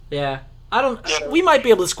Yeah. We might be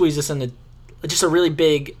able to squeeze this into just a really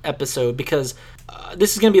big episode because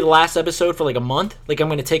this is going to be the last episode for like a month. Like I'm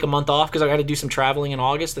going to take a month off because I got to do some traveling in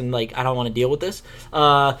August and like I don't want to deal with this.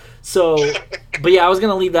 But yeah, I was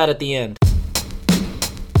going to leave that at the end.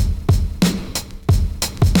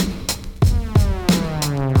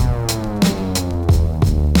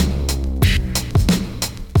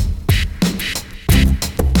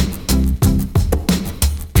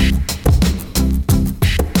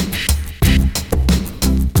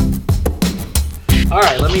 All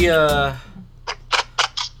right, let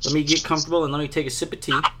me get comfortable and let me take a sip of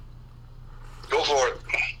tea. Go for it.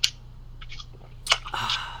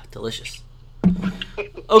 Delicious.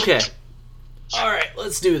 Okay. All right,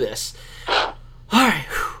 let's do this. All right.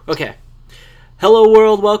 Okay. Hello,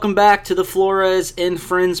 world. Welcome back to the Flores and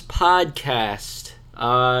Friends podcast.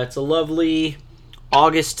 It's a lovely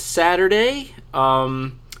August Saturday.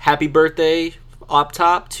 Happy birthday up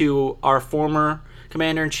top to our former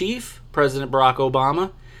Commander-in-Chief, President Barack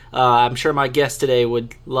Obama. I'm sure my guest today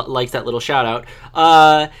would like that little shout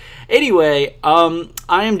out. Anyway, I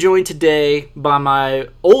am joined today by my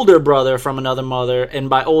older brother from another mother, and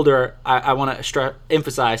by older, I want to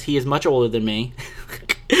emphasize he is much older than me.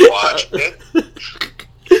 Watch it.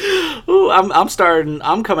 Ooh,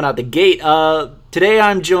 I'm coming out the gate. Today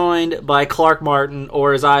I'm joined by Clark Martin,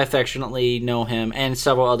 or as I affectionately know him, and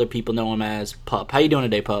several other people know him as Pup. How you doing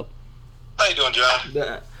today, Pup? How you doing,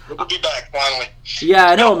 John? We'll be back finally. Yeah,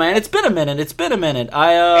 I know, man. It's been a minute. It's been a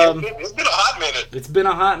hot minute. It's been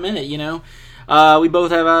a hot minute. You know, we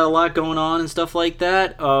both have a lot going on and stuff like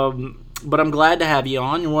that. But I'm glad to have you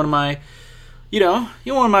on. You're one of my, you're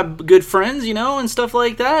one of my good friends, and stuff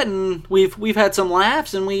like that. And we've had some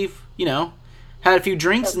laughs and we've, had a few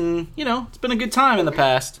drinks and it's been a good time in the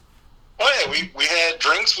past. Oh yeah, we had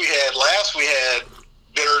drinks, we had laughs, we had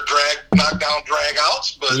bitter knockdown drag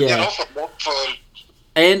outs, but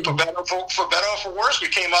for better or for worse, we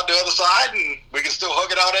came out the other side and we can still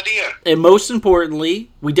hug it out at the end. And most importantly,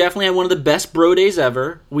 we definitely had one of the best bro days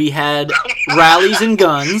ever. We had rallies and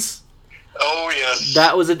guns. Oh, yes.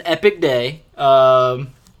 That was an epic day. I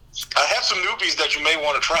have some newbies that you may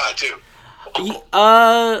want to try, too.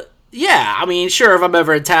 Yeah, I mean, sure, if I'm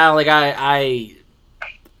ever in town, like, I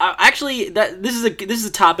actually, this is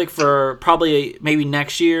a topic for probably maybe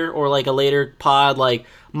next year or, like, a later pod, like,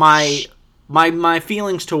 my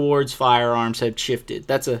feelings towards firearms have shifted.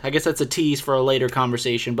 I guess that's a tease for a later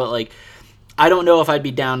conversation, but like I don't know if I'd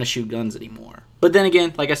be down to shoot guns anymore. But then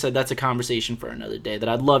again, like I said, that's a conversation for another day that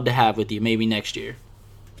I'd love to have with you, maybe next year.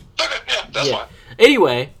 Okay, yeah, that's fine.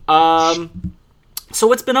 Anyway, so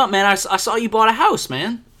what's been up, man? I saw you bought a house,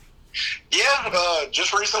 man. Yeah,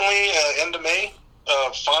 just recently, end of May,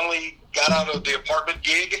 finally got out of the apartment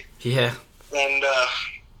gig. Yeah. And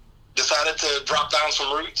decided to drop down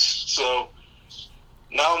some roots, so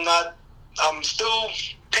now I'm still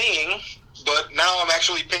paying, but now I'm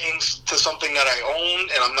actually paying to something that I own,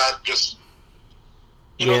 and I'm not just,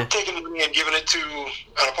 taking money and giving it to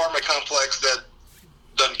an apartment complex that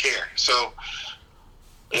doesn't care. So,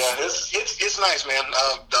 yeah, it's nice, man.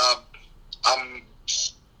 I'm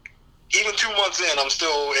even 2 months in, I'm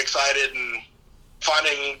still excited and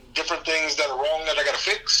finding different things that are wrong that I got to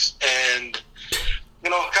fix, and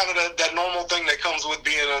kind of that normal thing that comes with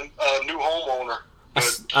being a new homeowner.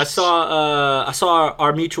 I saw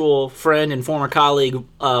our mutual friend and former colleague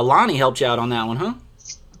Lonnie helped you out on that one, huh?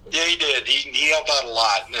 Yeah, he did. He helped out a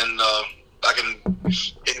lot, and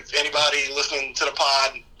if anybody listening to the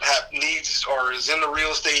pod needs or is in the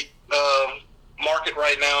real estate market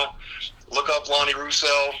right now, look up Lonnie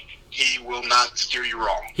Roussel. He will not steer you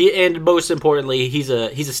wrong. And most importantly, he's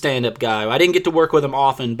a stand-up guy. I didn't get to work with him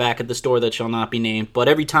often back at the store that shall not be named, but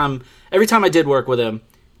every time I did work with him,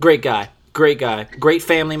 great guy, great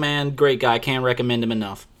family man, great guy. Can't recommend him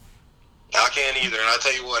enough. I can't either, and I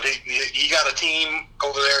tell you what, he got a team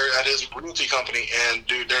over there at his realty company, and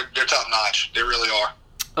dude, they're top notch. They really are.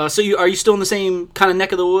 So are you still in the same kind of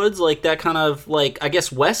neck of the woods, like that kind of like I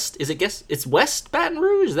guess west? It's West Baton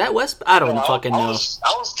Rouge? Is that West? I don't fucking know.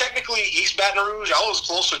 I was technically East Baton Rouge. I was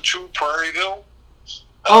closer to Prairieville.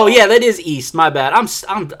 Oh yeah, that is east. My bad.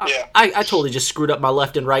 Yeah. I totally just screwed up my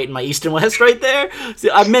left and right and my east and west right there. See,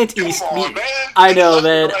 I meant east. Come on, man. I know,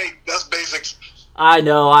 man. Right. That's basics. I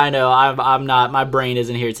know. I'm not. My brain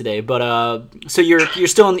isn't here today. But so you're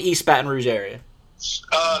still in the East Baton Rouge area.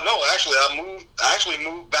 No, actually, I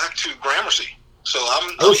moved back to Gramercy, so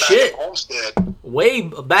I'm back at Homestead. Way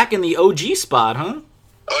back in the OG spot, huh?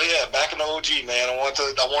 Oh yeah, back in the OG, man. I wanted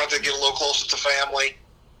to get a little closer to family.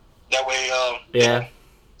 That way, yeah.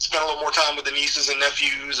 spend a little more time with the nieces and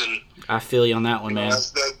nephews, and I feel you on that one, man.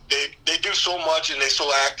 They do so much, and they're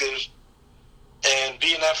so active. And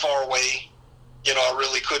being that far away, I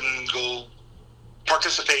really couldn't go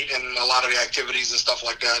participate in a lot of the activities and stuff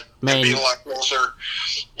like that. Man. And being a lot closer,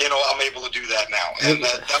 I'm able to do that now. And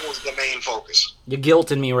that was the main focus. You're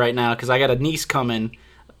guilting me right now because I got a niece coming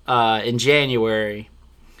in January.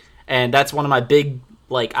 And that's one of my big,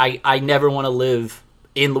 I never want to live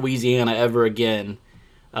in Louisiana ever again.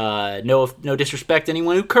 No disrespect to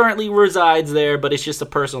anyone who currently resides there, but it's just a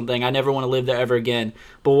personal thing. I never want to live there ever again.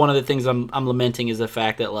 But one of the things I'm lamenting is the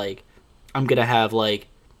fact that I'm gonna have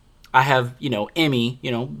I have Emmy,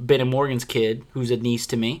 Ben and Morgan's kid, who's a niece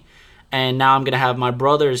to me, and now I'm gonna have my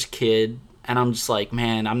brother's kid, and I'm just like,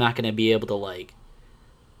 man, I'm not gonna be able to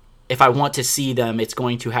if I want to see them, it's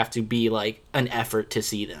going to have to be an effort to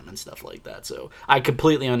see them and stuff like that. So I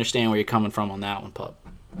completely understand where you're coming from on that one, pup.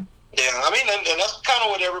 Yeah, I mean, and that's kind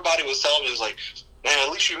of what everybody was telling me, is man, at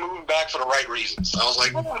least you're moving back for the right reasons. I was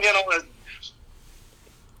like, well,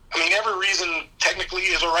 every reason technically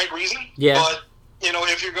is a right reason. Yeah. But,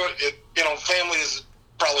 if you're going, family is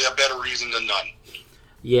probably a better reason than none.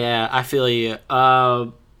 Yeah, I feel you.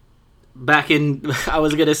 Back in, I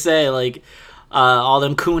was going to say, all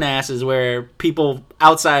them coon asses where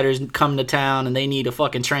outsiders come to town and they need a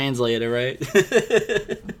fucking translator, right?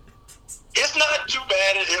 It's not too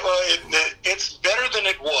bad. It's better than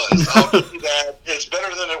it was. I'll give you that. It's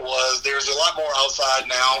better than it was. There's a lot more outside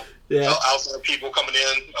now. Yeah. Outside people coming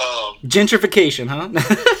in. Gentrification, huh?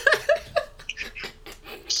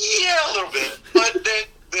 Yeah, a little bit. But the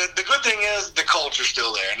good thing is the culture's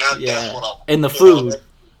still there. And that's what I'm... And the food.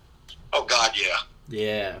 Oh, God, yeah.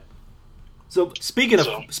 Yeah. So, speaking of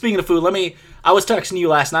food, I was texting you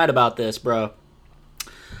last night about this, bro.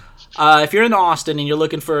 If you're in Austin and you're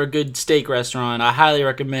looking for a good steak restaurant, I highly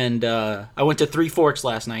recommend. I went to Three Forks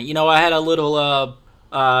last night. I had a little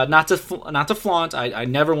not to flaunt. I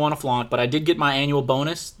never want to flaunt, but I did get my annual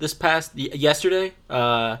bonus yesterday.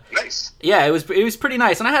 Nice. Yeah, it was pretty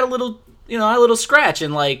nice, and I had a little scratch,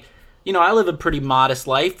 and I live a pretty modest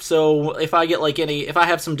life. So if I get if I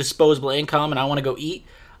have some disposable income and I want to go eat,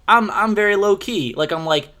 I'm very low key. I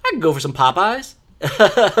can go for some Popeyes.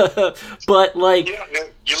 But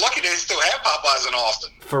you're lucky they still have Popeyes in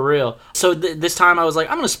Austin. For real. So this time I was like,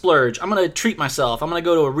 I'm gonna splurge. I'm gonna treat myself. I'm gonna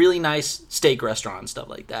go to a really nice steak restaurant and stuff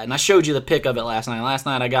like that. And I showed you the pic of it last night. Last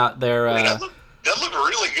night I got their. That looked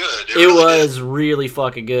really good. It really was really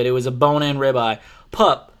fucking good. It was a bone-in ribeye.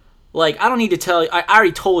 Pup, I don't need to tell you. I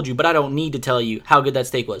already told you, but I don't need to tell you how good that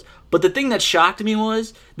steak was. But the thing that shocked me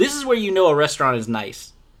was, this is where a restaurant is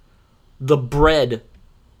nice. The bread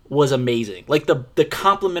was amazing. The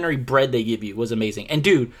complimentary bread they give you was amazing. And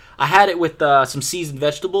dude, I had it with some seasoned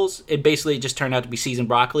vegetables. It basically just turned out to be seasoned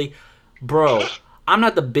broccoli. Bro, I'm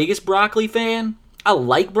not the biggest broccoli fan. I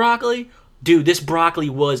like broccoli. Dude, this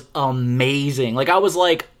broccoli was amazing. I was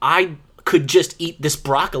I could just eat this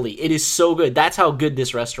broccoli. It is so good. That's how good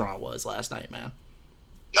this restaurant was last night, man.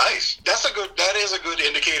 Nice. That is a good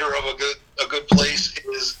indicator of a good place,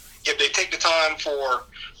 is if they take the time for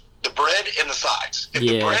the bread and the sides. If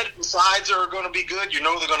the bread and the sides are going to be good,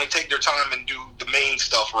 they're going to take their time and do the main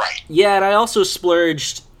stuff right. Yeah, and I also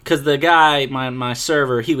splurged because the guy, my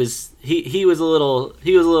server, he was a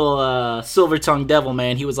little silver-tongued devil,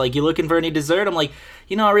 man. He was like, "You looking for any dessert?" I'm like,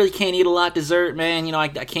 I really can't eat a lot of dessert, man. I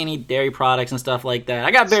can't eat dairy products and stuff like that.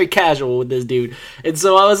 I got very casual with this dude, and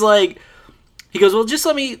so I was like. He goes, well, just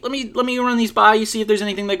let me run these by you, see if there's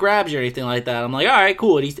anything that grabs you or anything like that. I'm like, all right,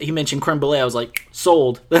 cool. And he mentioned creme brulee. I was like,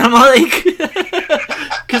 sold. And I'm like,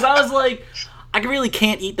 because I was like, I really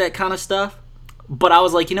can't eat that kind of stuff. But I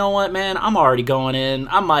was like, you know what, man? I'm already going in.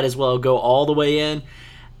 I might as well go all the way in.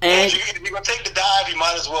 And if you're going to take the dive, you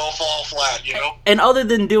might as well fall flat, And other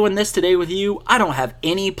than doing this today with you, I don't have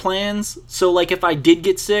any plans. So, if I did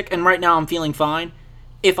get sick, and right now I'm feeling fine,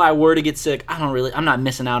 if I were to get sick, I'm not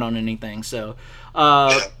missing out on anything. So,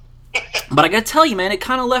 but I gotta tell you, man, it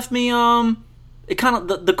kind of left me,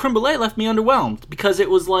 the creme brulee left me underwhelmed because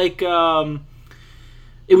it was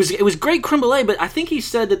it was great creme brulee, but I think he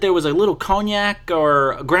said that there was a little cognac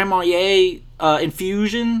or Grand Marnier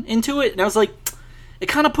infusion into it, and I was like, it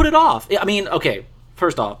kind of put it off. I mean, okay,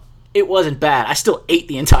 first off, it wasn't bad. I still ate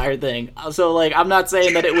the entire thing. So, I'm not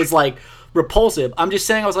saying that it was, repulsive. I'm just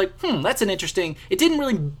saying I was like, that's an interesting... It didn't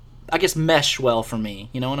really, I guess, mesh well for me.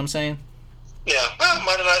 You know what I'm saying? Yeah.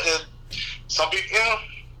 Well, some people,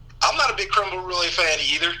 I'm not a big creme brulee fan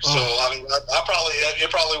either. So, it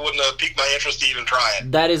probably wouldn't have piqued my interest to even try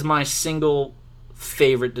it. That is my single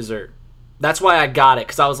favorite dessert. That's why I got it,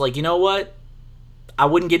 because I was like, you know what? I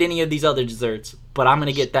wouldn't get any of these other desserts, but I'm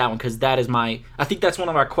gonna get that one because that is I think that's one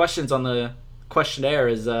of our questions on the questionnaire.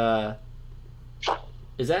 Is that?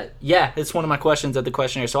 Yeah, it's one of my questions at the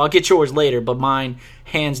questionnaire. So I'll get yours later, but mine,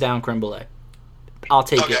 hands down, creme brulee. I'll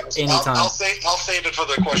take it anytime. I'll save it for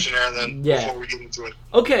the questionnaire then. Before we get into it.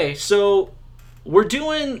 Okay, so we're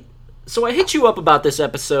doing. So I hit you up about this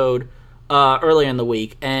episode earlier in the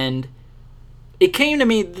week, and it came to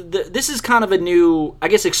me. This is kind of a new, I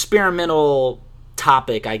guess, experimental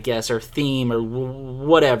topic, I guess, or theme, or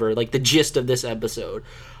whatever. Like the gist of this episode.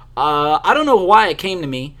 I don't know why it came to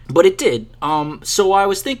me, but it did. So I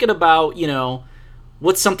was thinking about,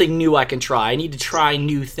 what's something new I can try. I need to try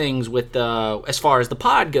new things with as far as the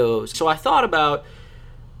pod goes. So I thought about,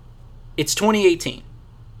 it's 2018.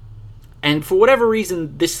 And for whatever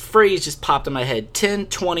reason, this phrase just popped in my head, 10,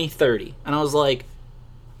 20, 30. And I was like,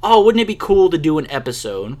 oh, wouldn't it be cool to do an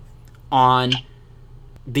episode on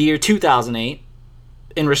the year 2008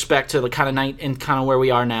 in respect to the kind of where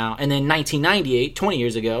we are now, and then 1998, 20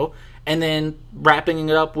 years ago, and then wrapping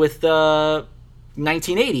it up with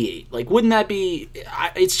 1988. Like, wouldn't that be...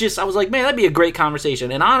 I was like, man, that'd be a great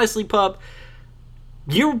conversation. And honestly, Pup,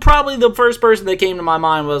 you were probably the first person that came to my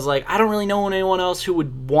mind. Was like, I don't really know anyone else who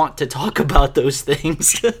would want to talk about those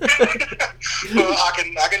things. Well,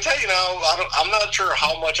 I can tell you now, I'm not sure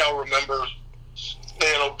how much I'll remember,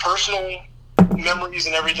 personal memories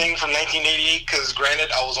and everything from 1988, because granted,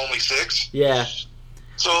 I was only 6. Yeah.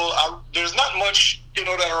 So there's not much, that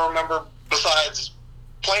I remember besides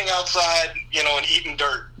playing outside, and eating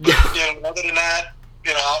dirt. But, other than that,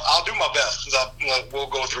 I'll do my best. We'll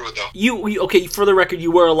go through it, though. You okay, for the record,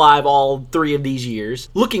 you were alive all 3 of these years.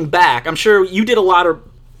 Looking back, I'm sure you did a lot of...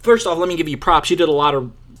 First off, let me give you props. You did a lot of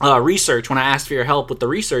research when I asked for your help with the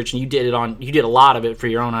research, and you did a lot of it for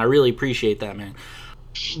your own. I really appreciate that, man.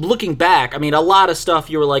 Looking back, I mean, a lot of stuff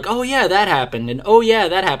you were like, oh yeah, that happened, and oh yeah,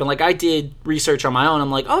 that happened. Like, I did research on my own.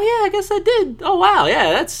 I'm like, oh yeah, I guess that did. Oh wow,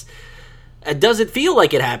 yeah, it doesn't feel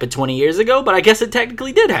like it happened 20 years ago, but I guess it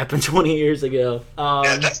technically did happen 20 years ago.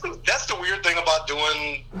 Yeah, that's the weird thing about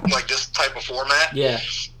doing like this type of format. Yeah.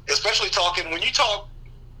 Especially when you talk,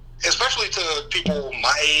 especially to people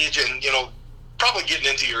my age and, probably getting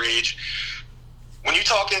into your age, when you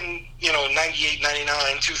talk in, 98,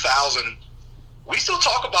 99, 2000, we still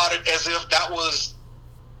talk about it as if that was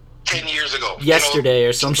 10 years ago. Yesterday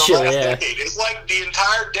or some shit, yeah. Decade. It's like the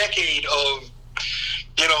entire decade of,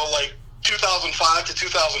 like 2005 to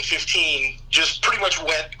 2015 just pretty much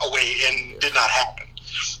went away and did not happen.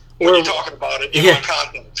 When you're talking about it in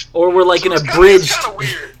context. Or we're like in a bridge. It's kind of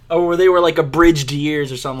weird. Or they were like abridged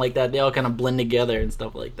years or something like that. They all kind of blend together and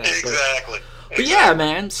stuff like that. Exactly. But yeah,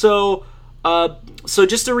 man. So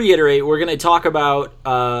just to reiterate, we're gonna talk about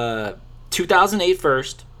 2008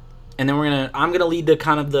 first, and then I'm gonna lead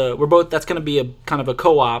that's gonna be a kind of a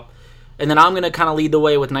co-op, and then I'm gonna kind of lead the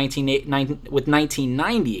way with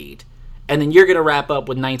 1998, and then you're gonna wrap up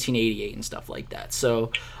with 1988 and stuff like that.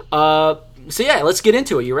 So yeah, let's get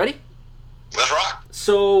into it. You ready? Let's rock.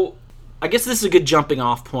 So I guess this is a good jumping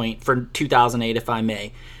off point for 2008, if I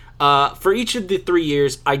may. For each of the 3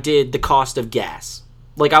 years, I did the cost of gas.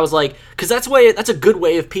 Like, I was like, because that's a good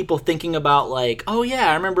way of people thinking about, like, oh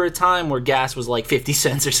yeah, I remember a time where gas was like 50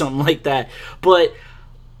 cents or something like that. But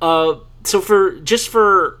so I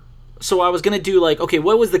was gonna do like, okay,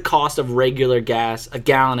 what was the cost of regular gas, a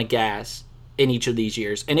gallon of gas in each of these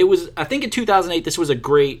years? And it was, I think in 2008, this was a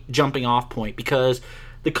great jumping off point because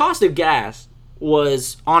the cost of gas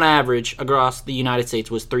was on average across the United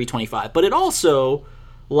States was $3.25, but it also,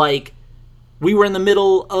 like, we were in the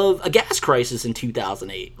middle of a gas crisis in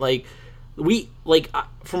 2008. Like,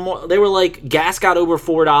 they were like, gas got over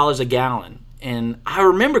 $4 a gallon. And I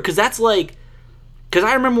remember, because I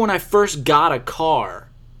remember when I first got a car,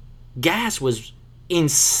 gas was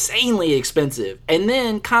insanely expensive. And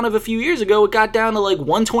then kind of a few years ago, it got down to like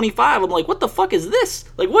 $1.25. I'm like, what the fuck is this?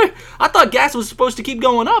 Like, what? I thought gas was supposed to keep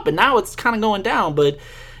going up, and now it's kind of going down. But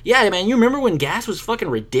yeah, man, you remember when gas was fucking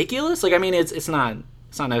ridiculous? Like, I mean, it's not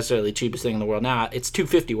necessarily the cheapest thing in the world now. It's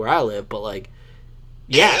 $2.50 where I live, but like,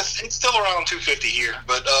 yeah, it's still around $2.50 here.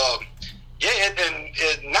 But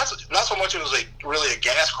and not so much it was really a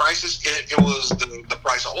gas crisis. It was the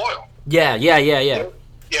price of oil. Yeah.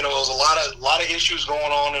 There was a lot of issues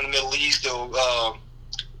going on in the Middle East.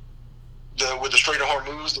 With the Strait of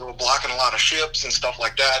Hormuz, they were blocking a lot of ships and stuff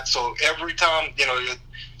like that. So every time,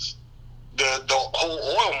 the whole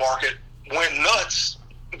oil market went nuts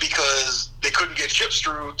because they couldn't get ships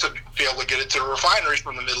through to be able to get it to the refineries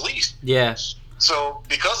from the Middle East. Yeah. So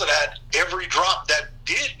because of that, every drop that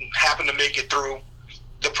did happen to make it through,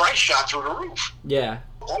 the price shot through the roof. Yeah.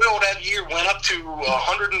 oil that year went up to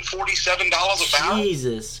 $147 a barrel.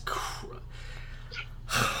 Jesus Christ.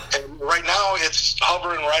 And right now it's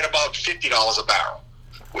hovering right about $50 a barrel,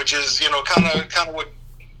 which is, kind of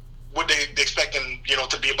what they expecting,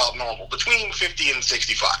 to be about normal, between 50 and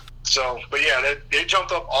 65. So, but yeah, it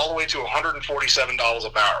jumped up all the way to $147 a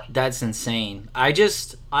barrel. That's insane. I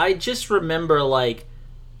just remember like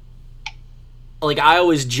I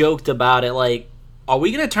always joked about it, like, are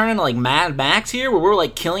we gonna turn into like Mad Max here, where we're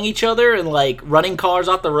like killing each other and like running cars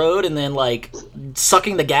off the road and then like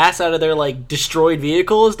sucking the gas out of their like destroyed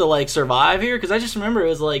vehicles to like survive here? Because I just remember it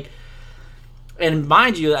was like, and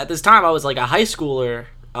mind you, at this time I was like a high schooler,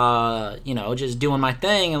 just doing my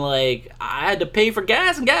thing, and like I had to pay for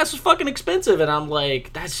gas, and gas was fucking expensive, and I'm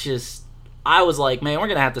like, I was like, man, we're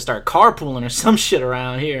gonna have to start carpooling or some shit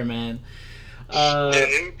around here, man.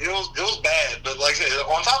 It was bad, but like I said,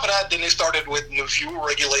 on top of that, then they started with new fuel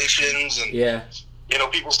regulations, and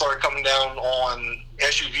people started coming down on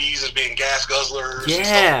SUVs as being gas guzzlers.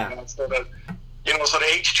 Yeah. And stuff like that. So the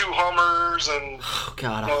H2 Hummers and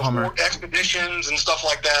Hummer Expeditions and stuff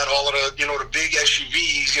like that. All of the the big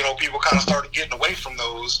SUVs. People kind of started getting away from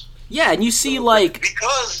those. Yeah, and you see like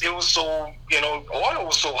because it was so oil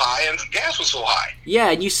was so high and gas was so high.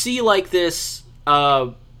 Yeah, and you see like this.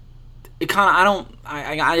 It kind of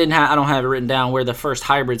I don't have it written down where the first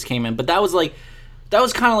hybrids came in, but that was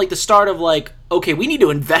kind of like the start of like, okay, we need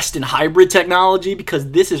to invest in hybrid technology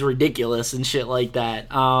because this is ridiculous and shit like that.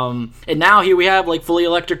 And now here we have like fully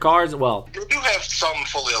electric cars. Well, they do have some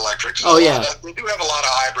fully electrics. Oh yeah, they do have a lot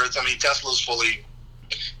of hybrids. I mean, Tesla's fully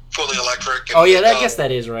electric. And, I guess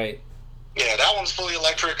that is right. Yeah, that one's fully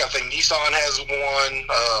electric. I think Nissan has one.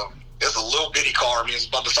 It's a little bitty car. I mean, it's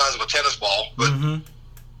about the size of a tennis ball, but. Mm-hmm.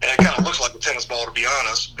 And it kind of looks like a tennis ball, to be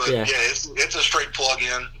honest. But yeah, it's a straight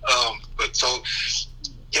plug-in. But so,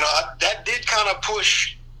 that did kind of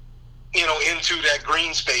push, into that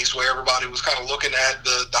green space where everybody was kind of looking at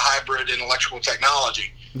the hybrid and electrical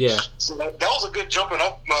technology. Yeah. So that was a good jumping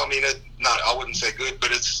up. I mean, I wouldn't say good,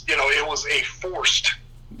 but it's it was a forced.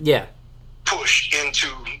 Yeah. Push into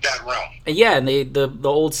that realm. Yeah, and the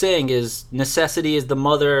old saying is necessity is the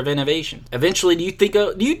mother of innovation. Eventually,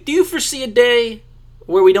 do you foresee a day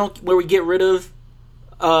where we get rid of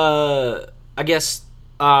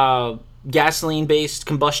gasoline based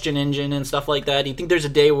combustion engine and stuff like that? Do you think there's a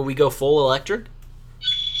day where we go full electric?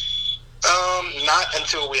 Not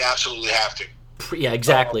until we absolutely have to. Yeah,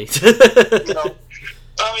 exactly.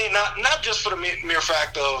 I mean, not just for the mere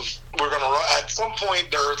fact of we're going to run at some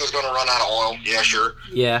point the earth is going to run out of oil. Yeah, sure.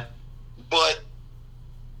 Yeah. But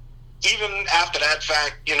even after that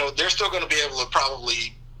fact, they're still going to be able to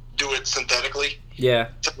probably do it synthetically. Yeah.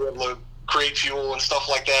 To be able to create fuel and stuff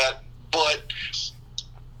like that. But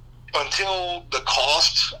until the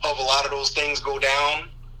cost of a lot of those things go down,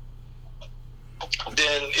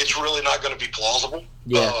 then it's really not going to be plausible.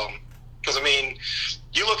 Yeah. Because, I mean,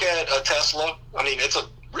 you look at a Tesla, I mean, it's a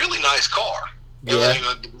really nice car. Yeah.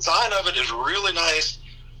 The design of it is really nice.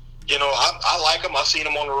 I like them. I've seen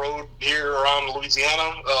them on the road here around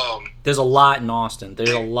Louisiana. There's a lot in Austin.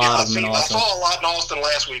 There's a lot of them in Austin. I saw a lot in Austin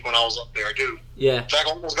last week when I was up there, I do. Yeah. In fact,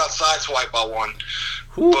 I almost got sideswiped by one.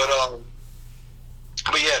 Whew.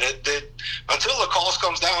 But yeah, until the cost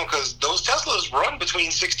comes down, because those Teslas run between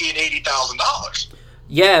 $60,000 and $80,000.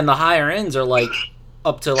 Yeah, and the higher ends are like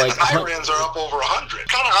up to like. The higher ends are up over 100.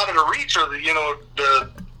 Kind of out of the reach of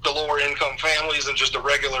the lower income families and just the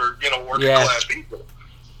regular working class people.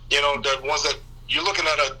 The ones that you're looking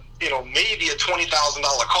at maybe a $20,000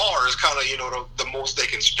 car is kind of the most they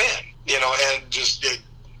can spend. And just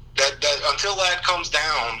that until that comes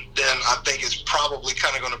down, then I think it's probably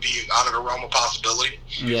kind of going to be out of the realm of possibility.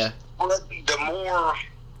 Yeah. But the more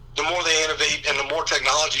they innovate and the more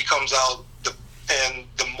technology comes out, and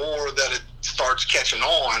the more that it starts catching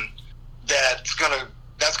on, that's gonna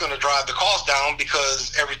drive the cost down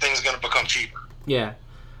because everything's gonna become cheaper. Yeah.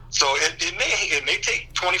 So it may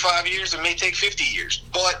take 25 years, it may take 50 years,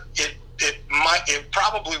 but it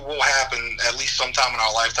probably will happen at least sometime in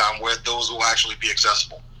our lifetime where those will actually be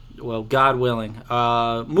accessible. Well, God willing.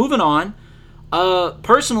 Moving on.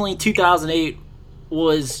 Personally, 2008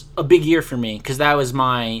 was a big year for me because that's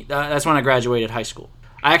when I graduated high school.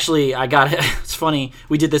 I got it's funny,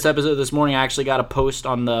 we did this episode this morning. I actually got a post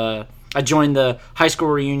I joined the high school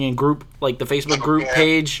reunion group, like the Facebook group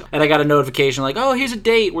page, and I got a notification like, oh, here's a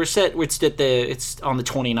date. It's on the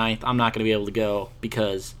 29th. I'm not going to be able to go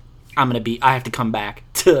because I have to come back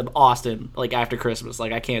to Austin like after Christmas.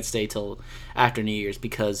 Like I can't stay till after New Year's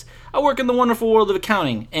because I work in the wonderful world of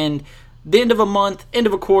accounting, and the end of a month, end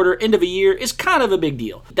of a quarter, end of a year is kind of a big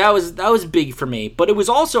deal. That was big for me, but it was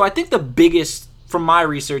also, I think, the biggest from my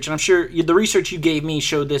research, and I'm sure the research you gave me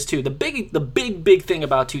showed this too. The big thing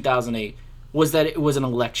about 2008 was that it was an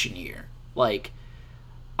election year. Like,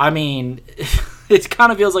 I mean, it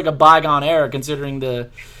kind of feels like a bygone era considering the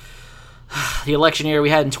election year we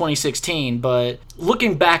had in 2016. But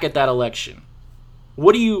looking back at that election,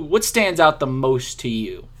 what stands out the most to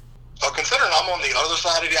you? Considering I'm on the other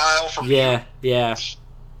side of the aisle from yeah.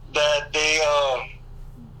 that they,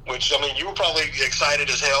 which, I mean, you were probably excited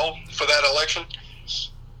as hell for that election.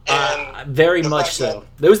 And very much so.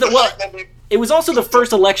 It was also the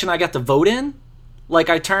first election I got to vote in. Like,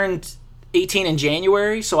 I turned 18 in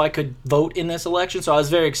January, so I could vote in this election. So I was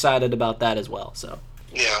very excited about that as well. So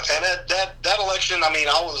yeah, and that election, I mean,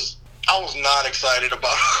 I was not excited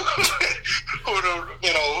about who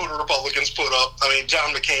the Republicans put up. I mean,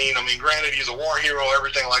 John McCain. I mean, granted, he's a war hero,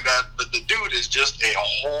 everything like that, but the dude is just a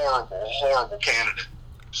horrible candidate.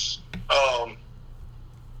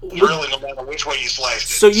 Really, no matter which way you slice it.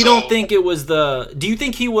 So you don't think it was do you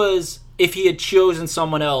think he was, if he had chosen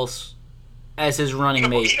someone else as his running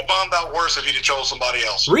mate? He'd have bombed out worse if he'd have chose somebody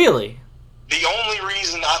else. Really? The only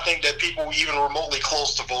reason I think that people even remotely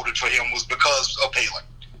close to voted for him was because of Palin.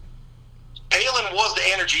 Palin was the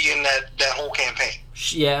energy in that whole campaign.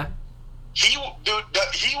 Yeah. He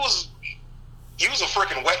was a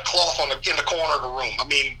freaking wet cloth in the corner of the room. I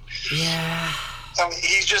mean, yeah. I mean,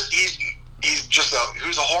 he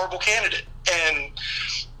was a horrible candidate.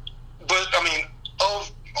 But I mean,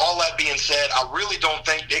 of all that being said, I really don't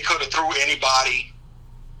think they could have threw anybody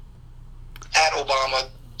at Obama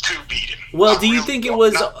to beat him. Well, do you think it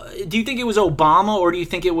was Obama, or do you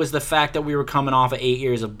think it was the fact that we were coming off of 8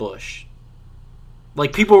 years of Bush?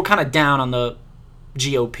 Like, people were kind of down on the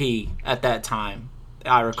GOP at that time,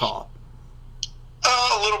 I recall.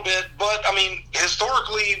 A little bit, but I mean,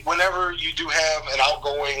 historically, whenever you do have an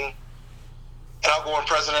outgoing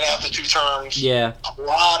president after 2 terms, yeah, a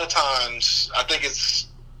lot of times, I think it's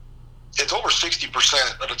over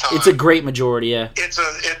 60% of the time. It's a great majority, yeah.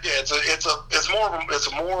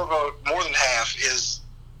 More than half is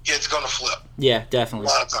it's going to flip. Yeah, definitely. A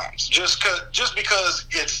lot of times, just because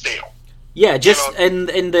it's stale. Yeah, and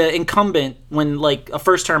the incumbent, when like a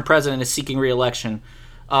first-term president is seeking re-election,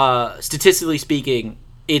 statistically speaking,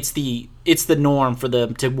 it's the norm for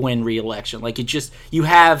them to win re-election. Like, you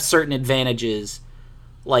have certain advantages,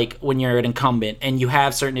 like when you're an incumbent, and you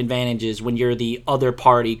have certain advantages when you're the other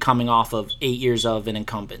party coming off of 8 years of an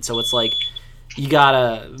incumbent. So it's like you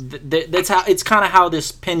gotta. It's kind of how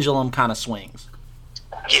this pendulum kind of swings.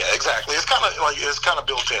 Yeah, exactly. It's kind of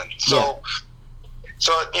built in. So. Yeah.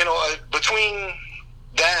 So, between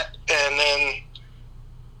that and then,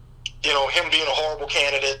 him being a horrible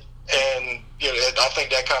candidate, and, I think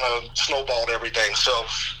that kind of snowballed everything. So,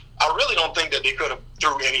 I really don't think that they could have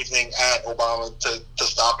threw anything at Obama to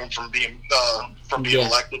stop him from being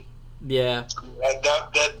elected. Yeah.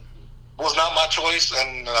 That was not my choice,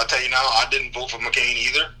 and I'll tell you now, I didn't vote for McCain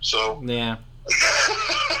either. So, yeah.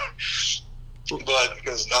 But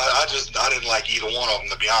because I didn't like either one of them,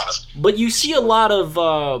 to be honest. But you see a lot of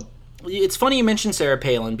it's funny you mentioned Sarah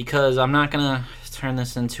Palin, because I'm not gonna turn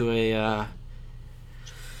this into a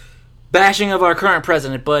bashing of our current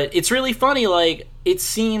president, but it's really funny. Like, it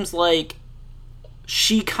seems like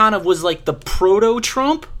she kind of was like the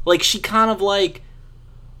proto-Trump. Like, she kind of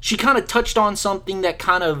touched on something that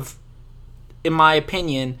kind of, in my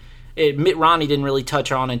opinion, Mitt Romney didn't really touch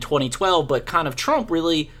on in 2012, but kind of Trump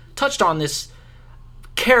really touched on this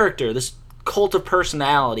character, this cult of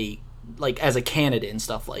personality, like as a candidate and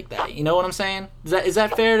stuff like that. You know what I'm saying? Is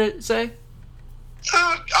that fair to say?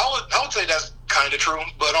 I would say that's kind of true.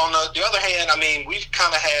 But on the other hand, I mean, we've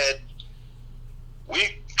kind of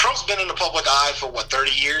Trump's been in the public eye for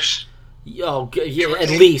 30 years. Oh, yeah, at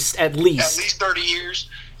least 30 years.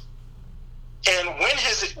 And when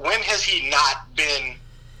has he not been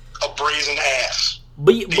a brazen ass?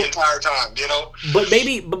 The entire time, But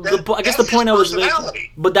maybe, I guess the point I was making,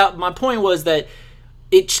 my point was that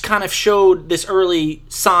it kind of showed this early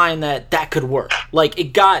sign that could work. Like,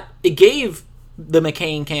 it gave the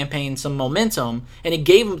McCain campaign some momentum, and it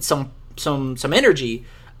gave him some energy,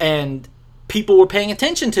 and people were paying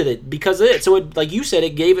attention to it because of it. So, like you said,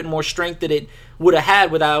 it gave it more strength that it would have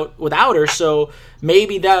had without her. So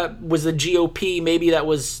maybe that was the GOP. Maybe that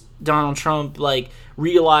was Donald Trump, like,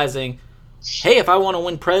 realizing, hey, if I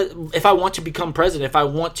want to if I want to become president, if I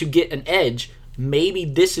want to get an edge, maybe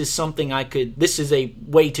this is something this is a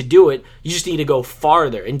way to do it. You just need to go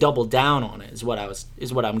farther and double down on it, is what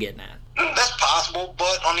I'm getting at. That's possible,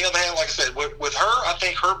 but on the other hand, like I said, with her, I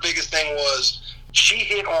think her biggest thing was she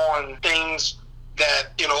hit on things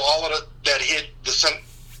that, that hit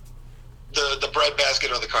the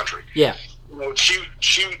breadbasket of the country. Yeah.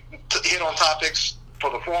 hit on topics for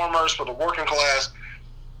the farmers, for the working class,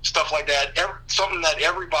 stuff like that. Something that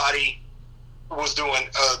everybody was doing.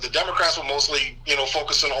 The Democrats were mostly,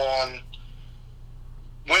 focusing on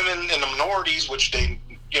women and the minorities, which they,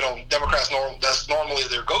 Democrats that's normally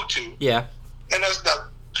their go-to. Yeah. And that's not,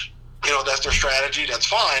 that's their strategy. That's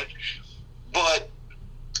fine. But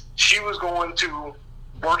she was going to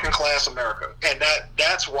working class America, and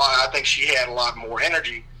that's why I think she had a lot more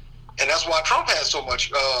energy, and that's why Trump has so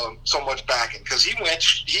much backing, because he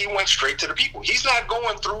went straight to the people. He's not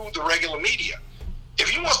going through the regular media. If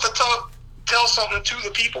he wants to tell something to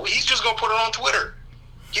the people, he's just going to put it on Twitter.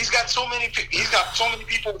 He's got so many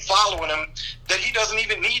people following him that he doesn't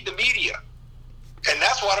even need the media. And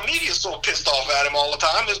that's why the media is so pissed off at him all the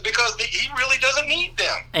time, is because he really doesn't need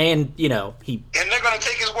them. And, he... And they're going to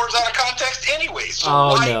take his words out of context anyway.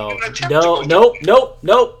 So Nope.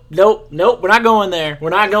 We're not going there.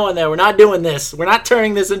 We're not doing this. We're not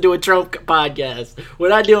turning this into a Trump podcast. We're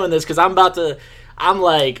not doing this, because I'm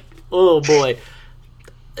like, oh boy.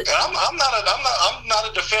 I'm not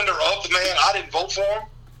a defender of the man. I didn't vote for him.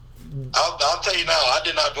 I'll tell you now, I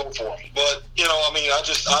did not vote for him. But,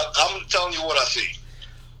 I'm telling you what I see.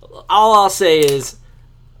 All I'll say is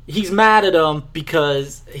he's mad at him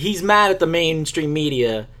because he's mad at the mainstream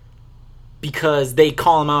media because they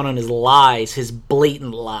call him out on his lies, his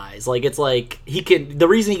blatant lies. Like, it's like the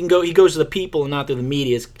reason he goes to the people and not through the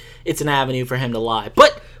media is it's an avenue for him to lie.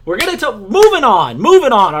 But we're going to moving on,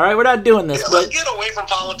 all right? We're not doing this. Yeah, but let's get away from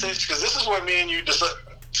politics, because this is where me and you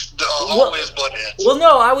always butt heads. Well,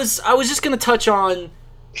 no, I was just going to touch on,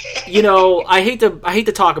 I hate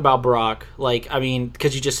to talk about Barack,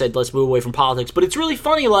 because you just said let's move away from politics, but it's really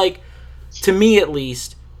funny, to me at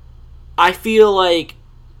least, I feel like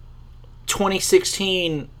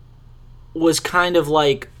 2016 was kind of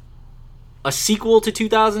like a sequel to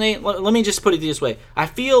 2008. Let me just put it this way. I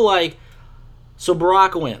feel like, so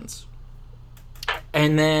Barack wins,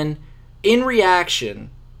 and then in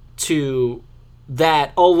reaction to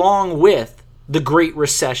that, along with the Great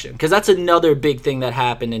Recession, because that's another big thing that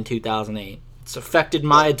happened in 2008. It's affected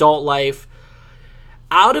my adult life.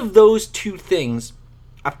 Out of those two things,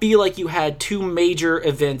 I feel like you had two major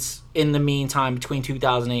events in the meantime between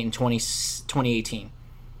 2008 and 2018.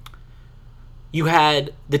 You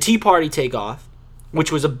had the Tea Party takeoff,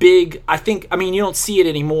 which was a big, you don't see it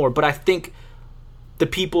anymore, but I think the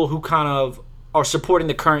people who kind of are supporting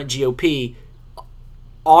the current GOP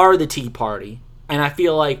are the Tea Party. And I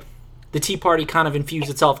feel like the Tea Party kind of infused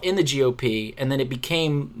itself in the GOP, and then it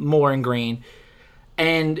became more ingrained.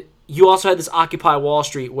 And you also had this Occupy Wall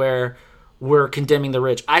Street where we're condemning the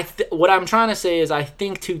rich. What I'm trying to say is I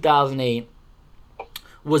think 2008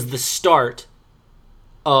 was the start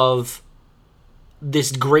of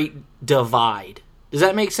this great divide. Does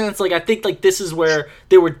that make sense? I think this is where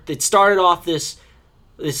it started off this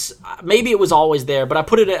maybe it was always there, but I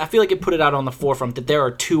feel like it put it out on the forefront that there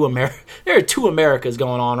are two Americas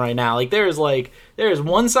going on right now. There's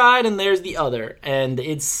one side and there's the other, and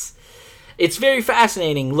it's very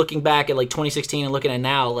fascinating looking back at 2016 and looking at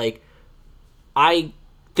now. I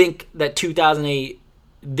think that 2008,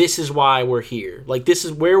 this is why we're here. This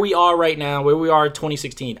is where we are right now, where we are in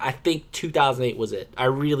 2016. I think 2008 was it. I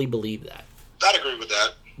really believe that. I'd agree with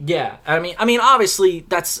that. Yeah, I mean, obviously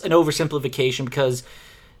that's an oversimplification, because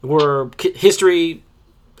the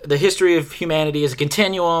history of humanity is a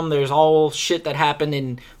continuum. There's all shit that happened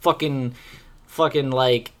in fucking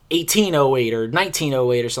 1808 or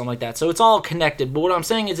 1908 or something like that. So it's all connected. But what I'm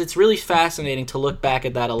saying is it's really fascinating to look back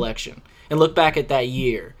at that election and look back at that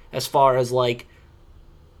year as far as Barack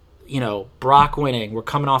winning. We're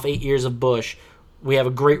coming off 8 years of Bush. We have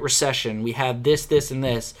a Great Recession. We have this, and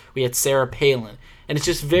this. We had Sarah Palin. And it's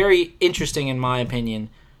just very interesting, in my opinion,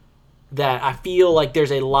 that I feel like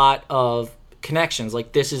there's a lot of connections.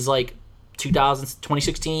 This is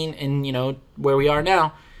 2016 and, where we are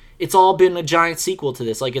now. It's all been a giant sequel to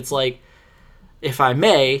this. If I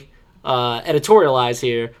may editorialize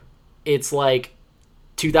here, it's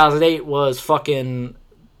 2008 was fucking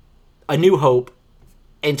A New Hope,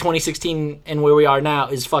 and 2016 and where we are now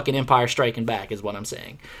is fucking Empire Striking Back, is what I'm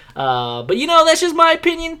saying. But, that's just my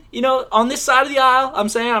opinion. On this side of the aisle, I'm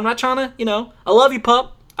saying, I'm not trying to, I love you,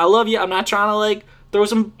 pup. I love you. I'm not trying to, throw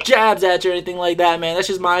some jabs at you or anything like that, man. That's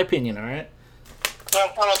just my opinion, all right?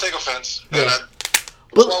 I don't take offense. Yeah.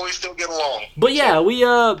 That's why we still get along. But, yeah,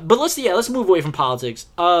 let's move away from politics.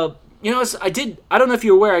 I don't know if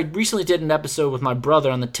you're aware, I recently did an episode with my brother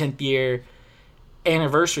on the 10th year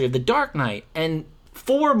anniversary of The Dark Knight, and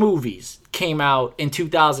 4 movies came out in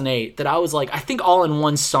 2008 that I was I think all in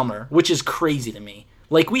one summer, which is crazy to me.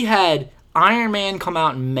 We had Iron Man come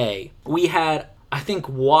out in May. We had, I think,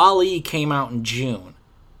 WALL-E came out in June.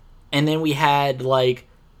 And then we had, like,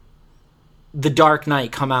 The Dark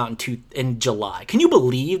Knight come out in July. Can you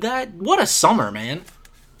believe that? What a summer, man.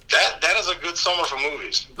 That is a good summer for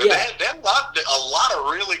movies. But Yeah. a lot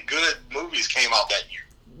of really good movies came out that year.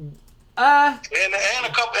 And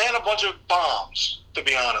a bunch of bombs, to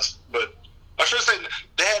be honest. But I should say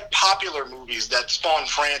they had popular movies that spawned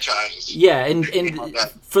franchises. Yeah, and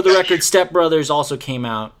for the record, Step Brothers also came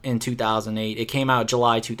out in 2008. It came out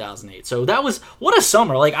July 2008. So that was, what a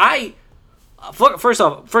summer. Like, first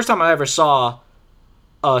time I ever saw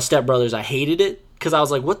Step Brothers, I hated it because I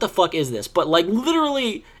was like, what the fuck is this? But, like,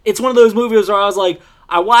 literally, it's one of those movies where I was like,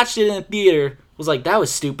 I watched it in a theater, was like, that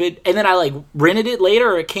was stupid. And then I, like, rented it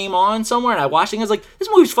later, or it came on somewhere, and I watched it, and I was like, this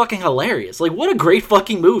movie's fucking hilarious. Like, what a great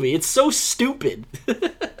fucking movie. It's so stupid. Well,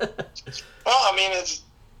 I mean, it's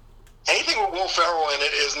anything with Will Ferrell in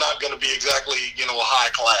it is not going to be exactly, high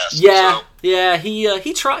class. Yeah, so. yeah.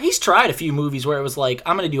 He's tried a few movies where it was like,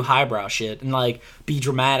 I'm gonna do highbrow shit and like be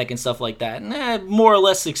dramatic and stuff like that, and more or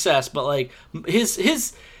less success. But like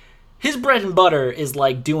his bread and butter is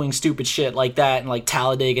like doing stupid shit like that, and like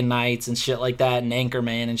Talladega Nights and shit like that, and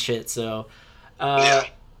Anchorman and shit. So, Yeah.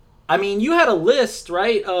 I mean, you had a list,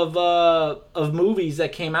 right, of movies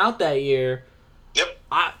that came out that year. Yep.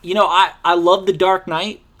 I love The Dark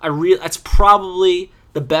Knight. That's probably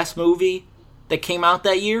the best movie that came out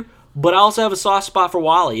that year. But I also have a soft spot for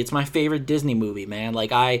WALL-E. It's my favorite Disney movie, man.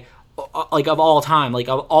 Like of all time, like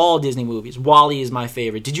of all Disney movies, WALL-E is my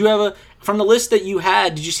favorite. Did you have from the list that you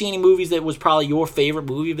had, did you see any movies that was probably your favorite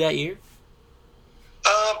movie of that year?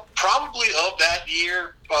 Probably of that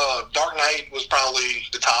year, Dark Knight was probably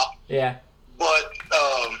the top. Yeah. But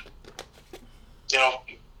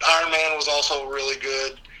Iron Man was also really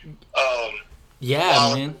good.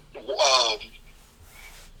 Yeah, man.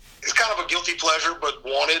 It's kind of a guilty pleasure, but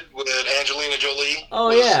Wanted with Angelina Jolie.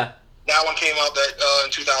 Oh, yeah. That one came out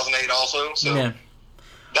in 2008 also. So Yeah.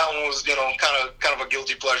 that one was, kind of a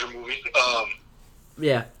guilty pleasure movie.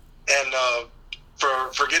 Yeah. And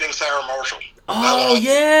Forgetting Sarah Marshall. Oh, that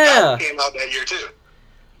yeah. came out that year too.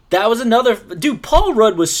 That was another... Dude, Paul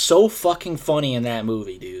Rudd was so fucking funny in that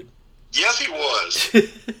movie, dude. Yes, he was. Dude,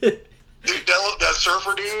 that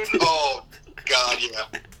surfer dude? Oh, God, yeah.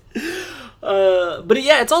 But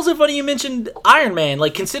yeah, it's also funny you mentioned Iron Man.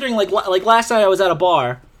 Like, considering, like last night I was at a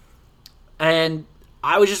bar, and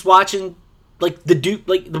I was just watching, like,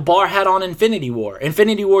 the bar had on Infinity War.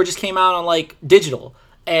 Infinity War just came out on, like, digital.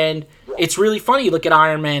 And it's really funny. You look at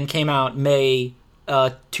Iron Man came out May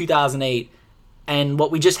 2008, and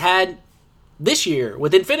what we just had this year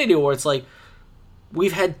with Infinity War, it's like,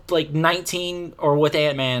 we've had, like, 19, or with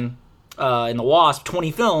Ant-Man and the Wasp,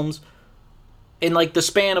 20 films in, like, the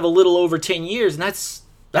span of a little over 10 years, and that's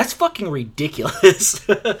fucking ridiculous.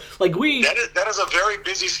 Like, That is a very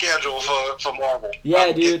busy schedule for Marvel.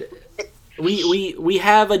 Yeah, dude. We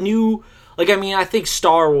have a new... Like, I mean, I think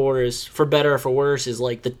Star Wars, for better or for worse, is,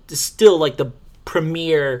 like, still, like, the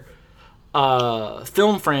premier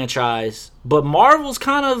film franchise. But Marvel's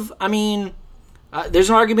kind of... I mean... there's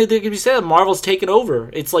an argument that can be said. Marvel's taken over.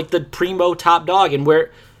 It's like the primo top dog, and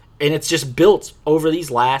it's just built over these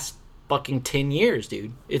last fucking 10 years,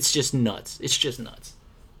 dude. It's just nuts. It's just nuts.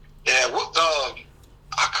 Yeah, I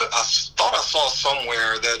thought I saw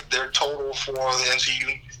somewhere that their total for the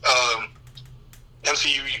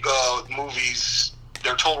MCU movies,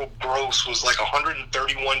 their total gross was like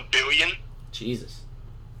 $131 billion. Jesus.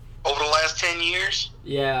 Over the last 10 years.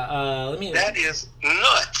 Yeah. That is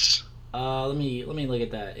nuts. Let me look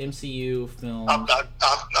at that MCU film.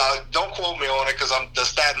 Don't quote me on it because the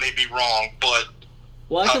stat may be wrong, but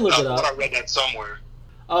well, I can look it up. I read that somewhere.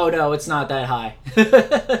 Oh no, it's not that high. No,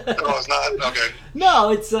 it's not. Okay.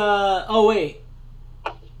 No, it's oh wait.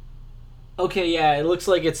 Okay, yeah, it looks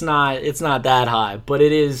like it's not that high, but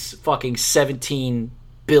it is fucking $17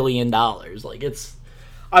 billion. Like it's,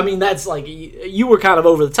 I mean, that's like you were kind of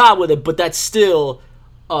over the top with it, but that's still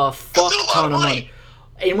a fuck ton of money.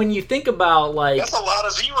 And when you think about, like... That's a lot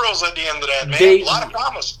of zeros at the end of that, man. A lot of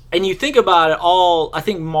promise. And you think about it all... I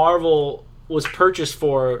think Marvel was purchased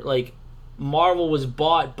for, like... Marvel was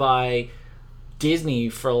bought by Disney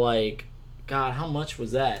for, like... God, how much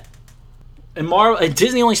was that? And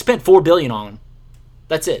Disney only spent $4 billion on them.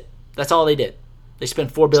 That's it. That's all they did. They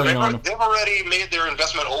spent $4 billion on them. They've already made their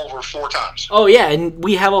investment over 4 times. Oh, yeah, and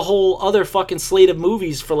we have a whole other fucking slate of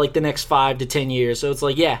movies for, like, the next 5 to 10 years. So it's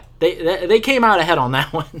like, yeah, they came out ahead on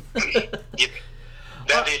that one. Yeah,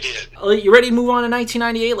 that they did. You ready to move on to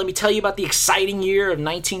 1998? Let me tell you about the exciting year of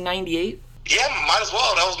 1998. Yeah, might as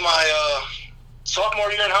well. That was my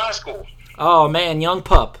sophomore year in high school. Oh, man, young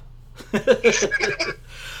pup.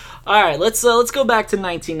 All right, let's go back to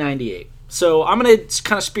 1998. So I'm gonna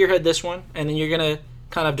kind of spearhead this one, and then you're gonna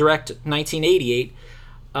kind of direct 1988.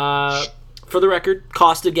 For the record,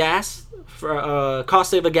 cost of gas,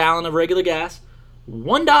 cost of a gallon of regular gas,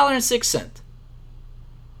 $1.06.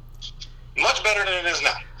 Much better than it is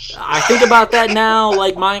now. I think about that now.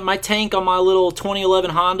 Like my tank on my little 2011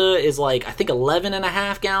 Honda is like, I think 11 and a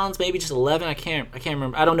half gallons, maybe just 11. I can't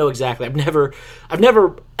remember. I don't know exactly. I've never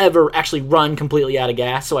ever actually run completely out of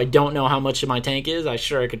gas, so I don't know how much my tank is. I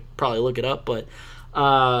could probably look it up, but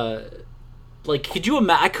like, could you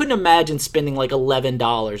imagine? I couldn't imagine spending like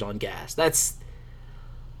 $11 on gas. That's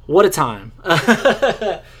what a time.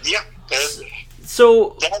 Yeah.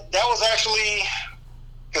 So that was actually,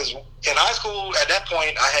 because in high school at that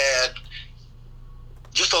point I had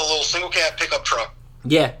just a little single cab pickup truck.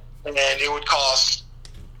 Yeah. And it would cost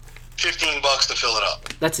 $15 to fill it up.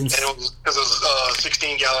 That's insane. And it was because it was a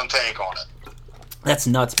 16-gallon tank on it. That's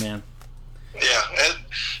nuts, man. Yeah,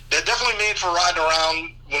 that definitely made for riding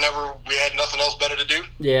around whenever we had nothing else better to do.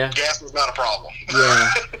 Yeah. Gas was not a problem.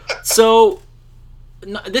 Yeah. So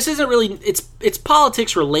this isn't really, it's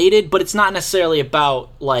politics related, but it's not necessarily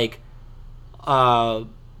about like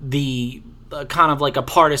the kind of like a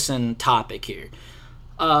partisan topic here.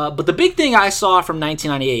 But the big thing I saw from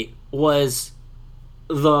 1998 was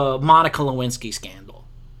the Monica Lewinsky scandal.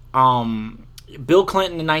 Bill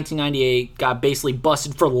Clinton in 1998 got basically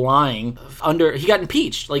busted for lying. He got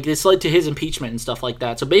impeached. Like, this led to his impeachment and stuff like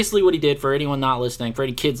that. So basically what he did, for anyone not listening, for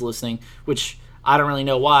any kids listening, which I don't really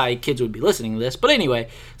know why kids would be listening to this, but anyway,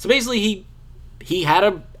 so basically he had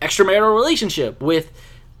an extramarital relationship with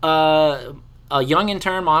a young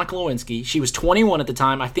intern, Monica Lewinsky. She was 21 at the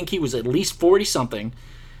time. I think he was at least 40-something.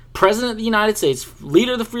 President of the United States,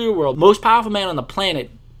 leader of the free world, most powerful man on the planet,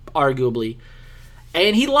 arguably.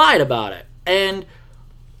 And he lied about it. And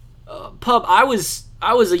Pub, I was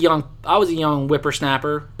a young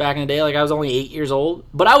whippersnapper back in the day. Like, I was only 8 years old,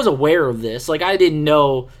 but I was aware of this. Like, I didn't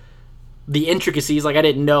know the intricacies. Like, I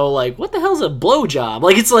didn't know, like, what the hell's a blowjob?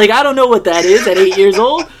 Like, it's like, I don't know what that is at 8 years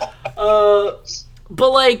old. But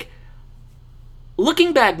like,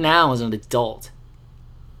 looking back now as an adult,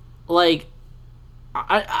 like,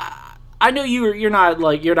 I know you're not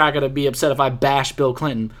gonna be upset if I bash Bill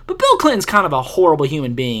Clinton, but Bill Clinton's kind of a horrible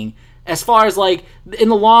human being. As far as, like, in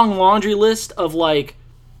the long laundry list of, like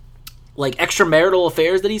extramarital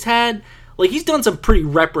affairs that he's had, like, he's done some pretty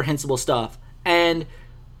reprehensible stuff. And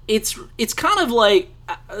it's kind of like,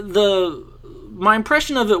 my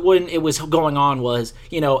impression of it when it was going on was,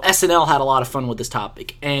 SNL had a lot of fun with this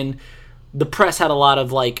topic, and the press had a lot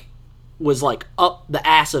of, was up the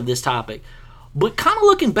ass of this topic. But kind of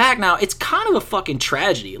looking back now, it's kind of a fucking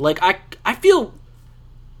tragedy. Like, I feel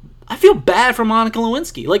bad for Monica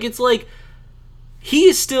Lewinsky. Like, it's like, he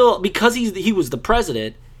is still, because he was the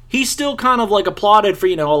president, he's still kind of, like, applauded for,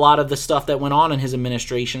 a lot of the stuff that went on in his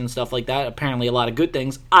administration and stuff like that. Apparently a lot of good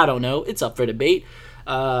things. I don't know. It's up for debate.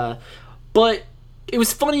 But it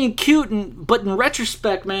was funny and cute, but in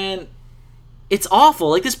retrospect, man, it's awful.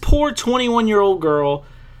 Like, this poor 21-year-old girl.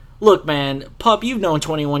 Look, man, Pup, you've known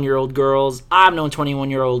 21-year-old girls. I've known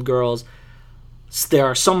 21-year-old girls. There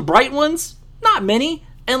are some bright ones, not many.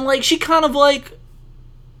 And, like, she kind of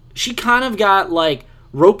got, like,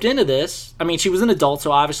 roped into this. I mean, she was an adult,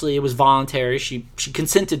 so obviously it was voluntary. She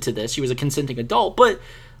consented to this. She was a consenting adult. But,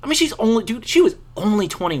 I mean, she was only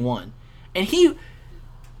 21. And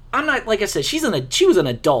I'm not, like I said, she was an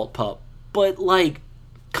adult, Pup. But, like,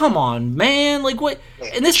 come on, man. Like, what?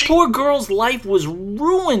 And this poor girl's life was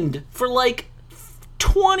ruined for, like,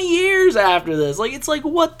 20 years after this. Like, it's like,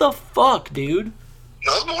 what the fuck, dude?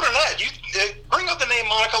 No, it's more than that. You bring up the name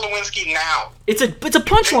Monica Lewinsky now. It's a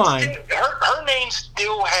punchline. Her name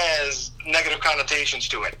still has negative connotations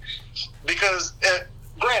to it because,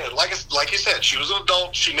 granted, like you said, she was an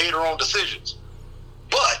adult. She made her own decisions,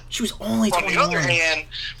 but she was only 21. On the other hand,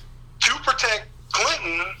 to protect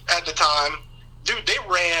Clinton at the time, dude, they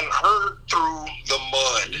ran her through the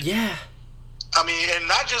mud. Yeah. I mean, and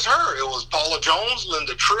not just her. It was Paula Jones,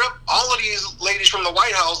 Linda Tripp, all of these ladies from the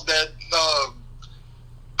White House that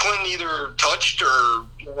Clinton either touched or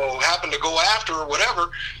happened to go after or whatever.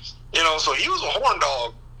 So he was a horn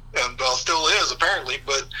dog, and still is apparently.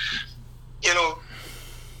 But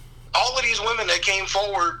all of these women that came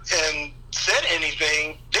forward and said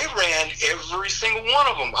anything, they ran every single one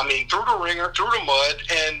of them. I mean, through the ringer, through the mud,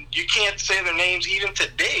 and you can't say their names even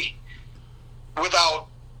today without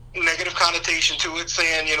negative connotation to it,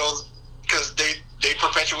 saying, because they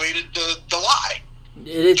perpetuated the lie.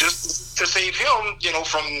 Just to save him,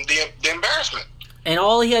 from the embarrassment. And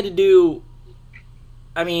all he had to do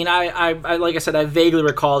I mean, I like I said, I vaguely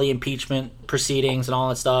recall the impeachment proceedings and all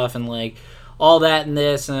that stuff, and like all that and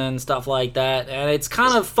this and stuff like that. And it's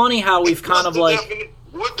kind of funny how we've kind of like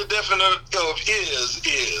what the definition of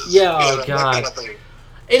is. Yeah, oh god. Kind of thing.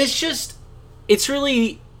 And it's just, it's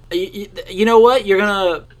really, you know what?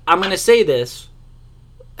 I'm gonna say this,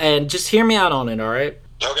 and just hear me out on it. All right.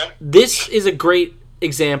 Okay. This is a great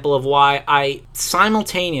example of why I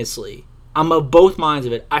simultaneously, I'm of both minds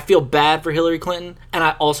of it. I feel bad for Hillary Clinton, and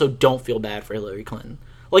I also don't feel bad for Hillary Clinton.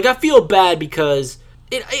 Like, I feel bad because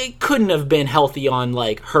it couldn't have been healthy on,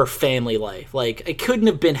 like, her family life. Like, it couldn't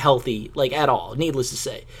have been healthy, like, at all, needless to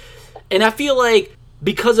say. And I feel like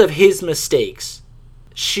because of his mistakes,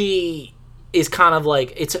 she is kind of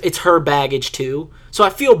like, it's her baggage, too. So I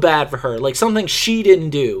feel bad for her. Like, something she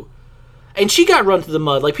didn't do. And she got run through the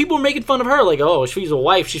mud. Like, people were making fun of her. Like, oh, if she's a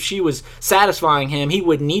wife, if she was satisfying him, he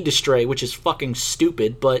wouldn't need to stray, which is fucking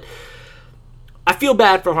stupid. But I feel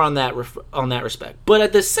bad for her on that respect. But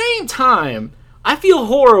at the same time, I feel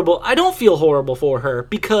horrible. I don't feel horrible for her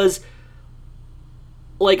because,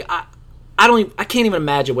 like, I can't even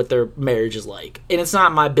imagine what their marriage is like. And it's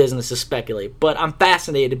not my business to speculate. But I'm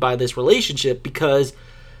fascinated by this relationship because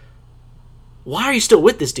why are you still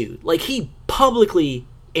with this dude? Like, he publicly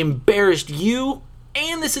embarrassed you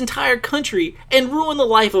and this entire country and ruined the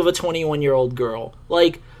life of a 21-year-old girl.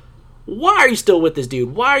 Like, why are you still with this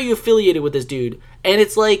dude? Why are you affiliated with this dude? And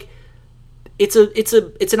it's like, it's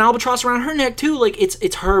an albatross around her neck too. Like,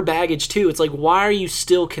 it's her baggage too. It's like, why are you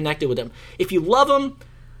still connected with him? If you love him,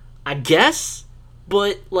 I guess,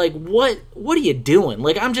 but like, what are you doing?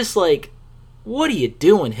 Like, I'm just like, what are you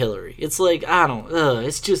doing, Hillary? It's like, I don't,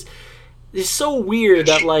 it's just, it's so weird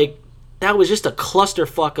that, like, that was just a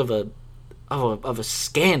clusterfuck of a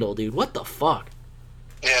scandal, dude. What the fuck?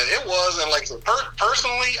 Yeah, it was, and like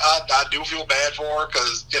personally, I do feel bad for her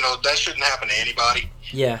because that shouldn't happen to anybody.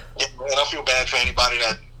 Yeah, and I feel bad for anybody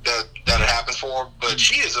that it happens for. But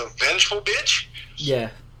she is a vengeful bitch.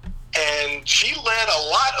 Yeah, and she led a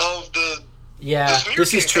lot of the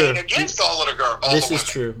this is true against all of the girls. This is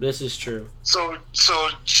true. This is true. So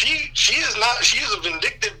she is not. She is a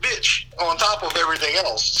vindictive bitch on top of everything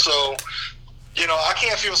else. So. I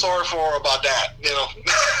can't feel sorry for her about that,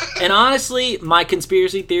 And honestly, my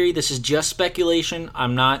conspiracy theory, this is just speculation.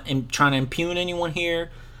 I'm not trying to impugn anyone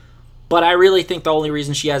here. But I really think the only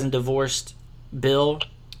reason she hasn't divorced Bill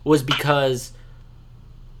was because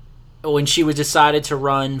when she was decided to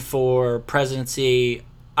run for presidency,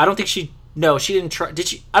 I don't think she didn't try. Did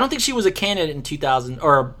she? I don't think she was a candidate in 2000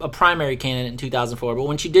 or a primary candidate in 2004. But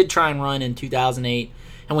when she did try and run in 2008,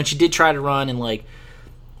 and when she did try to run in like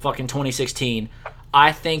fucking 2016,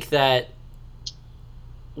 I think that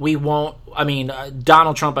we won't. I mean,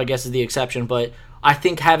 Donald Trump, I guess, is the exception, but I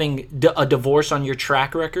think having a divorce on your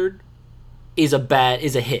track record is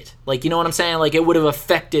a hit. Like, you know what I'm saying? Like, it would have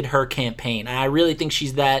affected her campaign. And I really think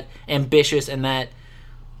she's that ambitious and that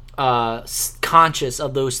conscious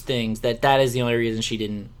of those things that is the only reason she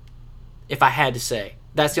didn't. If I had to say,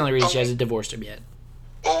 that's the only reason she hasn't divorced him yet.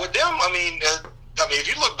 Well, with them, I mean, if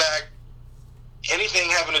you look back, anything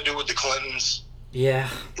having to do with the Clintons,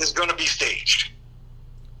 is going to be staged.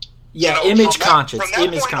 Yeah, image conscious. From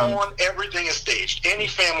that point on, everything is staged. Any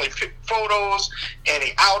family photos,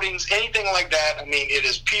 any outings, anything like that. I mean, it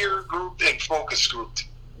is peer grouped and focus grouped.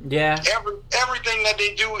 Yeah. Everything that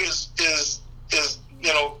they do is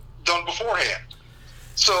done beforehand.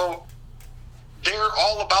 So they're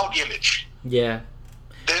all about image. Yeah.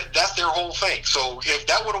 That's their whole thing. So if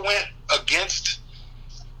that would have went against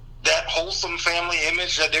that wholesome family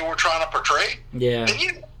image that they were trying to portray, then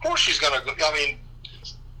of course she's gonna. I mean,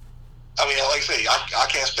 like I say, I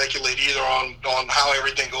can't speculate either on how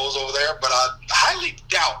everything goes over there, but I highly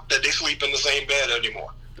doubt that they sleep in the same bed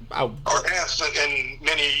anymore, or have in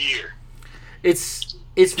many a year. It's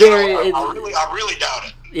very. I really doubt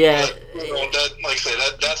it. Yeah. But, like I say,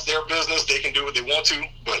 that's their business. They can do what they want to,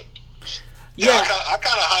 but I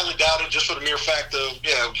kind of highly doubt it just for the mere fact of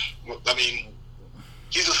I mean.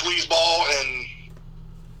 He's a sleazeball, and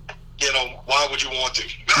why would you want to?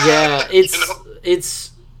 Yeah,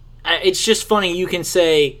 it's just funny. You can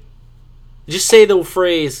say the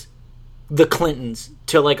phrase "the Clintons"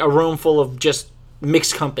 to like a room full of just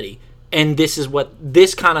mixed company, and this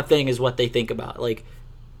kind of thing is what they think about. Like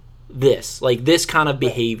this kind of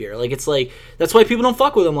behavior. Like, it's like, that's why people don't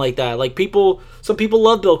fuck with him like that. Like, some people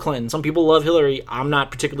love Bill Clinton, some people love Hillary. I'm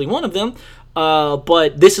not particularly one of them,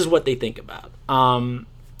 but this is what they think about.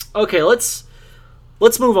 Okay, let's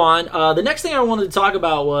move on. The next thing I wanted to talk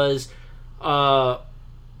about was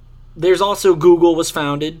there's also Google was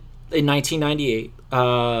founded in 1998,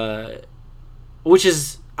 which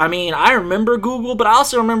is, I mean, I remember Google, but I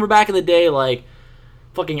also remember back in the day, like,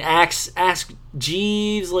 fucking Ask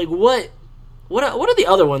Jeeves. Like, what are the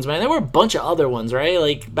other ones, man? There were a bunch of other ones, right?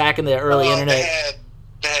 Like, back in the early internet.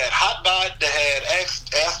 They had Hotbot, they had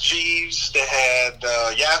Ask Jeeves, they had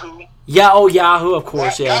Yahoo. Yeah, Yahoo, of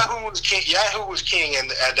course, yeah. Yahoo was king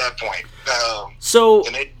at that point.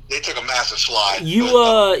 And they took a massive slide.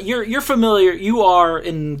 You're familiar. You are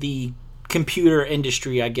in the computer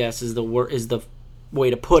industry, I guess is the way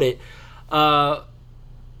to put it.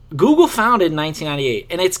 Google founded in 1998,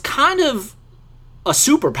 and it's kind of a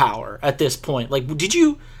superpower at this point. Like, what do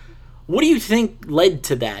you think led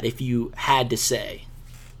to that, if you had to say?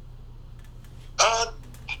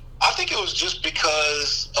 I think it was just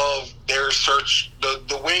because of their search,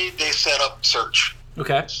 the way they set up search.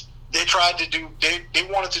 Okay. They tried to do, they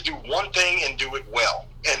wanted to do one thing and do it well,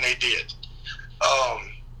 and they did.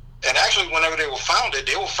 And actually, whenever they were founded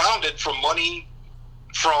from money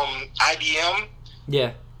from IBM.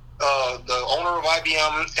 Yeah. The owner of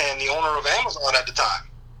IBM and the owner of Amazon at the time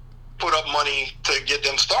put up money to get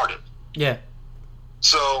them started. Yeah.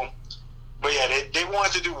 So, but yeah, they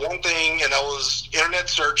wanted to do one thing, and that was internet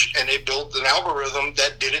search, and they built an algorithm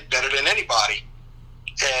that did it better than anybody.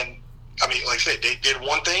 And, I mean, like I said, they did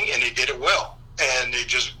one thing, and they did it well. And they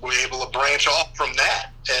just were able to branch off from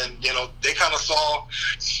that. And, you know, they kind of saw,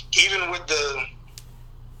 even with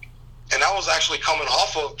and that was actually coming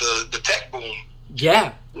off of the tech boom.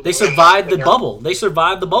 Yeah. They survived the bubble. They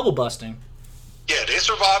survived the bubble busting. Yeah, they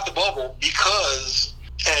survived the bubble because,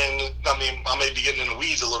 and I mean, I may be getting in the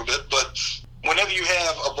weeds a little bit, but whenever you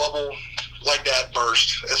have a bubble like that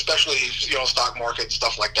burst, especially, you know, stock market,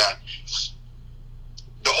 stuff like that,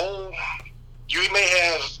 you may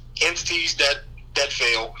have entities that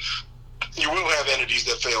fail. You will have entities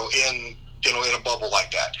that fail in a bubble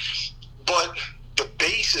like that. But the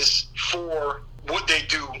basis for what they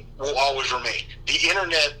do will always remain. The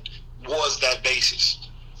internet was that basis.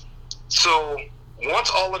 So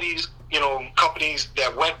once all of these, companies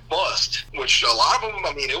that went bust, which a lot of them,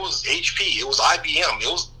 I mean, it was HP, it was IBM,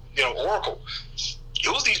 it was, Oracle.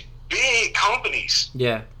 It was these big companies,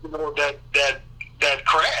 that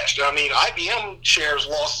crashed. I mean, IBM shares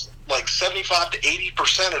lost like 75 to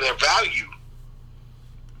 80% of their value.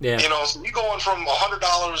 Yeah. So you're going from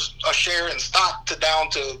 $100 a share in stock to down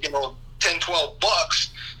to, $10-12,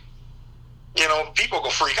 people go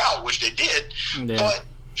freak out, which they did. Yeah. But,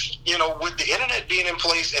 with the internet being in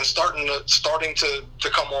place and starting to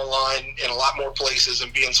come online in a lot more places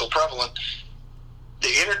and being so prevalent,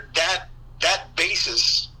 that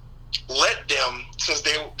basis let them, since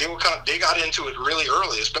they got into it really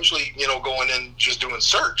early, especially, going in just doing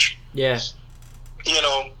search. Yeah.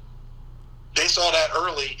 They saw that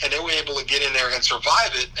early, and they were able to get in there and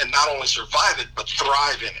survive it, and not only survive it, but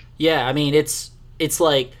thrive in it. Yeah, I mean, it's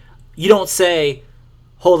like, you don't say,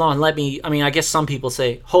 hold on, I guess some people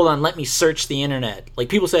say, hold on, let me search the internet. Like,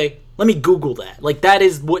 people say, let me Google that. Like, that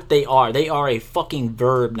is what they are. They are a fucking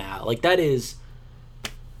verb now. Like, that is...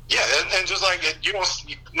 Yeah, and just like,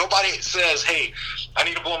 nobody says, hey, I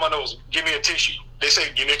need to blow my nose, give me a tissue. They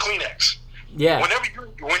say, give me a Kleenex. Yeah.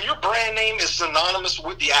 When your brand name is synonymous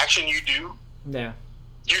with the action you do, yeah,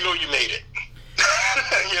 you made it.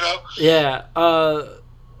 Yeah.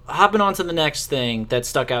 Hopping on to the next thing that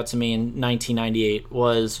stuck out to me in 1998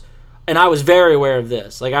 was, and I was very aware of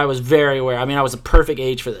this. Like, I was very aware. I mean, I was a perfect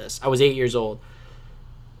age for this. I was 8 years old.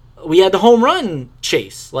 We had the home run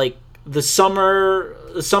chase, like the summer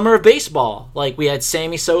of baseball. Like, we had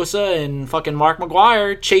Sammy Sosa and fucking Mark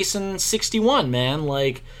McGwire chasing 61, man.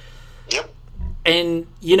 Like, yep. And,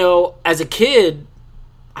 as a kid,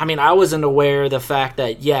 I mean, I wasn't aware of the fact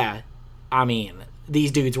that,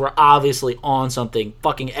 these dudes were obviously on something.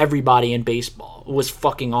 Fucking everybody in baseball was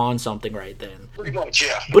fucking on something right then. Pretty much,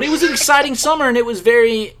 yeah. But it was an exciting summer, and it was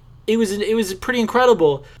pretty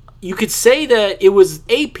incredible. You could say that it was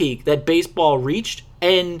a peak that baseball reached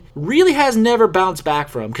and really has never bounced back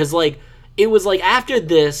from. Because, it was after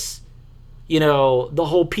this, the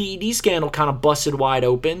whole PED scandal kind of busted wide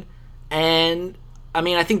open. And,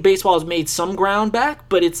 I think baseball has made some ground back,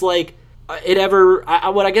 but it's what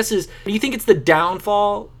I guess is, do you think it's the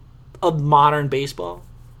downfall of modern baseball?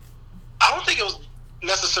 I don't think it was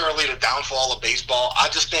necessarily the downfall of baseball. I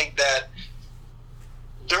just think that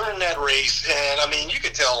during that race, and, you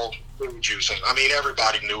could tell they were juicing.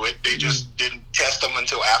 Everybody knew it. They just didn't test them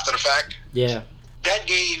until after the fact. Yeah. That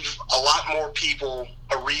gave a lot more people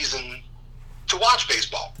a reason to watch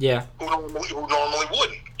baseball. Yeah. Who normally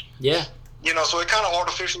wouldn't. Yeah. So it kind of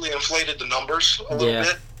artificially inflated the numbers a little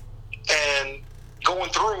bit. And going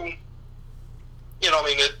through,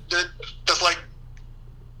 that's like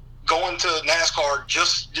going to NASCAR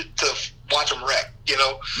just to watch them wreck. You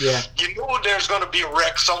know, you know there's going to be a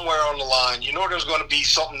wreck somewhere on the line. You know there's going to be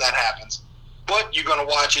something that happens, but you're going to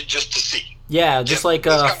watch it just to see. Yeah, just like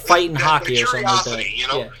fighting hockey or something like that. You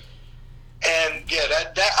know. Yeah. And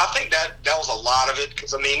that I think that was a lot of it,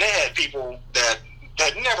 because I mean they had people that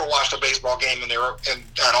never watched a baseball game and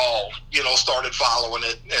at all, you know, started following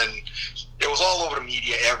it, and it was all over the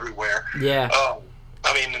media everywhere. Yeah.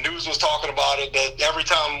 I mean, the news was talking about it, that every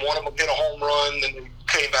time one of them hit a home run, then they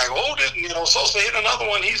came back, you know, Sosa hit another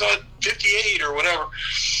one, he's at 58 or whatever.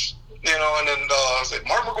 You know, and then I said,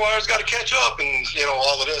 Mark McGwire's got to catch up, and you know,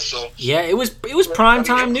 all of this. So yeah, it was prime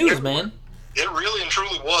time news, man. It really and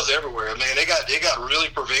truly was everywhere. I mean, it got really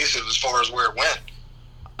pervasive as far as where it went.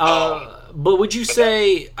 But would you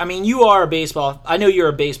say? I mean, you are a baseball. I know you're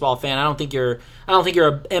a baseball fan. I don't think you're a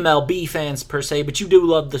MLB fan per se, but you do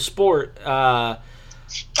love the sport. I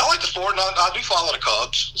like the sport, and I do follow the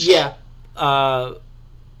Cubs. So. Yeah.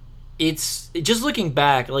 It's just looking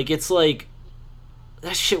back, like it's like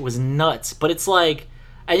that shit was nuts. But it's like,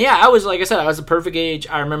 and yeah, I was like I said, I was a perfect age.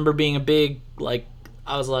 I remember being a big like.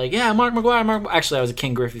 I was like, yeah, Mark McGwire. Actually, I was a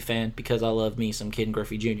Ken Griffey fan because I love me some Ken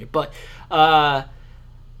Griffey Jr. But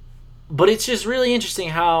it's just really interesting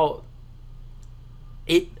how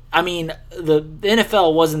it. I mean, the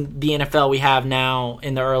NFL wasn't the NFL we have now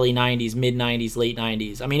in the early '90s, mid '90s, late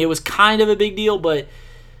 '90s. I mean, it was kind of a big deal, but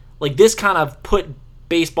like this kind of put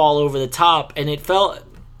baseball over the top, and it felt,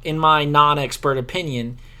 in my non-expert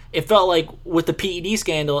opinion, it felt like with the PED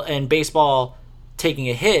scandal and baseball taking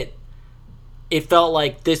a hit. It felt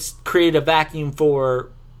like this created a vacuum for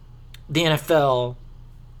the NFL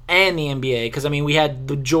and the NBA. Because, I mean, we had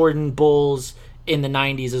the Jordan Bulls in the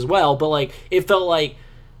 90s as well. But, like, it felt like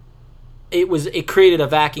it created a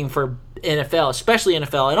vacuum for NFL, especially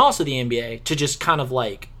NFL and also the NBA, to just kind of,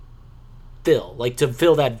 like, fill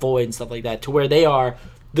that void and stuff like that, to where they are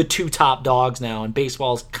the two top dogs now. And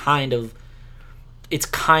baseball's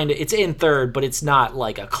it's in third, but it's not,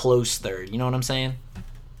 like, a close third. You know what I'm saying?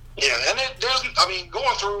 Yeah, and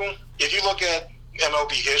going through, if you look at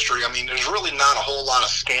MLB history, I mean, there's really not a whole lot of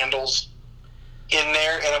scandals in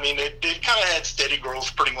there, and I mean, they kind of had steady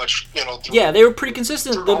growth pretty much, you know. Yeah, they were pretty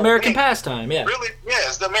consistent. The American pastime, yeah. Really, yeah,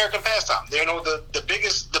 it's the American pastime. You know, the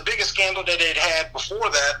biggest scandal that they'd had before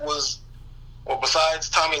that was, well, besides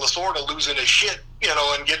Tommy Lasorda losing his shit, you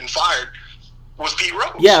know, and getting fired, was Pete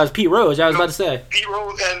Rose. Yeah, it was Pete Rose. I was about to say. Pete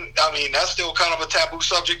Rose, and I mean, that's still kind of a taboo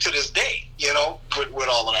subject to this day, you know, with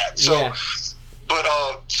all of that. So, yeah. But,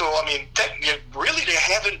 I mean, really there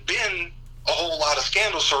haven't been a whole lot of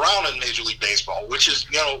scandals surrounding Major League Baseball, which is,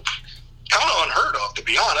 you know, kind of unheard of, to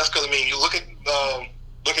be honest, because, I mean, you look at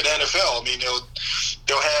NFL, I mean,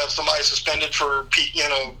 they'll have somebody suspended for, you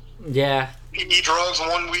know, PE drugs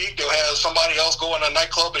 1 week. They'll have somebody else go in a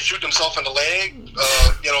nightclub and shoot themselves in the leg,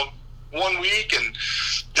 you know, 1 week, and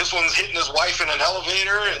this one's hitting his wife in an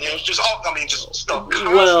elevator, and it was just stuff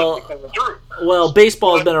constantly coming through. Well,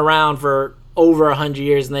 baseball has been around for over 100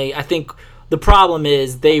 years, and I think the problem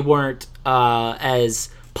is they weren't as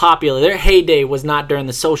popular. Their heyday was not during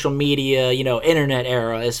the social media, you know, internet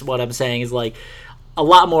era. Is what I'm saying. Is like a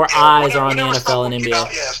lot more eyes are on the NFL and NBA.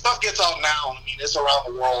 Stuff gets out now. I mean, it's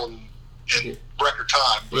around the world in record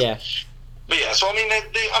time. But yeah, so I mean,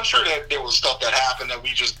 I'm sure that there was stuff that happened that we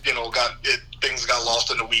just, you know, things got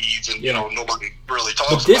lost in the weeds, and you know, nobody really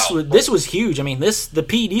talks about. This was huge. I mean, the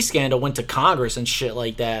PED scandal went to Congress and shit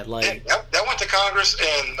like that. Like that went to Congress,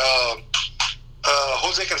 and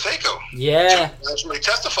Jose Canseco, actually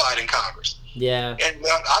testified in Congress. Yeah, and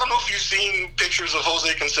I don't know if you've seen pictures of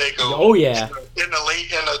Jose Canseco. Oh yeah, in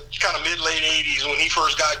the kind of mid-late '80s when he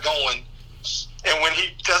first got going, and when he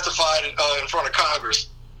testified in front of Congress.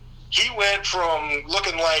 He went from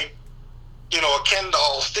looking like, you know, a Ken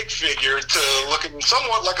doll stick figure to looking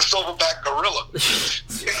somewhat like a silverback gorilla.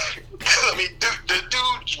 I mean, the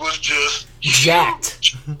dude was just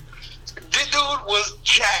jacked. The dude was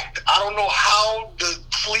jacked. I don't know how the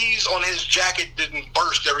sleeves on his jacket didn't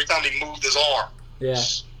burst every time he moved his arm. Yeah.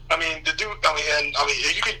 I mean, the dude.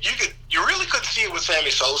 You really couldn't see it with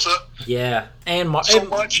Sammy Sosa. Yeah, and so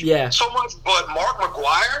much. But Mark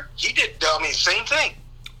McGwire, he did. Same thing.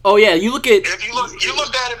 Oh yeah, you looked at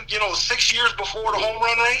him, you know, 6 years before the home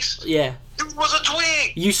run race. Yeah, it was a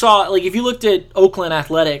twig. You saw, like, if you looked at Oakland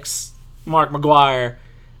Athletics, Mark McGwire,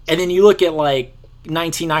 and then you look at like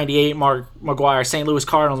 1998 Mark McGwire, St. Louis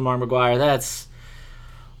Cardinals Mark McGwire.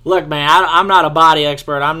 Look, man, I'm not a body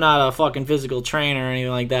expert. I'm not a fucking physical trainer or anything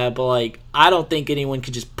like that. But like, I don't think anyone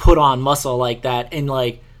could just put on muscle like that and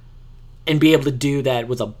be able to do that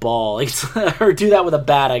with a ball, or do that with a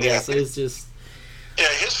bat. I guess it's just. Yeah,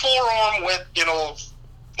 his forearm went, you know,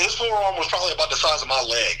 his forearm was probably about the size of my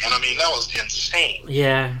leg, and I mean that was insane.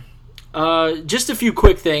 Yeah. Just a few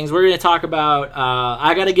quick things. We're going to talk about.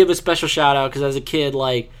 I got to give a special shout out because as a kid,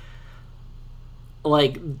 like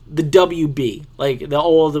the WB, like the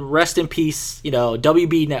old Rest in Peace,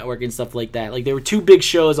 WB Network and stuff like that. Like there were two big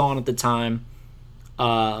shows on at the time.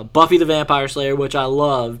 Buffy the Vampire Slayer, which I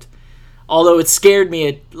loved, although it scared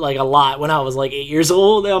me like a lot when I was like 8 years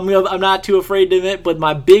old. I'm not too afraid to admit, but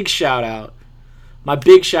my big shout out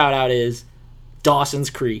is Dawson's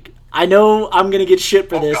Creek. I know I'm gonna get shit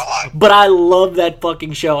for this, but I love that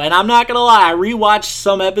fucking show, and I'm not gonna lie. I rewatched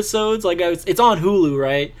some episodes, it's on Hulu,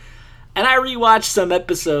 right? And I rewatched some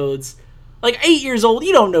episodes. Like 8 years old,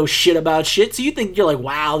 you don't know shit about shit, so you're like,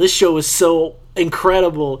 wow, this show is so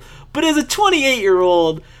incredible. But as a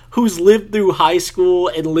 28-year-old who's lived through high school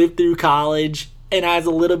and lived through college and has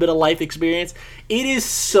a little bit of life experience, it is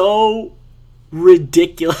so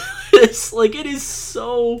ridiculous. Like, it is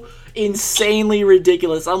so insanely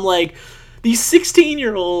ridiculous. I'm like, these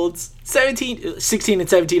 16-year-olds, 16 and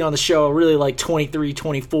 17 on the show are really like 23,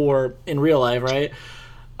 24 in real life, right?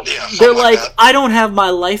 Yeah, they're like, I don't have my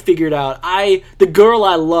life figured out. The girl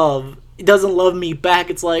I love doesn't love me back.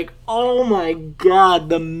 It's like, oh my god,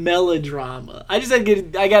 the melodrama. I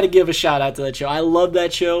got to give a shout out to that show. I love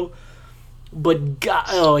that show, but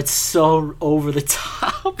god, it's so over the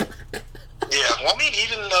top. Yeah, well, I mean,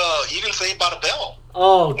 even Saved by the Bell.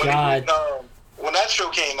 Oh god. When that show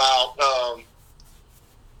came out,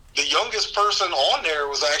 the youngest person on there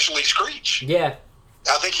was actually Screech. Yeah.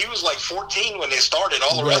 I think he was like 14 when they started.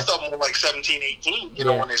 All the rest of them were like 17, 18,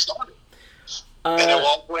 when they started. And they were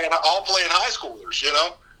all playing high schoolers,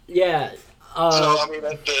 Yeah. So, I mean,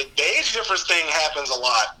 the age difference thing happens a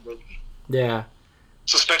lot. Yeah.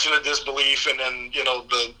 Suspension of disbelief, and then,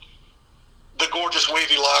 the gorgeous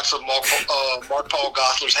wavy locks of Mark Paul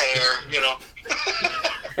Gosselaar's hair,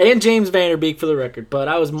 And James Vanderbeek for the record, but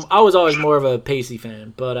I was always more of a Pacey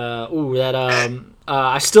fan. But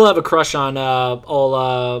I still have a crush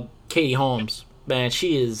on Katie Holmes. Man,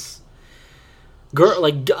 she is girl.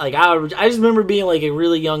 Like I just remember being like a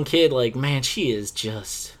really young kid. Like, man, she is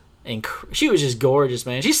just she was just gorgeous,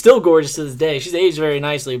 man. She's still gorgeous to this day. She's aged very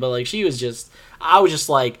nicely, but like she was just. I was just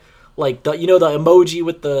like the the emoji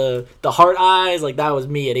with the heart eyes. Like that was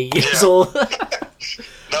me at 8 years old.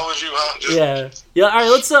 That was you, huh? Yeah. All right,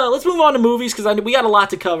 let's move on to movies because we got a lot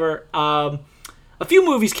to cover. A few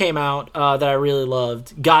movies came out that I really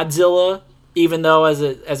loved. Godzilla, even though as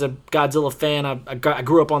a Godzilla fan, I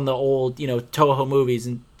grew up on the old Toho movies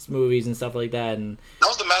and stuff like that. And that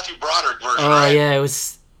was the Matthew Broderick version. Right? Yeah, it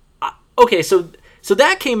was. Okay, so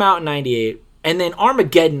that came out in '98, and then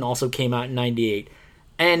Armageddon also came out in '98,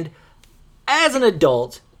 and as an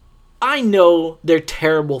adult, I know they're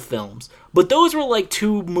terrible films. But those were like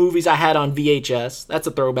two movies I had on VHS. That's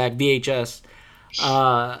a throwback, VHS.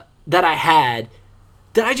 That I had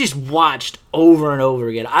that I just watched over and over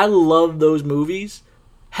again. I love those movies.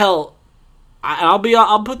 Hell,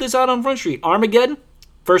 I'll put this out on Front Street. Armageddon,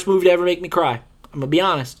 first movie to ever make me cry. I'm gonna be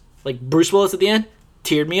honest. Like Bruce Willis at the end,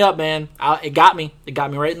 teared me up, man. It got me. It got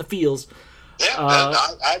me right in the feels. Yeah,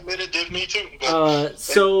 I admit it did me too. But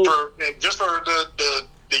so for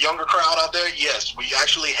the younger crowd out there, yes, we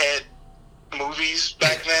actually had movies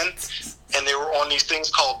back then, and they were on these things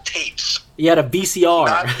called tapes. You had a VCR.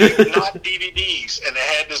 Not DVDs. And they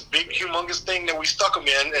had this big, humongous thing that we stuck them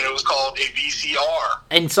in, and it was called a VCR.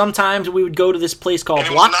 And sometimes we would go to this place called and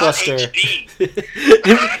it Blockbuster.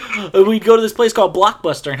 We'd go to this place called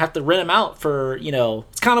Blockbuster and have to rent them out for,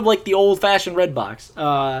 it's kind of like the old-fashioned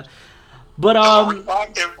Redbox. But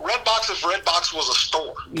Redbox, if Redbox was a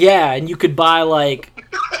store. Yeah, and you could buy like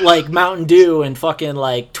Mountain Dew and fucking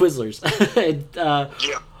like Twizzlers.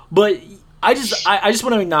 Yeah. But I just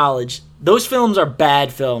want to acknowledge those films are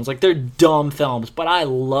bad films. Like they're dumb films, but I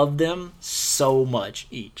love them so much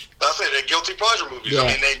each. That's it. They're guilty pleasure movies. Yeah.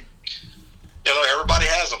 I mean, everybody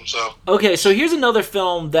has them. So okay, so here's another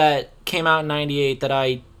film that came out in '98 that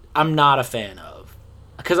I'm not a fan of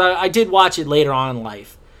because I did watch it later on in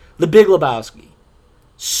life. The Big Lebowski.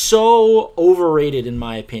 So overrated in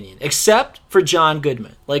my opinion. Except for John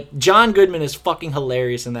Goodman. Like, John Goodman is fucking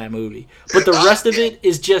hilarious in that movie. But the rest of it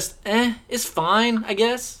is just, it's fine, I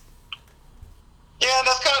guess. Yeah,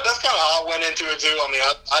 that's kind of how I went into it too. I mean,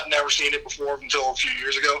 I'd never seen it before until a few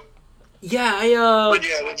years ago. Yeah, But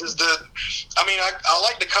yeah, it's just I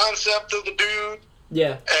like the concept of the dude.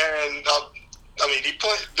 Yeah. And I mean, he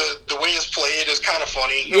the way it's played is kind of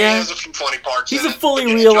funny. Yeah. He has a few funny parts. He's a fully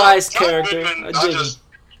realized character. Goodman,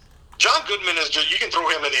 John Goodman is just, you can throw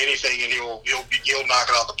him in anything and he'll knock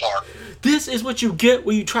it out the park. This is what you get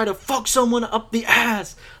when you try to fuck someone up the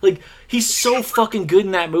ass. Like, he's so fucking good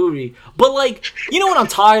in that movie. But, like, you know what I'm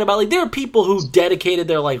talking about? Like, there are people who dedicated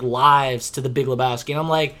their, like, lives to The Big Lebowski, and I'm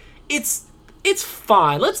like, it's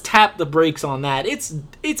fine. Let's tap the brakes on that. It's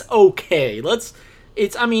okay.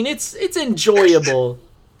 It's enjoyable.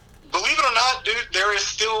 Believe it or not, dude, there is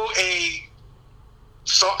still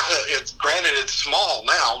it's granted it's small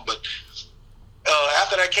now, but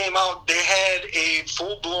after that came out, they had a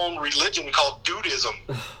full-blown religion called Dudism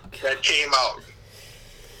that came out.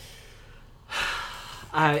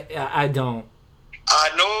 I don't. I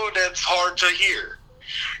know that's hard to hear,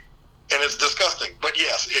 and it's disgusting, but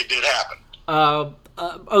yes, it did happen.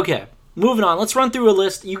 Okay, moving on. Let's run through a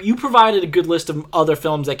list. You provided a good list of other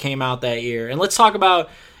films that came out that year, and let's talk about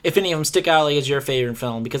if any of them stick out like as your favorite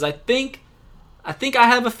film, because I think I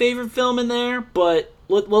have a favorite film in there, but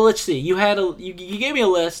let's see. You gave me a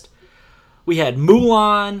list. We had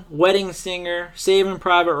Mulan, Wedding Singer, Saving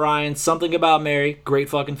Private Ryan, Something About Mary, great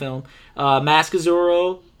fucking film. Mask of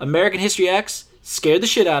Zorro, American History X, scared the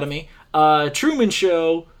shit out of me. Truman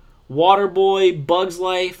Show, Waterboy, Bugs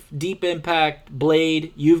Life, Deep Impact,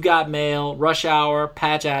 Blade, You've Got Mail, Rush Hour,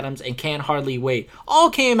 Patch Adams, and Can't Hardly Wait. All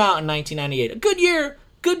came out in 1998. A good year,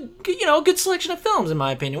 a good selection of films in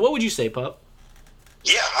my opinion. What would you say, Pup?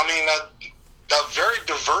 Yeah, I mean, a very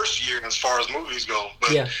diverse year as far as movies go.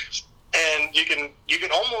 But, yeah. And you could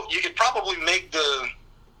probably make the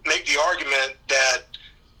argument that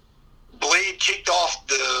Blade kicked off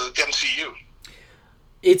the MCU.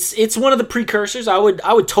 It's one of the precursors. I would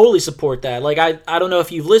totally support that. Like I don't know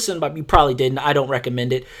if you've listened, but you probably didn't. I don't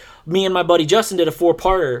recommend it. Me and my buddy Justin did a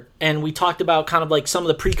 4-parter, and we talked about kind of like some of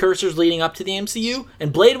the precursors leading up to the MCU.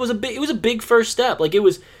 And Blade was a big first step. Like it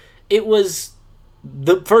was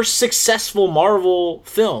the first successful Marvel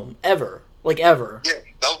film ever. Like ever. Yeah,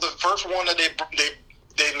 that was the first one that they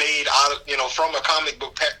made out of, from a comic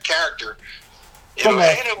book character. And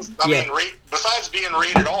it was, besides being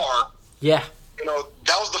rated R. Yeah.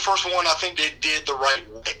 That was the first one I think they did the right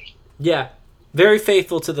way. Yeah, very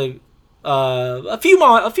faithful to the a few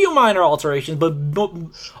minor alterations, but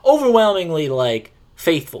overwhelmingly like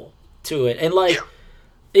faithful to it, and like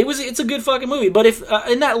it's a good fucking movie. But if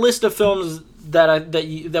in that list of films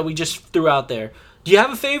that we just threw out there, do you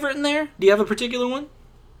have a favorite in there? Do you have a particular one?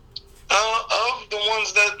 Of the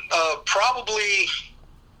ones that probably,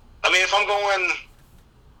 if I'm going.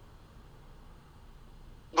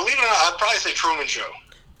 Believe it or not, I'd probably say Truman Show.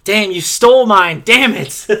 Damn, you stole mine. Damn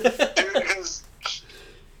it. Dude, because,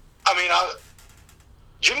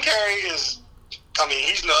 Jim Carrey is,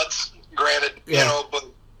 he's nuts, granted, but...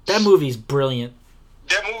 That movie's brilliant.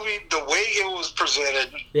 That movie, the way it was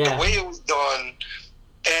presented, the way it was done,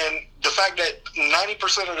 and the fact that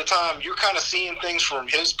 90% of the time you're kind of seeing things from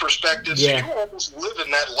his perspective, so you're almost living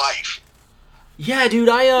that life. Yeah, dude,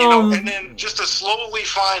 and then just to slowly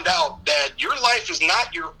find out that your life is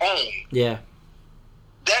not your own. Yeah.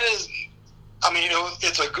 That is,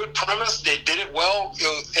 it's a good premise. They did it well.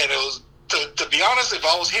 It was to be honest, if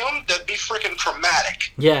I was him, that'd be freaking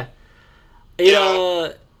traumatic. Yeah.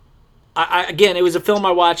 Again, it was a film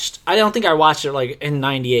I watched. I don't think I watched it, like, in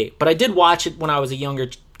 98, but I did watch it when I was a younger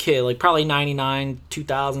kid, like, probably 99,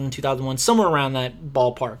 2000, 2001, somewhere around that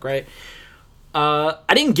ballpark, right?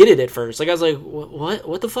 I didn't get it at first. Like, I was like,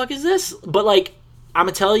 what the fuck is this? But, like, I'm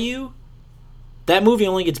gonna tell you, that movie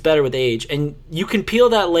only gets better with age. And you can peel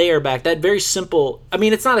that layer back, that very simple...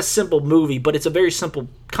 it's not a simple movie, but it's a very simple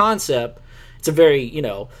concept. It's a very,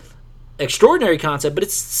 extraordinary concept, but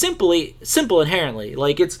it's simple inherently.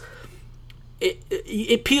 Like,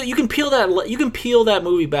 you can peel that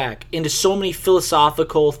movie back into so many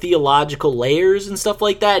philosophical, theological layers and stuff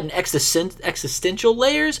like that, and existential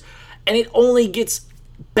layers. And it only gets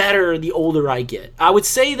better the older I get. I would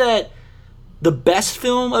say that the best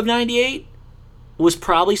film of 98 was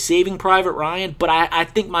probably Saving Private Ryan, but I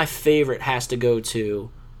think my favorite has to go to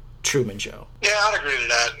Truman Show. Yeah, I'd agree to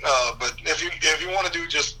that. But if you want to do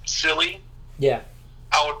just silly, I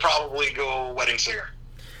would probably go Wedding Singer.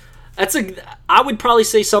 I would probably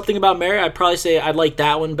say Something About Mary. I'd probably say I'd like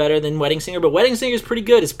that one better than Wedding Singer, but Wedding Singer is pretty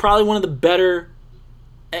good. It's probably one of the better,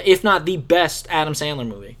 if not the best, Adam Sandler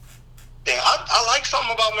movie. Yeah, I like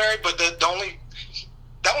Something About Mary, but that one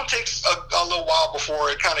takes a little while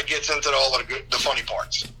before it kind of gets into all of the funny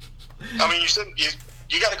parts. You said you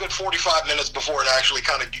got a good 45 minutes before it actually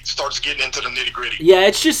kind of starts getting into the nitty gritty. Yeah,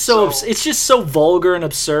 it's just so vulgar and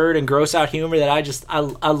absurd and gross out humor that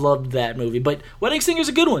I loved that movie. But Wedding Singer's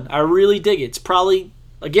a good one. I really dig it. It's probably,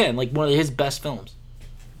 again, like one of his best films.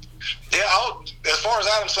 Yeah, as far as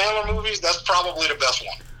Adam Sandler movies, that's probably the best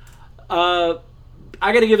one. I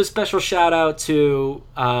got to give a special shout out to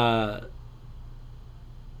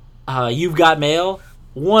You've Got Mail.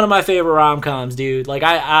 One of my favorite rom-coms, dude. Like,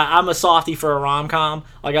 I'm a softie for a rom-com.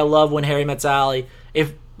 Like, I love When Harry Met Sally.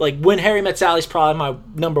 When Harry Met Sally's probably my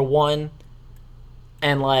number one.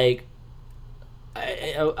 And, like,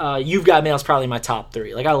 You've Got Mail is probably my top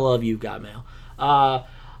three. Like, I love You've Got Mail. I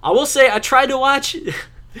will say, I tried to watch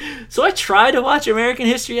American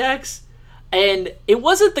History X, and it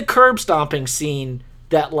wasn't the curb stomping scene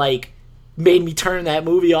that, like, made me turn that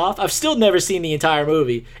movie off. I've still never seen the entire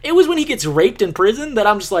movie. It was when he gets raped in prison that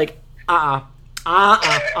I'm just like, I'm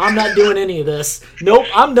not doing any of this. Nope,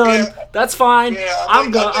 I'm done. Yeah. That's fine. Yeah,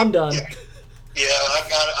 I'm done. Yeah,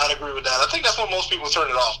 I'd agree with that. I think that's when most people turn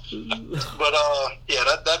it off. But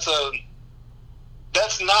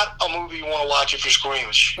that's not a movie you want to watch if you're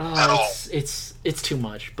squeamish at all. It's too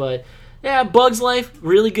much. But yeah, Bug's Life,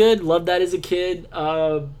 really good. Loved that as a kid.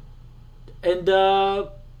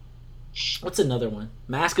 What's another one?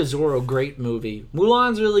 Mask of Zorro, great movie.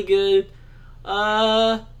 Mulan's really good. Do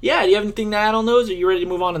you have anything to add on those, or are you ready to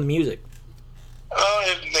move on to the music?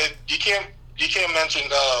 You can't mention.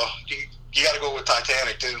 You got to go with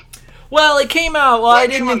Titanic too. Well, it came out. Well, I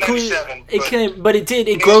didn't include it. But it did.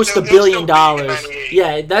 It grossed $1 billion.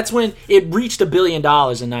 Yeah, that's when it reached $1 billion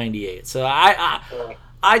in '98. So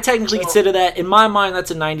I technically consider that, in my mind,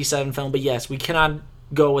 that's a '97 film. But yes, we cannot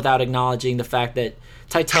go without acknowledging the fact that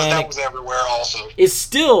Titanic that was everywhere also. Is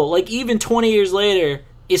still, like, even 20 years later,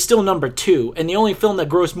 is still number 2. And the only film that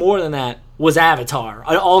grossed more than that was Avatar.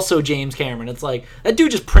 Also James Cameron. It's like, that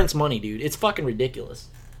dude just prints money, dude. It's fucking ridiculous.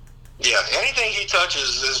 Yeah, anything he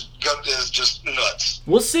touches is just nuts.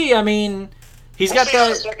 We'll see. I mean, we'll got see that. How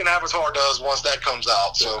the second Avatar does once that comes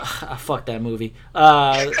out. So fuck that movie.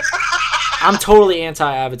 I'm totally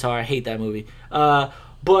anti-Avatar. I hate that movie.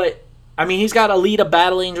 But I mean, he's got Alita: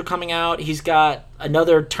 Battle Angel coming out. He's got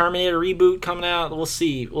another Terminator reboot coming out. We'll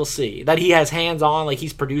see. That he has hands on, like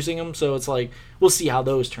he's producing them. So it's like, we'll see how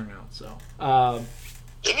those turn out. So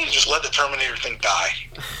they need to just let the Terminator thing die.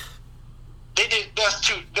 They did. That's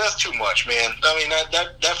too much, man. I mean,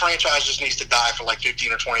 that franchise just needs to die for like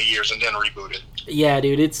 15 or 20 years and then reboot it. Yeah,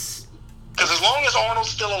 dude. It's because as long as Arnold's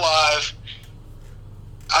still alive,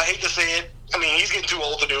 I hate to say it. I mean, he's getting too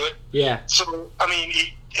old to do it. Yeah. So I mean,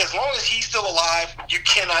 as long as he's still alive, you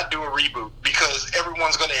cannot do a reboot because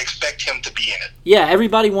everyone's going to expect him to be in it. Yeah,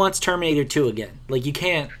 everybody wants Terminator 2 again. Like, you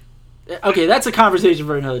can't. Okay, that's a conversation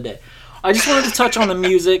for another day. I just wanted to touch on the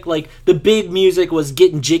music. Like, the big music was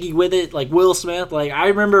getting jiggy with it. Like, Will Smith. Like, I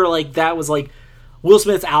remember, like, that was, like, Will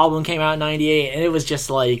Smith's album came out in 98, and it was just,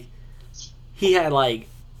 like, he had, like,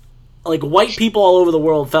 white people all over the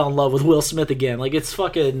world fell in love with Will Smith again. Like, it's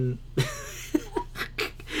fucking...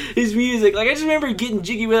 his music. Like, I just remember getting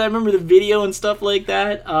jiggy with it. I remember the video and stuff like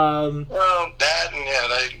that. Well, that, and yeah,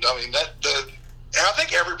 I mean, and I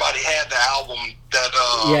think everybody had the album that,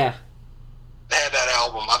 had that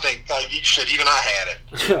album. I think even I had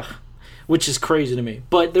it, which is crazy to me.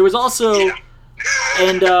 But there was also,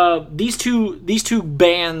 and these two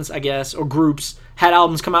bands, I guess, or groups had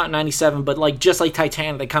albums come out in '97, but like just like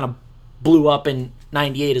Titanic, they kind of blew up in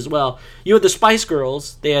 '98 as well. You had the Spice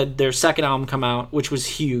Girls; they had their second album come out, which was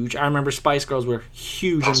huge. I remember Spice Girls were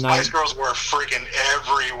huge. Spice Girls were freaking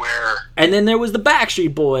everywhere. And then there was the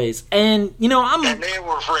Backstreet Boys, and you know and they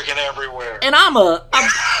were freaking everywhere. And I'm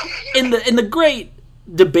in the great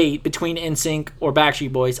debate between NSYNC or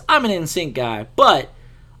Backstreet Boys. I'm an NSYNC guy, but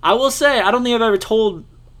I will say I don't think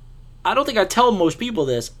I tell most people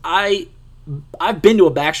this. I've been to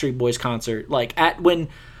a Backstreet Boys concert, like when.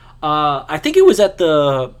 I think it was at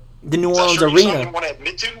the New Orleans Arena. You want to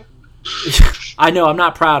admit to? I know, I'm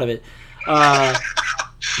not proud of it.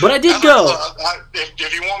 But I did go.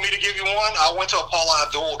 If you want me to give you one, I went to a Paula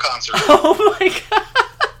Abdul concert. Oh my god.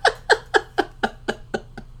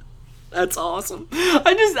 That's awesome.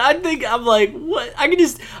 I think I'm like, what? I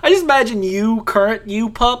just imagine you,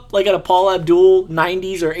 pup, like at a Paula Abdul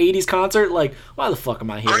 90s or 80s concert, like, why the fuck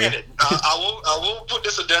am I here? Granted, I will put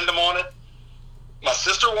this addendum on it. My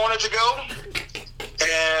sister wanted to go,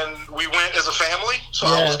 and we went as a family, so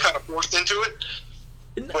I was kind of forced into it.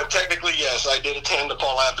 But technically, yes, I did attend the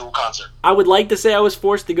Paula Abdul concert. I would like to say I was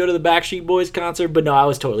forced to go to the Backstreet Boys concert, but no, I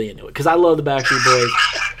was totally into it, because I love the Backstreet Boys.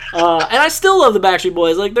 And I still love the Backstreet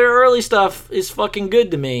Boys. Like, their early stuff is fucking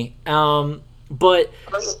good to me. But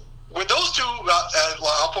with those two,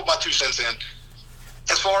 I'll put my 2 cents in.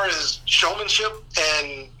 As far as showmanship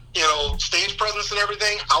and, stage presence and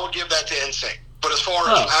everything, I would give that to NSYNC. But as far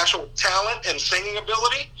as actual talent and singing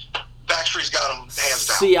ability, Backstreet's got them hands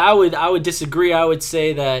down. See, I would disagree. I would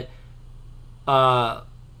say that I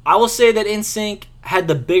will say that NSYNC had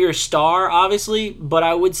the bigger star, obviously, but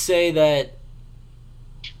I would say that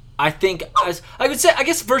I think I would say I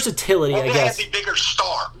guess versatility. I guess had the bigger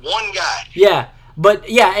star, one guy. Yeah, but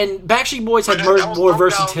yeah, and Backstreet Boys had more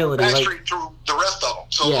versatility. Like through the rest of them,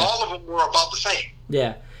 so all of them were about the same.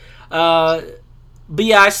 Yeah, but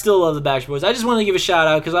yeah, I still love the Backstreet Boys. I just wanted to give a shout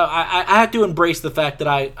out because I had to embrace the fact that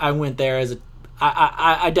I went there as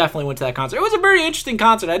I definitely went to that concert. It was a very interesting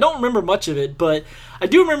concert. I don't remember much of it, but I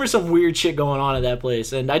do remember some weird shit going on at that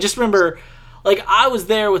place, and I just remember. Like, I was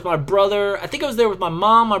there with my brother. I think I was there with my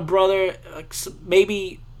mom, my brother,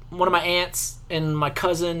 maybe one of my aunts, and my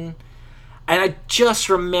cousin. And I just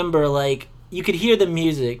remember, like, you could hear the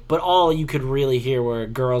music, but all you could really hear were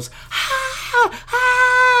girls, oh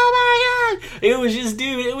my God. It was just,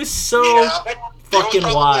 dude, it was so fucking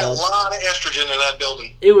wild. There was a lot of estrogen in that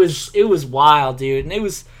building. It was wild, dude. And it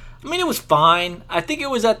was fine. I think it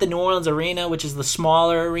was at the New Orleans Arena, which is the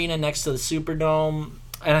smaller arena next to the Superdome.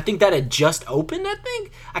 And I think that had just opened, I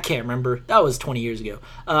think? I can't remember. That was 20 years ago.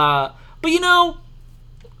 But, you know,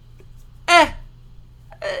 I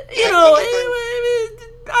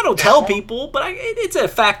don't tell people, but it's a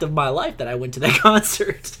fact of my life that I went to that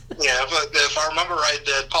concert. Yeah, but if I remember right,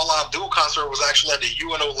 that Paula Abdul concert was actually at the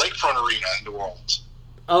UNO Lakefront Arena in New Orleans.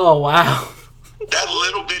 Oh, wow. That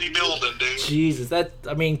little bitty building, dude. Jesus,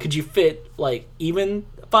 could you fit, like, even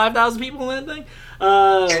 5,000 people in that thing?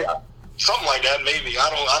 Yeah. Something like that, maybe.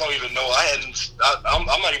 I don't even know. I'm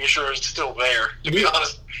not even sure it's still there, to be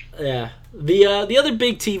honest. Yeah. The other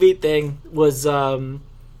big TV thing was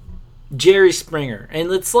Jerry Springer,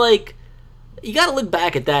 and it's like you got to look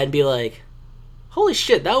back at that and be like, holy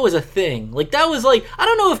shit, that was a thing. Like that was like I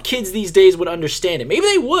don't know if kids these days would understand it. Maybe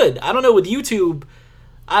they would. I don't know with YouTube.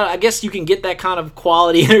 I guess you can get that kind of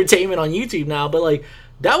quality entertainment on YouTube now, but like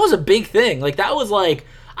that was a big thing. Like that was like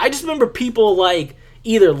I just remember people like.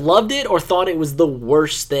 Either loved it or thought it was the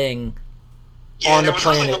worst thing on the planet. Yeah, there was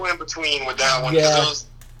really no in between with that one. Yeah.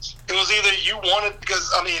 It was either you wanted,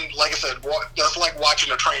 because, I mean, like I said, that's like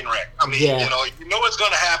watching a train wreck. I mean, you know it's going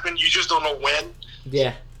to happen, you just don't know when.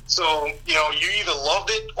 Yeah. So, you know, you either loved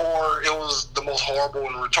it or it was the most horrible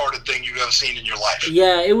and retarded thing you've ever seen in your life.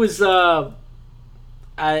 Yeah, it was,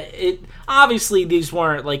 obviously these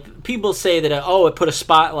weren't, like, people say that, it put a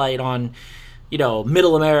spotlight on, you know,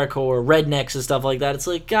 middle America or rednecks and stuff like that. It's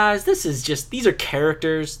like, guys, these are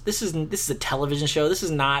characters. This is a television show. This is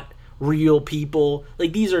not real people.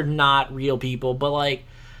 Like, these are not real people. But, like,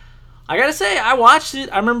 I gotta say, I watched it.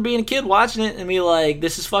 I remember being a kid watching it and be like,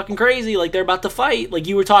 this is fucking crazy. Like, they're about to fight. Like,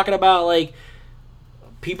 you were talking about, like,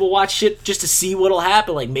 people watch shit just to see what'll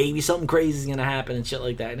happen. Like, maybe something crazy is gonna happen and shit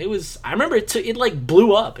like that. And I remember it like,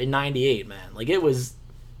 blew up in 98, man. Like, it was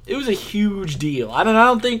a huge deal. I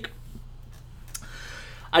don't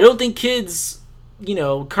think kids, you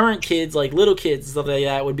know, current kids, like little kids and stuff like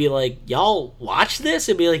that, would be like, y'all watch this?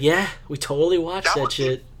 It'd be like, yeah, we totally watch that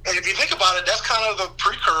shit. And if you think about it, that's kind of the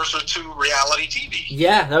precursor to reality TV.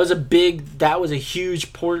 Yeah, that was a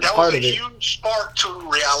huge part of it. That was a huge spark to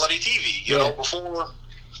reality TV. You know, before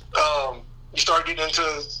you start getting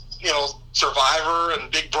into, you know, Survivor and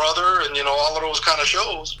Big Brother and, you know, all of those kind of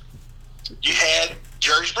shows, you had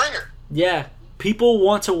Jerry Springer. Yeah, people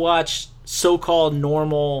want to watch so-called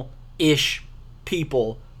normal-ish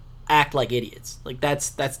people act like idiots. Like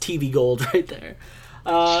that's TV gold right there.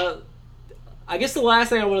 I guess the last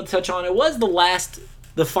thing I want to touch on, it was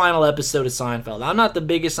the final episode of Seinfeld. I'm not the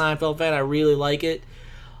biggest Seinfeld fan. I really like it.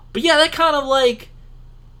 But yeah, that kind of like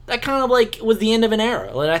was the end of an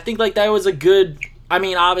era. And I think like that was a good, I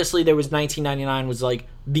mean, obviously there was 1999 was like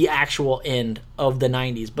the actual end of the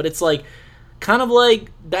 90s, but it's like kind of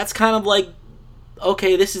like that's kind of like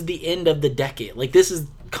okay, this is the end of the decade. Like, this is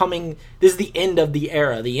the end of the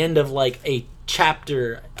era, the end of, like, a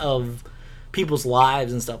chapter of people's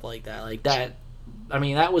lives and stuff like that. Like, that, I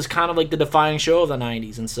mean, that was kind of, like, the defining show of the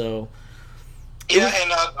 90s, and so... Yeah,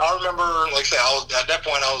 and I remember, like I say, at that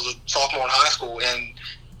point, I was a sophomore in high school, and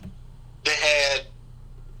they had,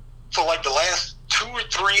 for, like, the last 2 or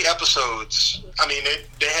 3 episodes, I mean,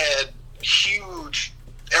 they had huge,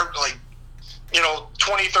 like, you know,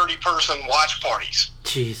 20, 30 person watch parties.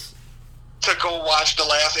 Jeez. To go watch the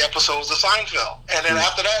last episodes of Seinfeld. And then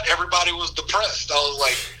after that, everybody was depressed. I was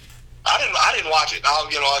like, I didn't watch it.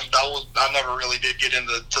 I never really did get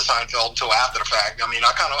into Seinfeld until after the fact. I mean,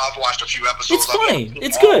 I've watched a few episodes. It's funny.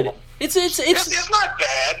 It's good. It's not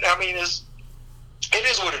bad. I mean, it is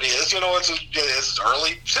what it is. You know, it's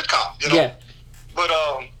early sitcom, you know. Yeah. But,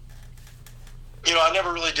 you know, I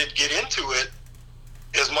never really did get into it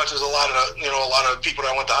as much as a lot of people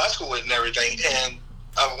that I went to high school with and everything, and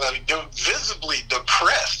I mean, they were visibly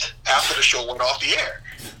depressed after the show went off the air.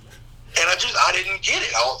 and I didn't get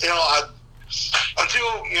it.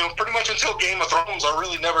 Pretty much until Game of Thrones, I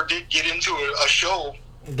really never did get into a show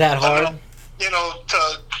that hard.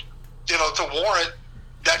 To warrant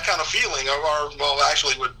that kind of feeling, or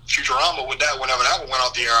actually with Futurama, with that, whenever that one went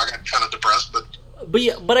out the air, I got kind of depressed.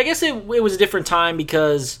 But I guess it was a different time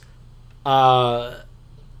because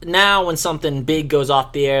now when something big goes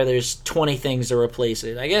off the air, there's 20 things to replace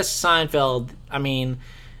it. I guess Seinfeld. I mean,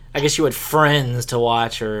 I guess you had Friends to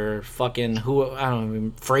watch, or fucking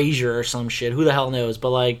Frasier or some shit. Who the hell knows? But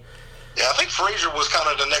like, yeah, I think Frasier was kind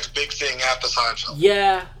of the next big thing after Seinfeld.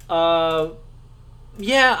 Yeah.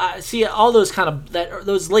 I see all those kind of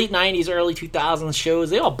those late 90s, early 2000s shows.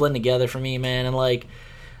 They all blend together for me, man. And like,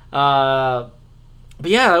 but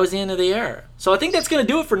yeah, that was the end of the era. So I think that's gonna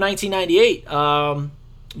do it for 1998.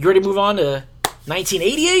 You ready to move on to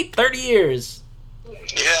 1988? 30 years.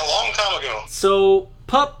 Yeah, a long time ago. So,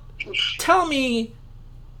 Pup, tell me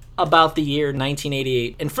about the year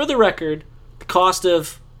 1988. And for the record, the cost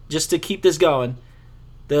of, just to keep this going,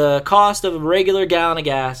 the cost of a regular gallon of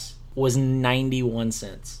gas was 91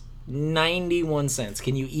 cents. 91 cents.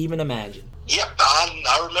 Can you even imagine? Yep,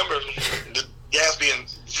 I remember the gas being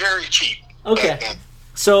very cheap. Okay.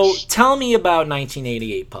 So, tell me about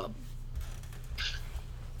 1988, Pup.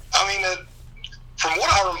 I mean, from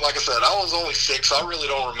what I remember, like I said, I was only 6, so I really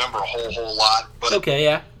don't remember a whole lot. But okay,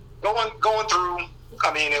 yeah. Going through,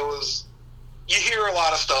 I mean, it was, you hear a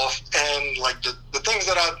lot of stuff, and like the things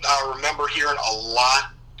that I remember hearing a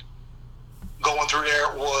lot going through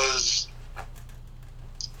there was,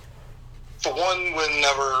 for one,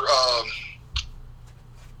 whenever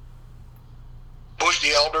Bush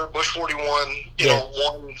the Elder, Bush 41,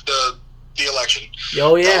 won the election.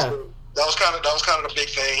 Oh yeah. That was kind of the big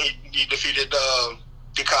thing. He defeated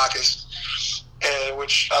Dukakis, and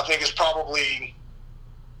which I think is probably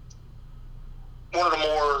one of the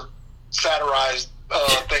more satirized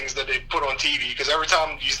things that they put on TV. Because every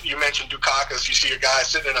time you mention Dukakis, you see a guy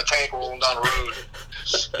sitting in a tank rolling down the road.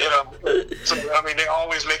 So I mean, they're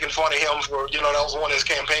always making fun of him for that was one of his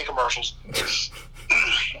campaign commercials.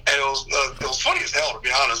 And it was funny as hell, to be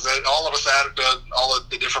honest. All of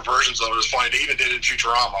the different versions of it was funny. They even did it in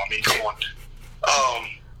Futurama. I mean, come on.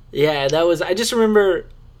 Yeah, that was. I just remember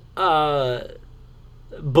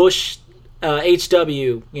Bush,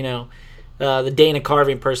 HW. The Dana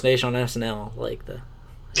Carvey impersonation on SNL, like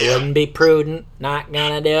wouldn't be prudent, not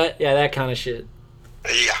gonna do it. Yeah, that kind of shit.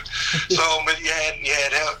 Yeah. So, but you had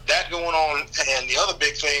that going on, and the other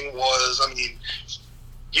big thing was, I mean,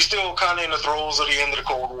 you're still kind of in the throes of the end of the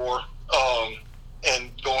Cold War, and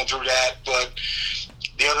going through that. But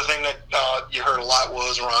the other thing that you heard a lot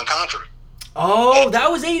was Iran-Contra. Oh, that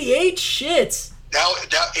was 88? Shit.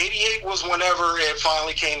 That 88 was whenever it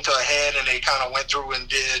finally came to a head, and they kind of went through and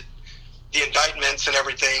did the indictments and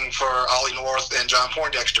everything for Ollie North and John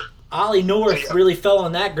Poindexter. Ollie North really fell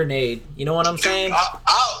on that grenade. You know what I'm saying?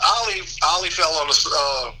 Ollie fell on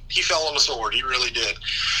the sword. He really did.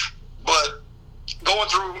 But going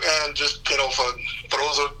through and just for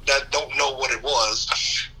those that don't know what it was,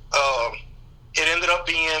 it ended up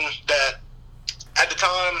being that at the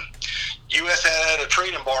time U.S. had a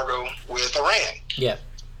trade embargo with Iran. Yeah.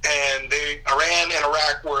 And Iran and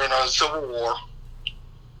Iraq were in a civil war,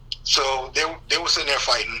 so they were sitting there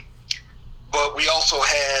fighting. But we also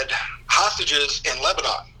had hostages in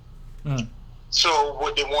Lebanon. Mm. So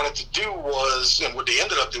what they wanted to do was, and what they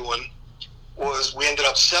ended up doing was, we ended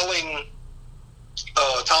up selling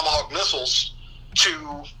Tomahawk missiles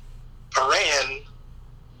to Iran,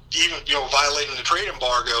 even violating the trade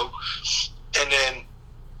embargo, and then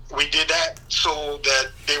we did that so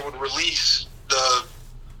that they would release the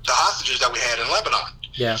hostages that we had in Lebanon.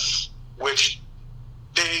 Yeah. Which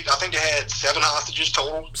I think they had 7 hostages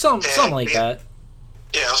total. Something like that.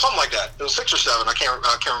 Yeah, something like that. It was 6 or 7. I can't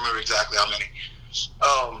remember exactly how many.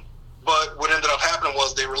 But what ended up happening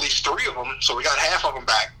was they released 3 of them, so we got half of them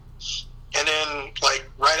back. And then, like,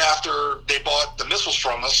 right after they bought the missiles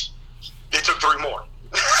from us, they took 3 more.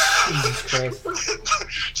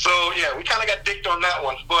 So, yeah, we kind of got dicked on that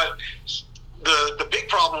one. But the big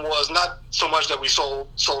problem was not so much that we sold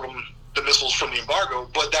them the missiles from the embargo,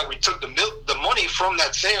 but that we took the money from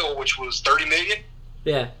that sale, which was $30 million.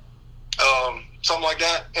 Yeah. Something like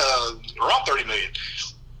that, around $30 million.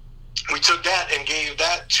 We took that and gave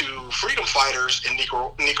that to freedom fighters in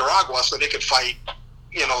Nicaragua so they could fight,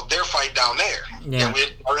 their fight down there. Yeah. And we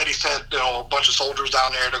had already sent, a bunch of soldiers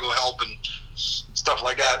down there to go help and stuff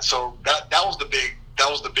like that. So that was the big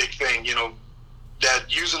thing, that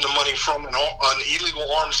using the money from an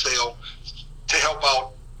illegal arms sale to help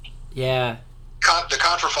out. Yeah. the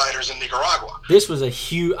Contra fighters in Nicaragua. This was a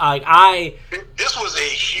huge. This was a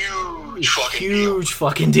huge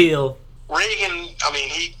fucking deal. Reagan, I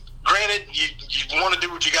mean, granted, you want to do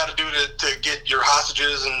what you got to do to get your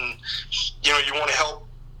hostages, and you want to help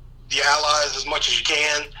the allies as much as you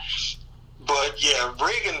can. But yeah,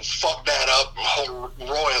 Reagan fucked that up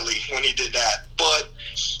royally when he did that. But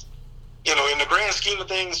in the grand scheme of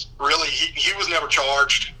things, really, he was never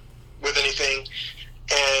charged with anything.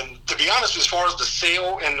 And to be honest, as far as the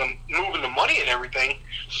sale and the moving the money and everything,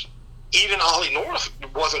 even Ollie North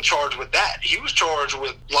wasn't charged with that. He was charged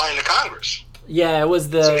with lying to Congress. Yeah, it was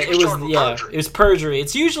perjury.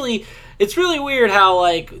 It's really weird how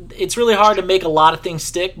it's really hard to make a lot of things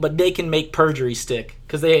stick, but they can make perjury stick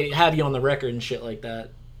because they have you on the record and shit like that.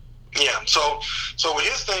 Yeah. So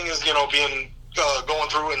his thing is being going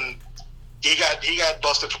through, and he got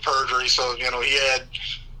busted for perjury. So he had.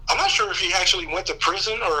 I'm not sure if he actually went to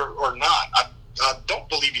prison or not. I don't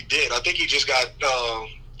believe he did. I think he just got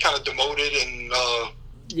kind of demoted, and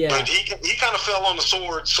but he kind of fell on the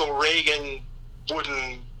sword so Reagan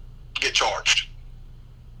wouldn't get charged.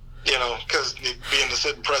 Because being the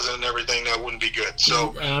sitting president and everything, that wouldn't be good.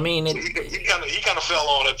 So I mean, he kind of fell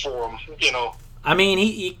on it for him. I mean,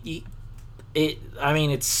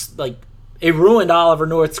 it's like it ruined Oliver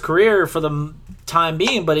North's career for the time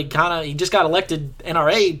being, but he just got elected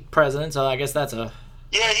NRA president, so I guess that's a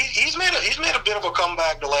he's made a bit of a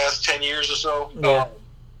comeback the last 10 years or so. Yeah.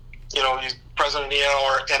 He's president of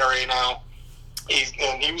the NRA now. He's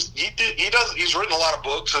written a lot of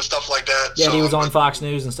books and stuff like that. Yeah, he was on Fox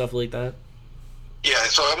News and stuff like that. Yeah,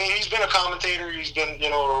 so I mean, he's been a commentator, he's been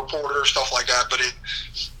a reporter, stuff like that. But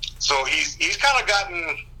so he's kind of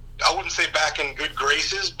gotten, I wouldn't say back in good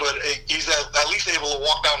graces, but he's at least able to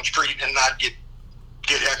walk down the street and not get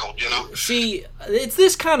heckled. See, it's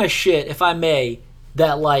this kind of shit, if I may,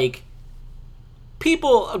 that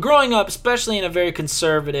people growing up, especially in a very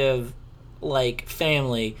conservative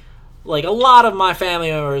family. A lot of my family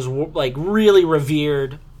members really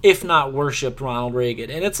revered, if not worshipped, Ronald Reagan.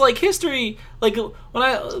 And it's history, the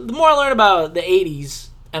more I learn about the 80s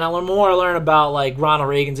and the more I learn about Ronald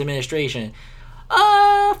Reagan's administration,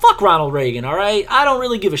 fuck Ronald Reagan, all right? I don't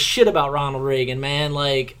really give a shit about Ronald Reagan, man.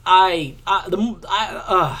 I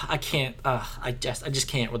just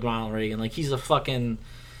can't with Ronald Reagan. He's a fucking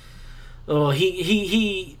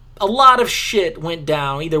he a lot of shit went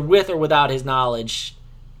down either with or without his knowledge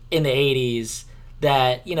in the 80s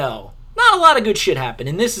that, not a lot of good shit happened,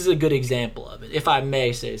 and this is a good example of it, if I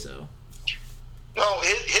may say so. No,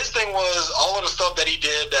 his thing was all of the stuff that he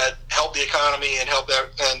did that helped the economy and helped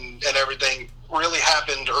and everything really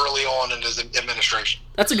happened early on in his administration.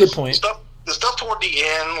 That's a good point. The stuff toward the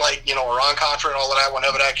end, Iran-Contra and all of that,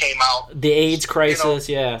 whenever that came out. The AIDS crisis,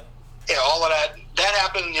 Yeah, all of that. That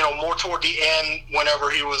happened, more toward the end whenever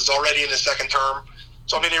he was already in his second term.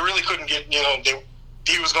 So, I mean, they really couldn't get,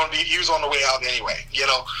 he was on the way out anyway,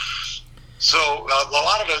 So a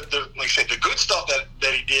lot of the like I said, the good stuff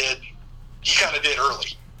that he did, he kind of did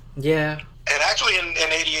early. Yeah. And actually in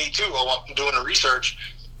 88 too, I'm doing the research.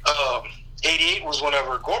 88 was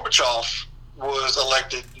whenever Gorbachev was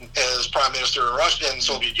elected as prime minister in Russia and the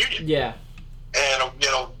Soviet Union. Yeah. And we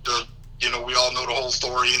all know the whole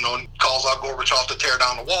story. Calls out Gorbachev to tear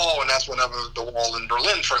down the wall, and that's whenever the wall in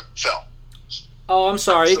Berlin fell. Oh, I'm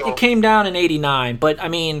sorry. It came down in 89, but I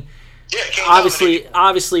mean, it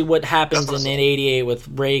obviously what happens in 88 with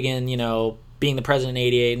Reagan, being the president in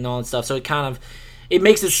 88 and all that stuff. So it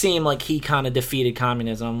makes it seem like he kind of defeated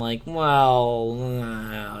communism. I'm like,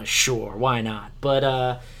 well, sure, why not? But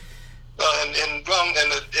and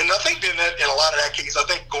I think in a lot of that case, I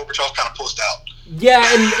think Gorbachev kind of pushed out. Yeah,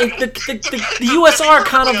 and the USR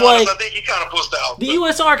kind of I think he kind of pushed out. The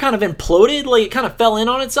USR kind of imploded, it kind of fell in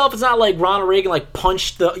on itself. It's not like Ronald Reagan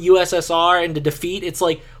punched the USSR into defeat. It's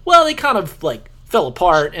they kind of fell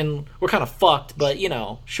apart and were kind of fucked. But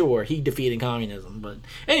sure, he defeated communism. But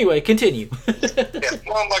anyway, continue. Yeah,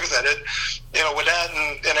 well, like I said, with that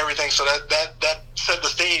and everything, so that set the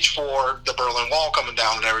stage for the Berlin Wall coming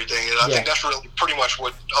down and everything. And I think that's really pretty much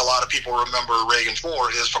what a lot of people remember Reagan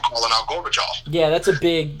for, is for calling out Gorbachev. Yeah, that's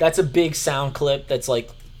a big sound clip that's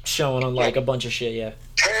showing on a bunch of shit. Yeah.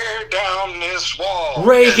 Tear down this wall.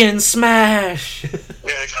 Reagan smash.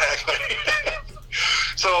 Yeah, exactly.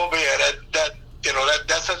 So, but yeah,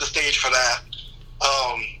 that set the stage for that.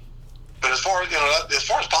 But as far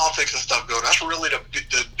as politics and stuff go, that's really the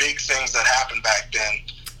big things that happened back then.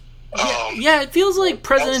 Yeah, it feels like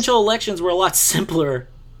presidential elections were a lot simpler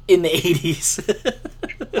in the 80s. A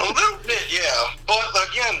little bit, yeah. But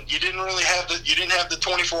again, you didn't have the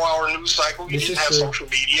 24-hour news cycle. You didn't have social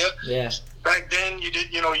media. Yeah. Back then, you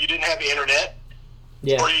didn't have the internet.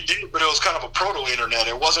 Yeah. Or you did, but it was kind of a proto-internet.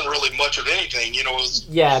 It wasn't really much of anything, you know. It was,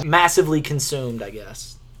 yeah, massively consumed, I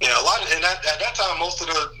guess. yeah, a lot. And at that time, most of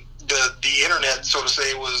the internet, so to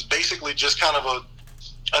say, was basically just kind of a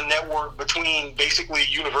network between basically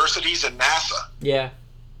universities and NASA. Yeah.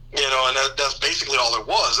 You know, and that's basically all it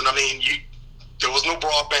was. And I mean, there was no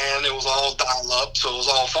broadband. It was all dial-up, so it was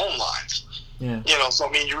all phone lines. Yeah. You know, so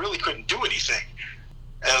I mean, you really couldn't do anything.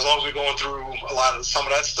 And as long as we're going through some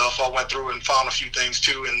of that stuff, I went through and found a few things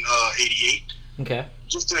too in '88. Okay.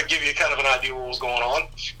 Just to give you kind of an idea of what was going on.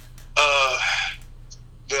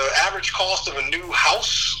 The average cost of a new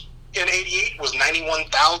house in '88 was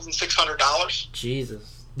 $91,600.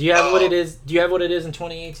 Jesus. Do you have what it is? Do you have what it is in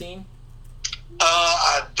 2018?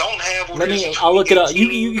 I don't have what it is in 2018. I'll look it up.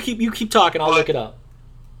 You keep talking. I'll look it up.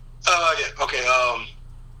 Yeah. Okay.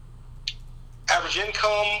 Average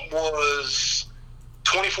income was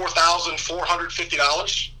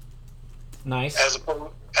 $24,450. Nice. As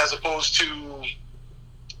opposed to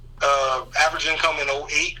average income in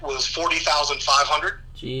 '08 was $40,500.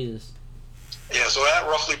 Jesus. Yeah, so that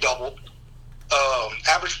roughly doubled.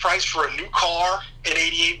 Average price for a new car in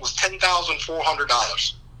 '88 was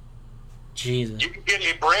 $10,400. Jesus. You can get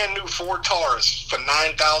a brand new Ford Taurus for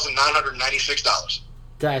 $9,996.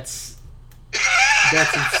 That's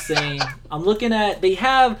insane. I'm looking at, they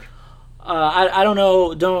have I don't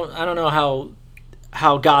know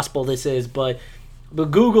how gospel this is, but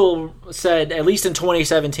Google said, at least in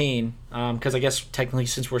 2017, because I guess technically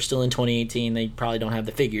since we're still in 2018, they probably don't have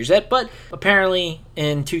the figures yet, but apparently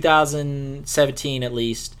in 2017 at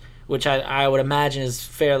least, which I would imagine is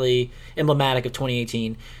fairly emblematic of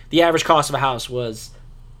 2018, the average cost of a house is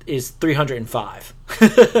 $305,000.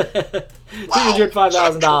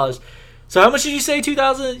 $305,000. So how much did you say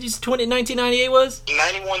 1998 was?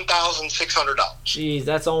 $91,600. Jeez,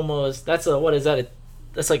 that's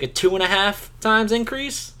like a 2.5 times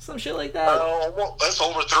increase, some shit like that. Well, that's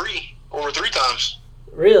over three times.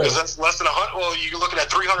 Really? Because that's less than 100. Well, you're looking at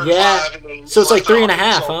 305. Yeah. And then So it's like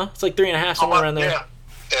 3.5, so, huh? It's like 3.5, somewhere around there. Yeah.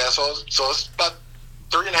 So it's about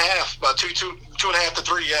 3.5, about two and a half to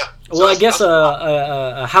 3. Yeah. Well, So I guess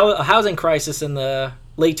a housing crisis in the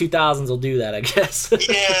late 2000s will do that, I guess. that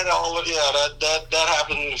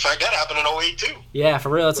happened. In fact, that happened in '08 too. Yeah, for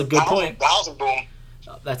real, that's a good point. The housing boom.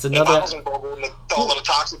 That's The another. housing bubble and all of the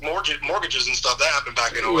toxic mortgages and stuff that happened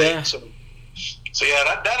back in '08. Yeah. So yeah,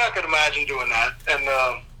 that I could imagine doing that. And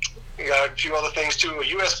you got a few other things too. A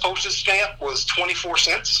U.S. postage stamp was 24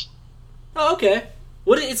 cents. Oh, okay.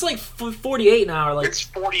 It's like 48 now, or like. It's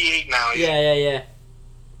 48 now. Yeah.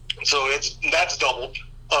 So that's doubled.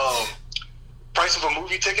 Price of a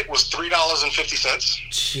movie ticket was $3.50.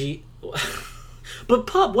 Gee. But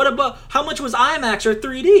Pup, what about how much was IMAX or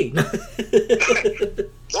 3D?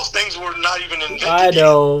 Those things were not even invented. I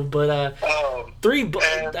know, but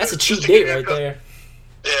that's a cheap date right there.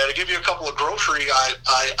 Yeah, to give you a couple of grocery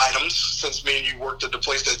items, since me and you worked at the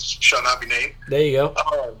place that shall not be named. There you go.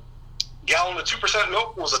 Gallon of 2%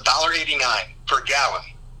 milk was $1.89 per gallon.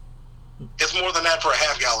 It's more than that for a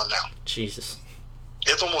half gallon now. Jesus.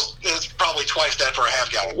 It's probably twice that for a half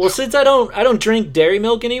gallon. Well, since I don't drink dairy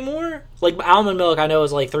milk anymore, like almond milk, I know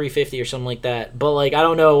is like $3.50 or something like that. But like I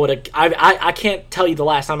don't know what I can't tell you the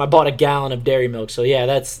last time I bought a gallon of dairy milk. So yeah,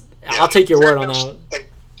 I'll take your word on that.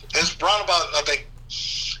 It's around about, I think,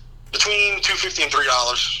 between $2.50 and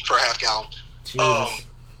 $3 for a half gallon. Jesus.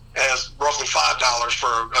 And it's roughly $5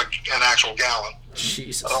 for an actual gallon.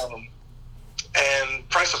 Jesus. And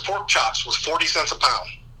price of pork chops was 40 cents a pound.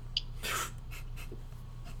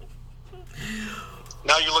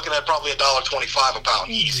 Now you're looking at probably $1.25 a pound.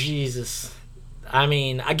 Easy. Jesus. I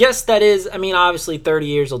mean, I guess that is. I mean, obviously, 30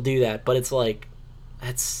 years will do that, but it's like,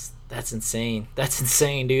 that's insane. That's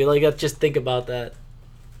insane, dude. Like, just think about that.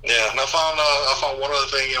 Yeah, and I found one other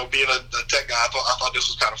thing. You know, being a tech guy, I thought this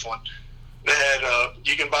was kind of fun. They had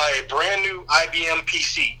you can buy a brand new IBM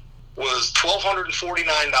PC. Was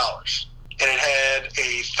 $1,249, and it had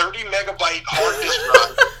a 30 megabyte hard disk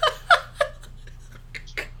drive.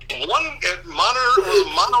 One monitor was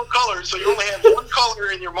monocolored, so you only had one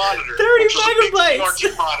color in your monitor. 30 which was megabytes. A big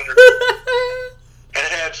CRT monitor. And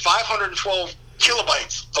it had 512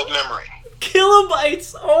 kilobytes of memory.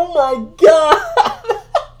 Kilobytes? Oh my god!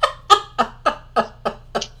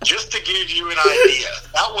 Just to give you an idea,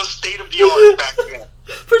 that was state of the art back then.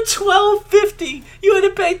 For $1,250, you had to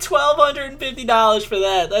pay $1,250 for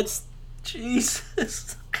that. That's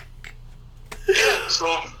Jesus. Yeah,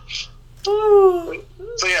 so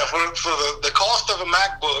yeah, for the cost of a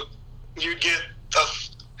MacBook, you get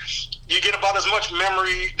about as much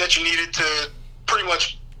memory that you needed to pretty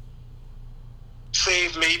much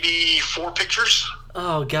save maybe 4 pictures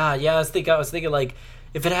Oh god, yeah. I was thinking like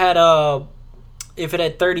if it had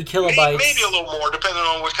 30 kilobytes. Maybe a little more, depending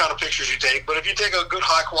on what kind of pictures you take. But if you take a good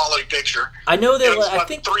high quality picture, I know that it's I about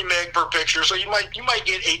think 3 meg per picture, so you might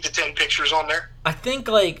get 8 to 10 pictures on there. I think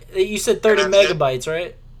like you said 30 megabytes,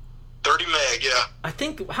 right? 30 meg, yeah. I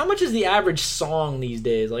think how much is the average song these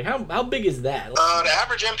days? Like how big is that? The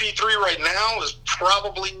average MP3 right now is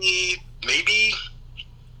probably maybe.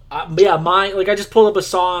 Yeah, mine. Like I just pulled up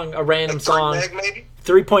a random like 3 song. meg maybe.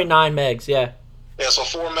 3.9 megs, yeah. Yeah, so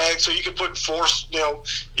 4 megs. So you could put you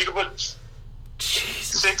could put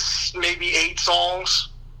Jesus. 6, maybe 8 songs.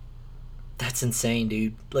 That's insane,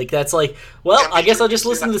 dude. Like that's like, well, I guess I'll just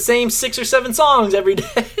listen to the same 6 or 7 songs every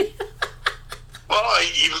day. Well,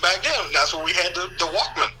 even back then, that's where we had the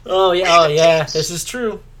Walkman. Oh yeah, yeah. This is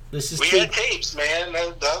true. We had tapes, man.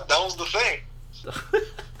 That was the thing.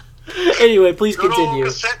 Anyway, please Good continue. old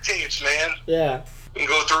cassette tapes, man. Yeah. We can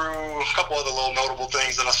go through a couple other little notable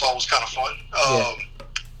things that I saw was kind of fun.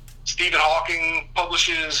 Stephen Hawking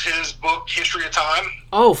publishes his book History of Time.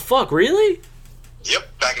 Oh fuck, really?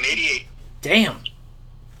 Yep, back in '88. Damn.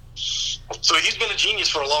 So he's been a genius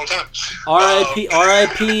for a long time.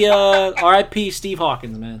 R.I.P. Steve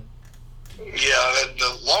Hawkins, man. Yeah,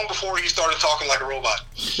 long before he started talking like a robot.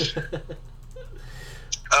 So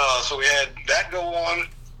we had that go on.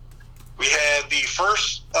 We had the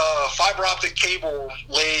first fiber optic cable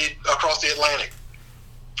laid across the Atlantic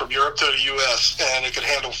from Europe to the U.S., and it could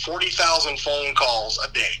handle 40,000 phone calls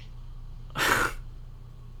a day.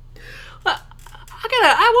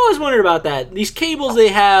 I've always wondered about that. These cables they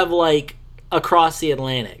have, like, across the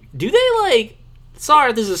Atlantic. Do they, like...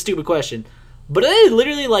 Sorry if this is a stupid question. But are they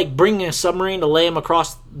literally, like, bringing a submarine to lay them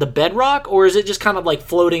across the bedrock? Or is it just kind of, like,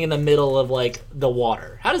 floating in the middle of, like, the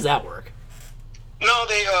water? How does that work? No,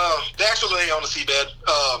 they actually lay on the seabed.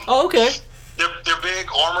 Oh, okay. They're big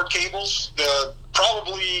armored cables.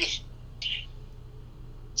 Probably...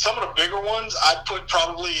 Some of the bigger ones, I'd put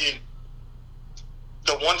probably...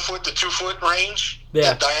 the 1 foot to 2 foot range in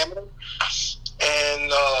diameter,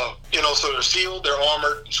 and so they're sealed, they're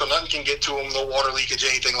armored, so nothing can get to them, no water leakage,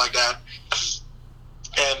 anything like that.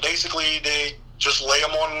 And basically, they just lay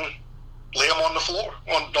them on the floor,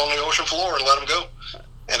 on the ocean floor, and let them go.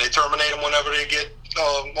 And they terminate them whenever they get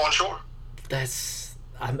on shore. I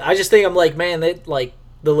just think I'm like, man, the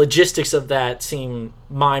logistics of that seem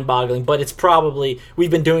mind-boggling. But it's probably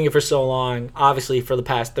we've been doing it for so long, obviously for the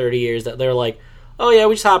past 30 years, that they're like, oh yeah,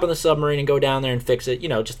 we just hop in the submarine and go down there and fix it.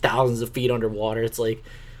 Just thousands of feet underwater. It's like,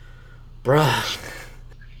 bruh.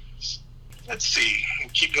 Let's see.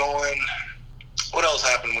 Keep going. What else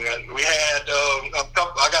happened? We had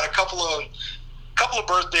I got a couple of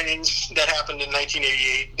birthdays that happened in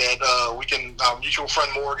 1988 that our mutual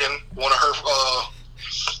friend Morgan, one of her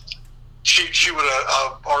she would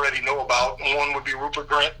already know about. One would be Rupert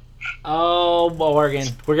Grint. Oh, Morgan,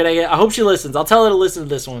 I hope she listens. I'll tell her to listen to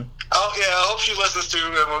this one. Oh yeah, I hope she listens to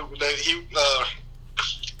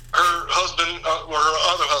her husband, or her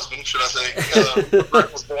other husband, should I say? Brett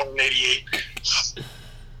was born in '88,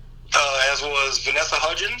 as was Vanessa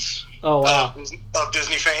Hudgens. Oh wow, of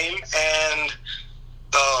Disney fame, and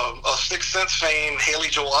of Sixth Sense fame, Haley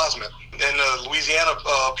Joel Osment. And Louisiana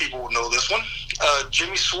people would know this one.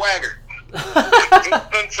 Jimmy Swaggart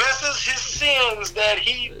confesses his sins that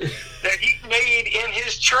he made in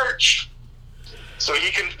his church. So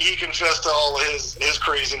he confessed to all of his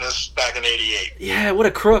craziness back in '88. Yeah, what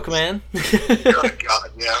a crook, man. Oh,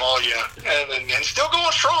 God, yeah, oh yeah, and still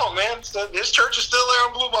going strong, man. His church is still there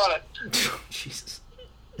in Bluebonnet. Jesus.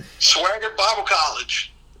 Swaggart Bible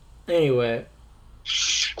College. Anyway.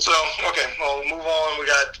 So okay, well, we'll move on. We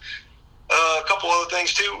got a couple other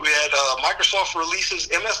things too. We had Microsoft releases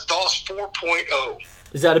MS-DOS 4.0.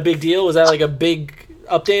 Is that a big deal? Was that like a big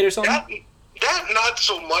update or something? That not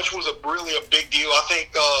so much was really a big deal. I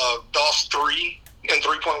think DOS 3 and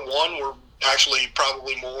 3.1 were actually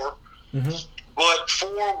probably more. Mm-hmm. But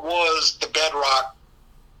 4 was the bedrock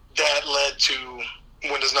that led to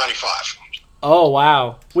Windows 95. Oh,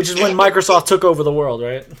 wow. Which is when Microsoft took over the world,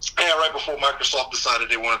 right? Yeah, right before Microsoft decided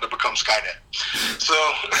they wanted to become Skynet. So...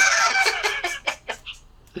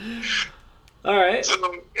 All right. So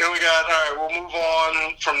here we got. All right, we'll move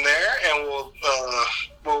on from there, and we'll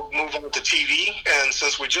move on to TV. And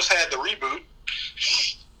since we just had the reboot,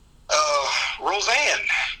 Roseanne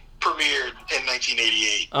premiered in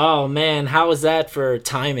 1988. Oh man, how was that for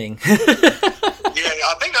timing? Yeah,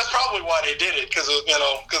 I think that's probably why they did it, because it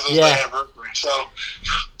was the anniversary. So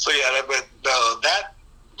yeah, but that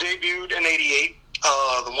debuted in '88.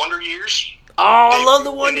 The Wonder Years. Oh, I love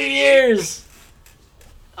the Wonder Years.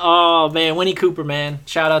 Oh man, Winnie Cooper, man!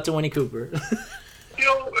 Shout out to Winnie Cooper.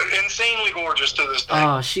 still insanely gorgeous to this day.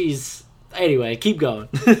 Oh, she's... Anyway, keep going.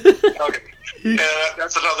 Okay.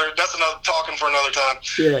 That's another talking for another time.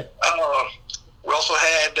 Yeah. We also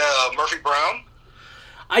had Murphy Brown.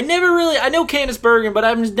 I know Candice Bergen, but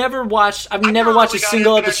I've never watched a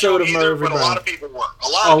single episode of Murphy Brown. A lot of people were.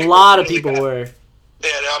 A lot of people were. Yeah,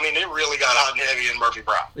 I mean, they really got hot and heavy in Murphy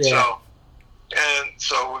Brown. Yeah.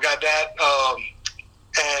 So we got that.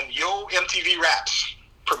 And Yo MTV Raps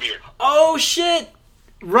premiered. Oh, shit.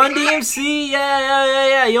 Run DMC,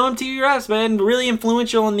 yeah. Yo MTV Raps, man. Really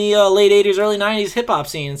influential in the late 80s, early 90s hip-hop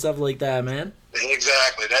scene and stuff like that, man.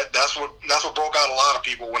 Exactly. That's what broke out a lot of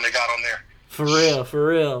people when they got on there. For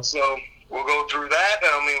real. So we'll go through that.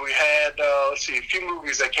 I mean, we had, a few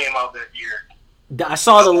movies that came out that year. I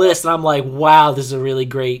saw the list, and I'm like, wow, this is a really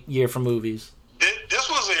great year for movies. This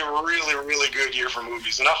was a really, really good year for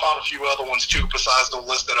movies, and I found a few other ones, too, besides the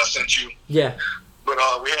list that I sent you. Yeah. But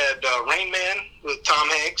we had Rain Man with Tom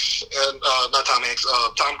Hanks, and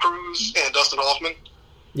Tom Cruise and Dustin Hoffman.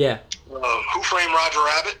 Yeah. Who Framed Roger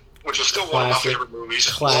Rabbit, which is still one of my favorite movies.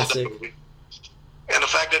 Classic. Love that movie. And the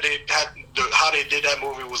fact that how they did that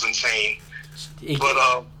movie was insane.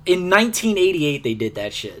 But in 1988, they did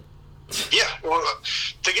that shit. Yeah, well,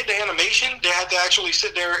 to get the animation, they had to actually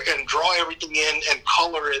sit there and draw everything in and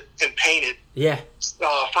color it and paint it. Yeah.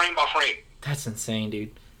 Frame by frame. That's insane,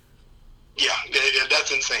 dude. Yeah,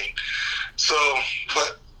 that's insane. So,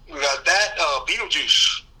 but we got that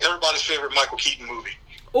Beetlejuice, everybody's favorite Michael Keaton movie.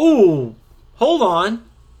 Ooh, hold on.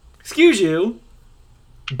 Excuse you.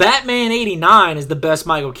 Batman 89 is the best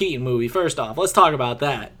Michael Keaton movie, first off. Let's talk about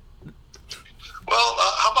that. Well,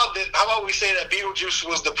 how about we say that Beetlejuice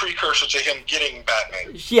was the precursor to him getting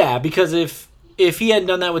Batman? Yeah, because if he hadn't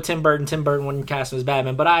done that with Tim Burton wouldn't cast him as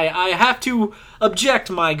Batman. But I have to object,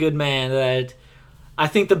 my good man, that I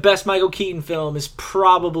think the best Michael Keaton film is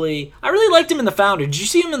probably... I really liked him in The Founder. Did you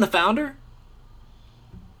see him in The Founder?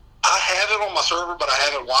 I have it on my server, but I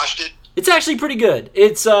haven't watched it. It's actually pretty good.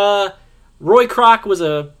 It's Roy Kroc was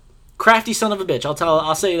a crafty son of a bitch.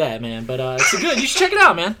 I'll say that, man. But it's good. You should check it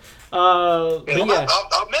out, man. I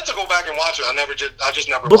meant to go back and watch it. I just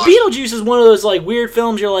never. But watched it. Beetlejuice is one of those like weird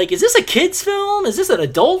films. You're like, is this a kids film? Is this an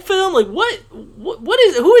adult film? Like, what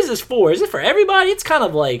is? Who is this for? Is it for everybody? It's kind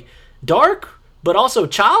of like dark, but also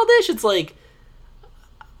childish. It's like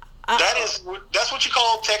that's what you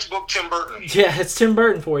call textbook Tim Burton. Yeah, it's Tim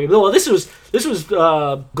Burton for you. Well, this was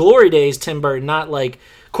Glory Days Tim Burton, not like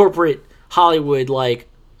corporate Hollywood like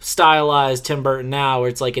stylized Tim Burton now, where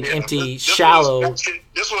it's like an empty, shallow.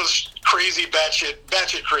 This was crazy,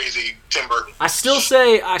 batshit crazy Tim Burton. I still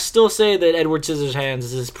say that Edward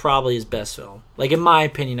Scissorhands is probably his best film. Like in my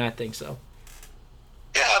opinion, I think so.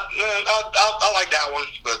 Yeah, I like that one,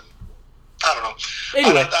 but I don't know.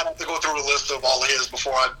 Anyway, I'd have to go through a list of all of his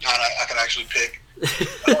before I can actually pick.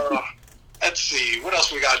 Let's see what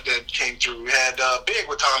else we got that came through. We had Big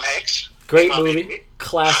with Tom Hanks. Great movie,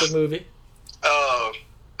 classic movie.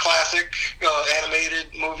 Classic animated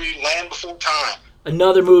movie, Land Before Time.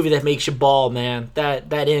 Another movie that makes you bawl, man.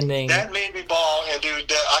 That ending. That made me bawl, and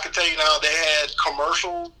dude, I can tell you now, they had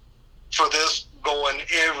commercial for this going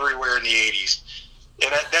everywhere in the 80s.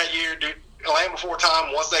 And that year, dude, Land Before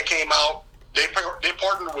Time, once that came out, they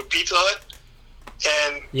partnered with Pizza Hut.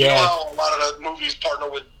 And you know how a lot of the movies partner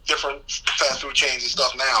with different fast food chains and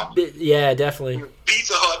stuff now. Yeah, definitely.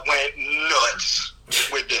 Pizza Hut went nuts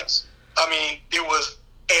with this. I mean, it was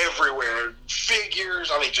everywhere. Figures,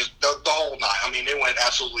 I mean, just the whole night. I mean, they went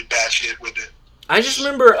absolutely batshit with it. I just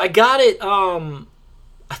remember I got it,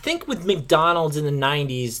 I think with McDonald's in the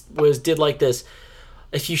 90s, did like this,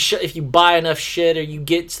 if you buy enough shit or you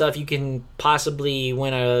get stuff, you can possibly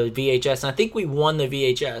win a VHS. And I think we won the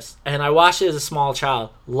VHS. And I watched it as a small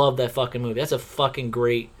child. Love that fucking movie. That's a fucking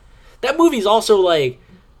great... That movie's also, like,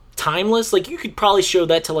 timeless. Like, you could probably show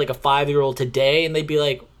that to, like, a 5-year-old today, and they'd be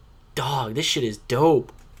like, dog, this shit is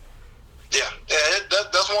dope. Yeah,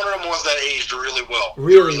 that's one of them ones that aged really well.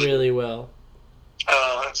 Really well.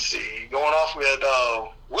 Let's see. Going off with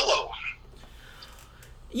Willow.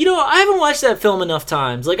 You know, I haven't watched that film enough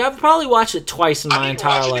times. Like, I've probably watched it twice in my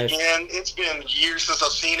entire life. Again. It's been years since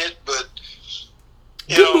I've seen it, but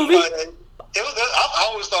good movie. I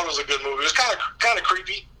always thought it was a good movie. It was kind of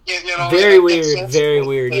creepy. You know, very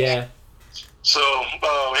weird. Yeah. So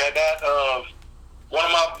we had that. One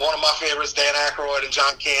of my favorites, Dan Aykroyd and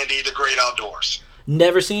John Candy, The Great Outdoors.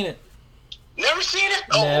 Never seen it. Never seen it?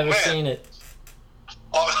 Oh, Never man. seen it.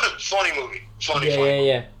 Oh, funny movie. Funny.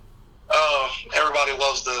 Yeah. Everybody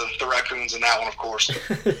loves the raccoons in that one, of course.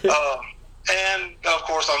 And of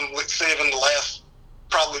course, I'm saving the last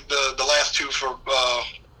two for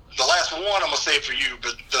the last one. I'm gonna save for you,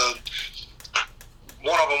 but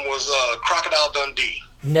was Crocodile Dundee.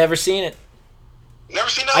 Never seen it. Never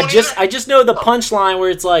seen that one I just know the punchline where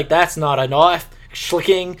it's like, that's not a knife.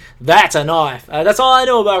 Schlicking, that's a knife. That's all I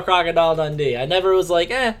know about Crocodile Dundee. I never was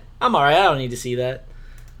like, I'm alright, I don't need to see that.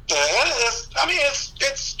 Yeah, it's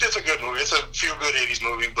a good movie. It's a feel-good 80s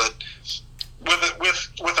movie, but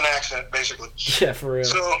with an accent, basically. Yeah, for real.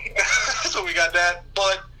 So we got that,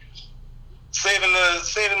 but saving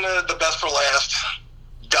the best for last,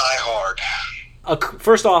 Die Hard.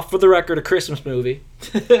 First off, for the record, a Christmas movie.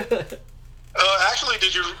 Actually,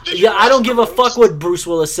 did you yeah, I don't give a fuck what Bruce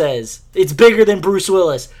Willis says. It's bigger than Bruce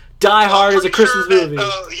Willis. Die Hard is a Christmas movie.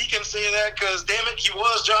 He can say that because, damn it, he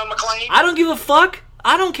was John McClane. I don't give a fuck.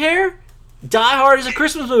 I don't care. Die Hard is a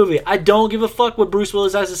Christmas movie. I don't give a fuck what Bruce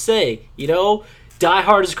Willis has to say. You know, Die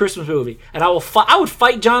Hard is a Christmas movie, and I would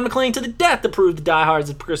fight John McClane to the death to prove that Die Hard is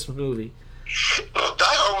a Christmas movie. Die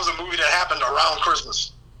Hard was a movie that happened around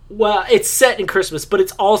Christmas. Well, it's set in Christmas, but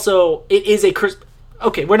it is a Christmas.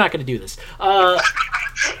 Okay, we're not going to do this. That's why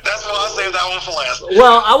I saved that one for last.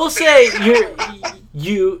 Well, I will say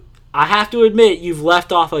I have to admit you've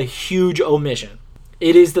left off a huge omission.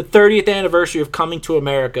 It is the 30th anniversary of Coming to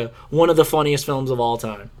America, one of the funniest films of all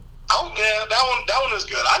time. Oh yeah, that one is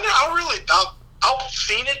good. I've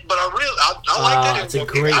seen it, but I liked it. It's a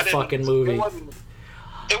great fucking movie.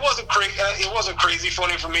 It wasn't crazy. It wasn't crazy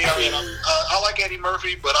funny for me. I mean, I like Eddie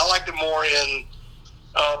Murphy, but I liked it more in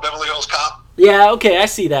Beverly Hills Cop. Yeah, okay, I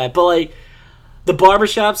see that. But like the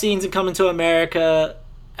barbershop scenes in Coming to America,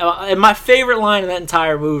 and my favorite line in that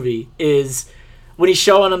entire movie is when he's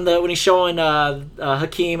showing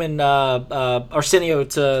Hakeem and Arsenio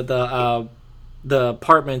to the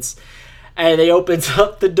apartments, and they opens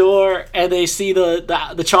up the door and they see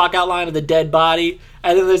the chalk outline of the dead body,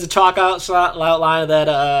 and then there's a chalk outline of that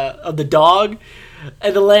of the dog,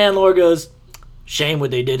 and the landlord goes, "Shame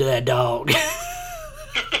what they did to that dog."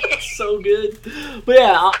 So good. But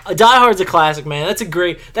yeah, Die Hard's a classic, man. That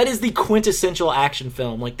is the quintessential action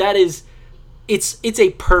film. Like it's a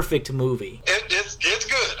perfect movie. It's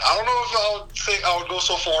good. I don't know if I would go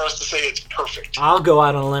so far as to say it's perfect. I'll go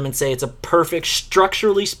out on a limb and say it's a perfect,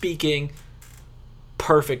 structurally speaking,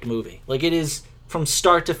 perfect movie. Like it is from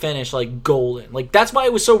start to finish, like golden. Like that's why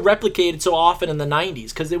it was so replicated so often in the 90s,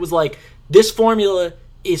 because it was like, this formula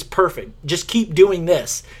is perfect. Just keep doing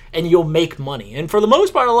this and you'll make money. And for the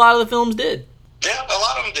most part, a lot of the films did. Yeah, a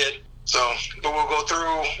lot of them did. So, but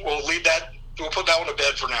we'll leave that, we'll put that one to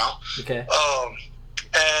bed for now. Okay.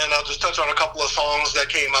 And I'll just touch on a couple of songs that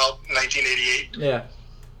came out in 1988. Yeah.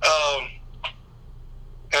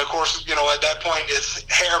 And of course, you know, at that point, it's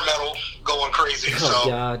hair metal going crazy. Oh,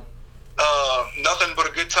 God. Nothing But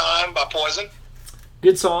a Good Time by Poison.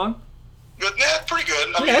 Good song. Good, yeah, pretty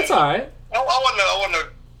good. I mean, it's all right. I wasn't a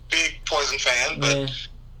big Poison fan, but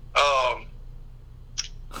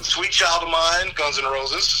Sweet Child of Mine, Guns N'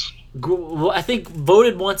 Roses. I think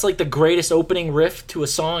voted once like the greatest opening riff to a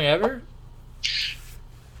song ever.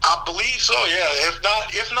 I believe so, yeah.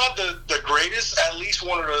 If not the greatest, at least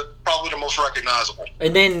one of probably the most recognizable.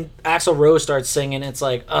 And then Axl Rose starts singing. It's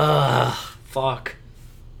like, fuck.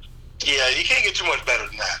 Yeah, you can't get too much better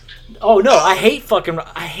than that. Oh no, I hate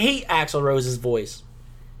Axl Rose's voice.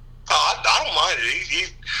 I don't mind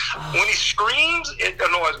it. When he screams, it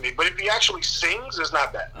annoys me. But if he actually sings, it's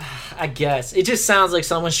not bad. I guess it just sounds like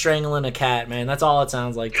someone strangling a cat, man. That's all it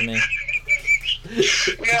sounds like to me.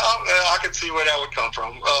 Yeah, I can see where that would come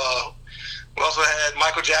from. We also had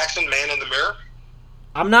Michael Jackson, "Man in the Mirror."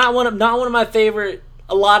 I'm not one of my favorite.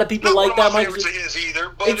 A lot of people like that. Not one of my favorites of his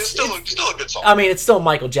either, but it's still a good song. I mean, it's still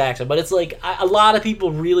Michael Jackson, but it's like a lot of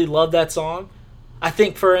people really love that song. I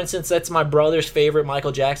think, for instance, that's my brother's favorite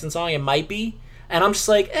Michael Jackson song. It might be, and I'm just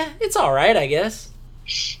like, it's all right, I guess.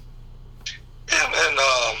 Yeah, and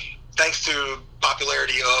thanks to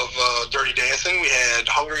popularity of Dirty Dancing, we had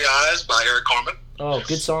 "Hungry Eyes" by Eric Carmen. Oh,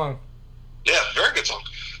 good song. Yeah, very good song.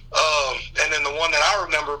 And then the one that I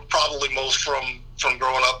remember probably most from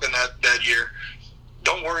growing up in that year,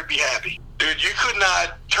 "Don't Worry, Be Happy." Dude, you could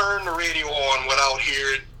not turn the radio on without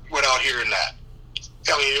hearing that.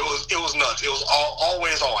 I mean, it was nuts. It was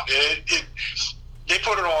always on. They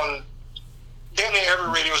put it on damn near every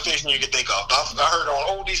radio station you could think of. I heard it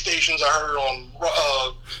on oldie stations. I heard it on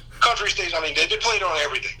country stations. I mean, they played it on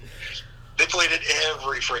everything. They played it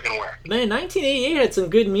every freaking where. Man, 1988 had some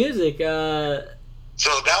good music. So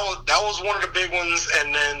that was one of the big ones,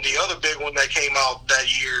 and then the other big one that came out that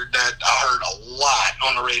year that I heard a lot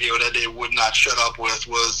on the radio that they would not shut up with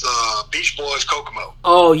was Beach Boys' "Kokomo."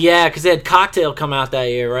 Oh yeah, because they had "Cocktail" come out that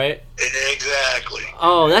year, right? Exactly.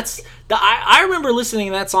 Oh, I remember listening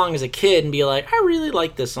to that song as a kid and be like, I really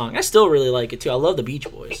like this song. I still really like it too. I love the Beach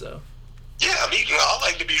Boys, though. Yeah, I mean, I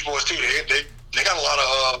like the Beach Boys too. They got a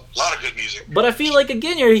lot of good music. But I feel like,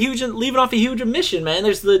 again, you're leaving off a huge omission, man.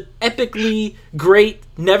 There's the epically great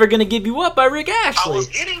 "Never Gonna Give You Up" by Rick Astley. I was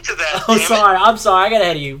getting to that. Oh, sorry. I'm sorry. I got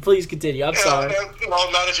ahead of you. Please continue. I'm sorry.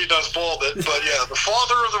 Well, now that you done spoiled it, but yeah, the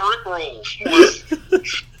father of the Rickroll was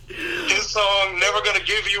his song "Never Gonna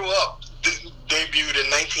Give You Up" debuted in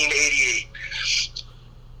 1988.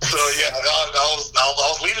 So yeah, I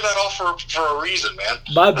was leaving that off for a reason, man.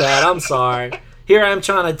 My bad. I'm sorry. Here I am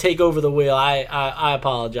trying to take over the wheel. I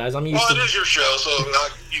apologize. I'm used to. Well, it is your show, so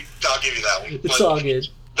I'll give you that one. It's all good.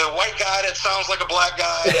 The white guy that sounds like a black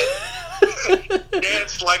guy that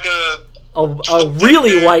dance like a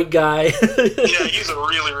really white guy. Yeah, he's a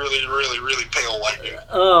really, really, really, really pale white dude.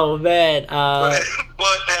 Oh man! But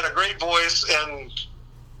had a great voice, and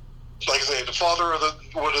like I say, the father of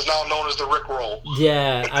what is now known as the Rickroll.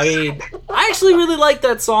 Yeah, I mean, I actually really like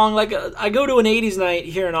that song. Like, I go to an '80s night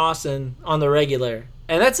here in Austin on the regular,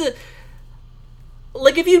 and that's it.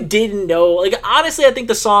 Like, if you didn't know, like, honestly, I think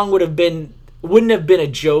the song wouldn't have been a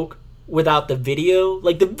joke without the video.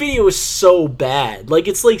 Like, the video is so bad. Like,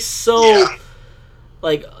 it's like so. Yeah.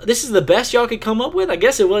 Like, this is the best y'all could come up with. I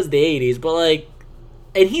guess it was the '80s, but like,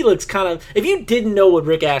 and he looks kind of. If you didn't know what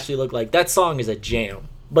Rick Astley looked like, that song is a jam.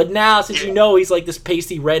 But now, since you know he's like this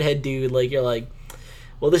pasty redhead dude, like, you're like,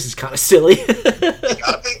 well, this is kind of silly. I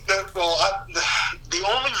think that, the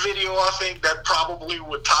only video I think that probably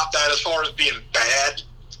would top that as far as being bad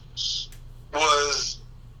was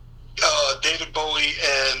David Bowie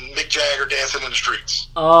and Mick Jagger dancing in the streets.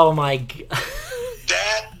 Oh my god.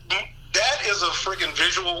 That is a freaking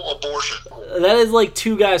visual abortion. That is like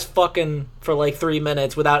two guys fucking for like 3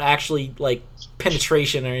 minutes without actually like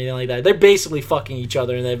penetration or anything like that. They're basically fucking each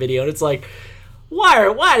other in that video, and it's like,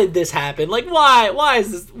 why did this happen? Like, why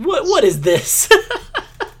is this? What is this?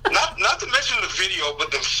 not to mention the video,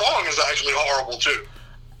 but the song is actually horrible too.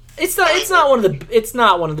 It's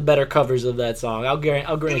not one of the better covers of that song. I'll grant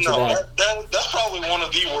you that. That's probably one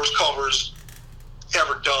of the worst covers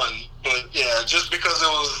ever done. But yeah, just because it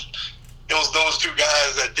was those two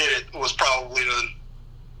guys that did it was probably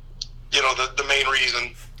the main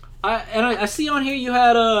reason. I see on here you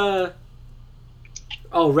had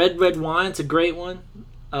Red Red Wine. It's a great one.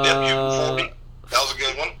 Yep, that was a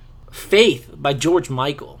good one. Faith by George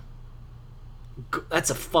Michael. That's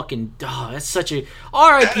a fucking that's such a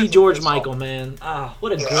R.I.P. George Michael, man.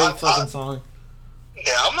 What a great fucking song.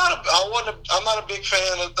 Yeah, I'm not a big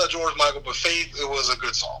fan of George Michael, but Faith, it was a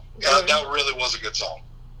good song. Yeah, that really was a good song.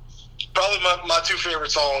 Probably my two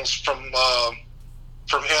favorite songs from him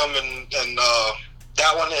and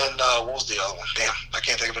that one and what was the other one? Damn, I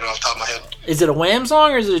can't think of it off the top of my head. Is it a Wham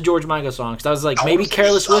song or is it a George Michael song? Because I was like, maybe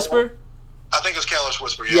Careless Whisper? I think it's Careless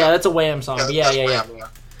Whisper, yeah. Yeah, that's a Wham song. Yeah. Wham.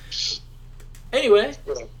 Anyway,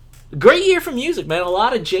 great year for music, man. A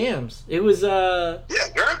lot of jams. It was, they had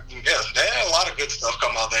a lot of good stuff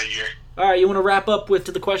come out that year. All right, you want to wrap up to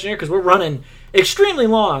the questionnaire? Because we're running extremely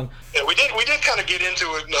long. Yeah, we did kind of get into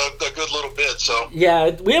it a good little bit, so.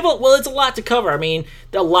 Yeah, it's a lot to cover. I mean,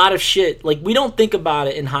 a lot of shit. Like, we don't think about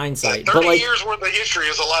it in hindsight. 30 years worth of history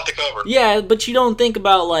is a lot to cover. Yeah, but you don't think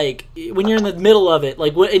about, like, when you're in the middle of it.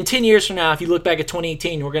 Like, in 10 years from now, if you look back at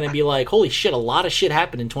 2018, we're going to be like, holy shit, a lot of shit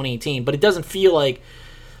happened in 2018. But it doesn't feel like,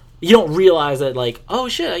 you don't realize that, like, oh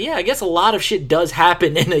shit, yeah, I guess a lot of shit does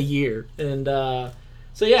happen in a year. And,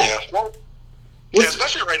 so yeah. Yeah, well,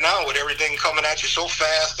 especially right now with everything coming at you so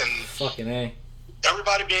fast and fucking A.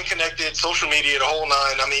 Everybody being connected, social media, the whole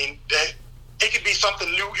nine. I mean, it could be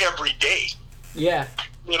something new every day. Yeah.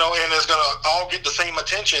 And it's going to all get the same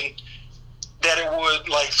attention that it would,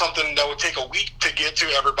 like, something that would take a week to get to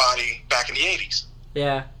everybody back in the 80s.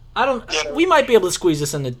 Yeah. We might be able to squeeze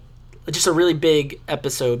this into just a really big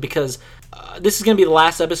episode because this is going to be the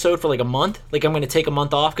last episode for like a month. Like, I'm going to take a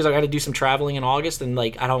month off because I got to do some traveling in August and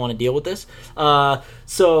like I don't want to deal with this. But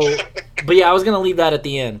yeah, I was going to leave that at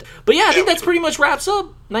the end. But yeah, I think that's pretty much wraps up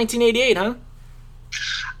 1988, huh?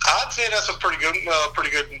 I'd say that's a pretty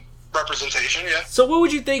good representation, yeah. So what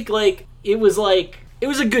would you think? It was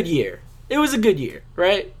a good year. It was a good year,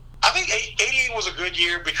 right? I think 88 was a good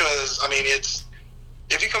year because I mean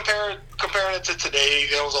if you comparing it to today,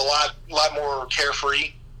 it was a lot more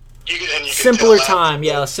carefree. Simpler time,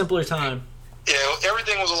 yeah, a simpler time. Yeah,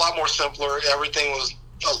 everything was a lot more simpler. Everything was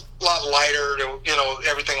a lot lighter,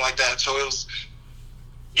 everything like that. So it was,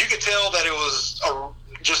 you could tell that it was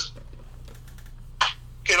just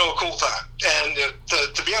a cool time. And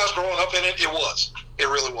to be honest, growing up in it, it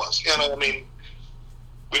really was. I mean,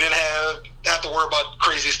 we didn't have to worry about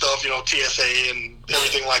crazy stuff, TSA and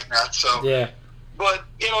everything like that. So yeah. But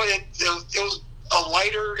it was a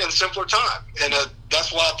lighter and simpler time, and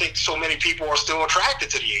that's why I think so many people are still attracted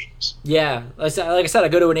to the 80s. Yeah, like I said, I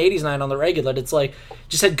go to an 80s night on the regular. It's like,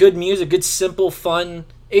 just had good music, good, simple, fun.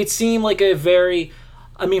 It seemed like a very,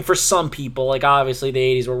 I mean, for some people, like, obviously the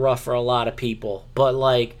 80s were rough for a lot of people, but,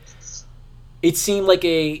 like, it seemed like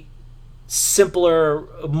a simpler,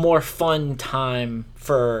 more fun time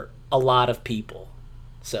for a lot of people.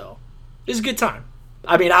 So, it was a good time.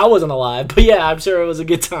 I mean, I wasn't alive, but yeah, I'm sure it was a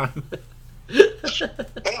good time. Like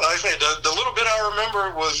I said, the little bit I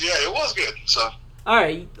remember was, yeah, it was good. So, all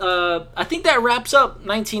right, I think that wraps up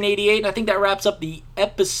 1988, and I think that wraps up the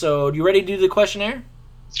episode. You ready to do the questionnaire?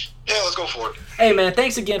 Yeah, let's go for it. Hey man,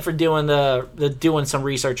 thanks again for doing doing some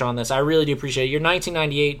research on this. I really do appreciate it. Your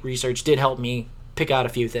 1998 research did help me pick out a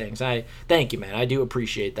few things. I thank you, man. I do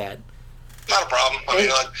appreciate that. Not a problem. I mean,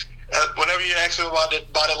 whenever you asked me about it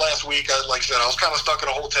last week, like I said, I was kind of stuck in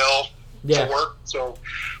a hotel for work. So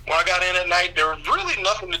when I got in at night, there was really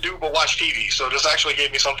nothing to do but watch TV. So this actually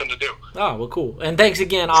gave me something to do. Oh, well, cool. And thanks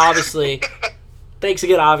again, obviously.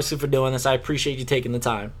 For doing this. I appreciate you taking the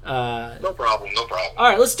time. No problem. All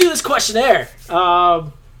right, let's do this questionnaire.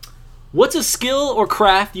 What's a skill or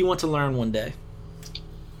craft you want to learn one day?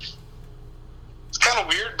 It's kind of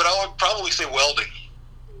weird, but I would probably say welding.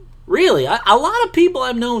 Really? A lot of people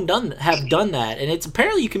I've known have done that, and it's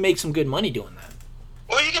apparently you can make some good money doing that.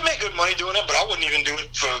 Well, you can make good money doing it, but I wouldn't even do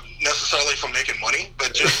it necessarily for making money,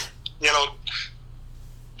 but just,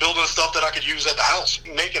 building stuff that I could use at the house,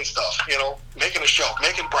 making stuff, making a shelf,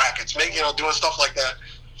 making brackets, doing stuff like that.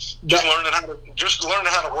 Just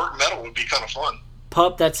learning how to work metal would be kind of fun.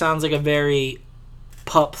 Pup, that sounds like a very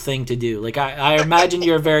pup thing to do. Like I imagine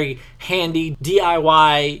you're a very handy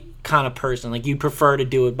DIY kind of person. Like you prefer to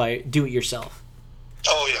do it yourself.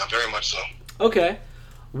 Oh yeah, very much so. Okay.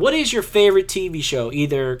 What is your favorite TV show?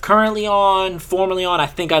 Either currently on, formerly on. I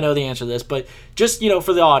think I know the answer to this, but just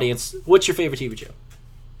for the audience, what's your favorite TV show?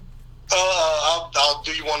 I'll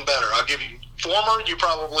do you one better. I'll give you former. You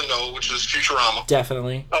probably know, which is Futurama.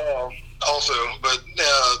 Definitely. Also, but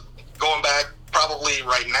going back, probably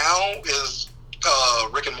right now is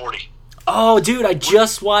Rick and Morty. Oh, dude, I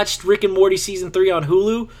just watched Rick and Morty season 3 on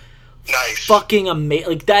Hulu. Nice. Fucking amazing.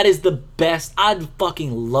 Like, that is the best. I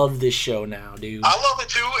fucking love this show now, dude. I love it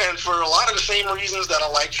too, and for a lot of the same reasons that I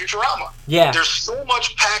like Futurama. Yeah. There's so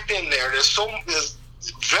much packed in there. There's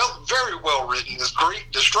very well written. It's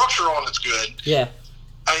great. The structure on it's good. Yeah.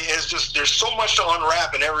 I mean, it's just, there's so much to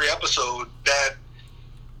unwrap in every episode that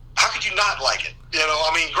how could you not like it?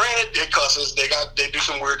 I mean, granted, it cusses. They do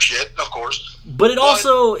some weird shit, of course. But it does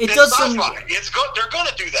some. It's good. They're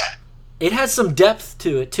gonna do that. It has some depth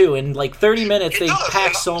to it too. In like 30 minutes, they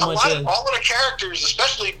pack so much in. All of the characters,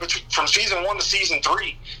 especially from season 1 to season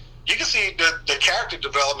 3, you can see the character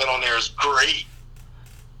development on there is great.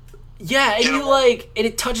 Yeah, and and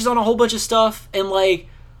it touches on a whole bunch of stuff, and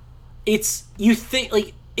you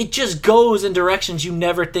think it just goes in directions you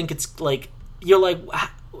never think it's like. You're like,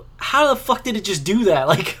 how the fuck did it just do that?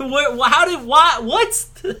 Like, what?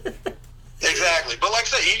 Exactly, but like I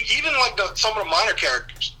said, even some of the minor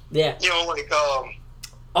characters. Yeah.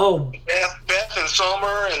 Beth and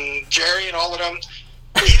Summer and Jerry and all of them.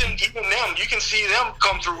 Even them, you can see them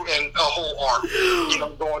come through in a whole arc.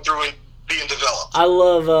 Going through and being developed. I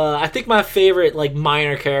love. I think my favorite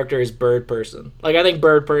minor character is Bird Person. I think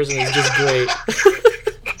Bird Person is just great.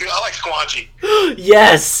 I like Squanchy.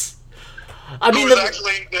 Yes. I mean,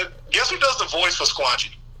 guess who does the voice for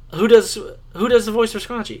Squanchy? Who does the voice for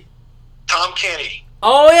Squanchy? Tom Kenny.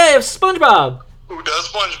 Oh yeah, SpongeBob. Who does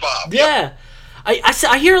SpongeBob? Yeah, yep.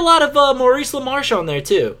 I hear a lot of Maurice LaMarche on there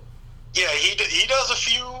too. Yeah, he does a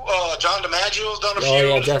few. John DiMaggio's done a few.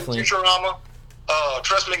 Oh yeah, definitely. Futurama.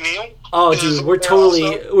 Tress McNeil. Oh, dude, we're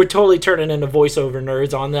totally turning into voiceover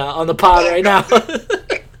nerds on the pod right now.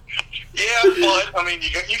 Yeah, but I mean,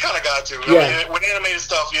 you kind of got to. Yeah. I mean, with animated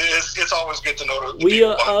stuff, it's always good to know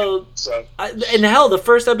and hell, the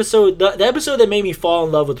first episode, the episode that made me fall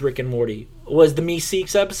in love with Rick and Morty was the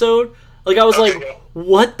Meeseeks episode. I was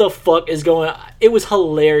what the fuck is going on? It was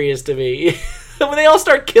hilarious to me. When they all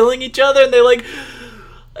start killing each other and and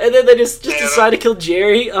then they just decide to kill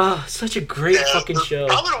Jerry. Oh, such a great fucking show.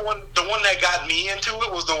 Probably the one that got me into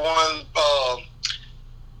it was the one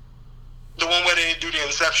where they do the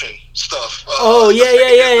Inception stuff. The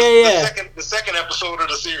second episode of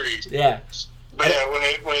the series. Yeah. But when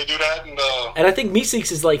they do that, and I think Meeseeks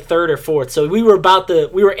is third or fourth, so we were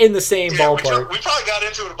in the same ballpark. We probably got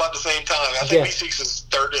into it about the same time. I think Meeseeks is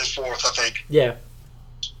fourth, I think. Yeah.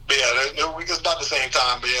 But it's about the same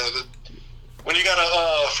time. But when you got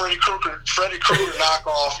a Freddy Krueger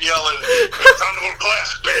knockoff yelling, "It's under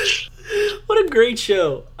glass, bitch." What a great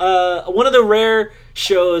show. One of the rare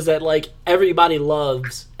shows that, like, everybody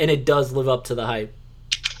loves, and it does live up to the hype.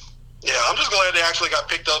 Yeah, I'm just glad they actually got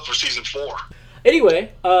picked up for season 4.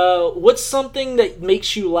 Anyway, what's something that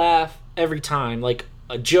makes you laugh every time? Like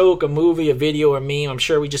a joke, a movie, a video, or a meme? I'm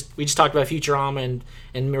sure we just talked about Futurama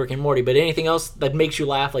and Rick and Morty, but anything else that makes you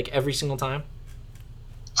laugh, like, every single time?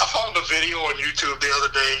 I found a video on YouTube the other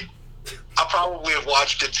day. I probably have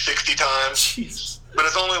watched it 60 times. Jesus. But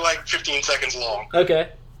it's only like 15 seconds long. Okay.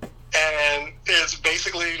 And it's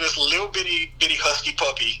basically this little bitty husky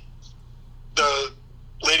puppy. The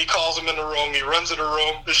lady calls him in the room. He runs in the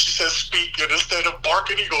room. And she says, speak. And instead of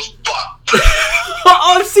barking, he goes, fuck.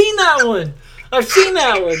 Oh, I've seen that one. Every time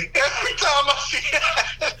I see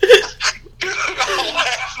that, I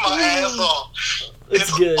laugh my ass off.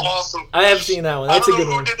 It's good. Awesome. I have seen that one. That's a good one.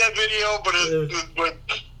 I don't know who did that video, but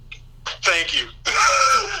thank you.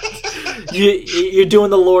 You're doing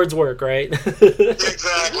the Lord's work, right?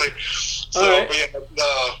 Exactly. So, right. Yeah,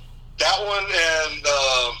 that one, and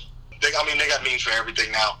they got memes for everything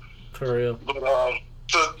now. For real. But I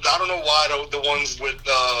don't know why the ones with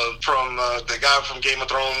from the guy from Game of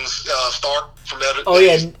Thrones, Stark from that. Oh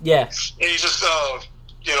yeah. He's just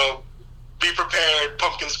be prepared.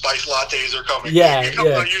 Pumpkin spice lattes are coming. Yeah, it comes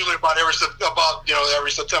out usually about every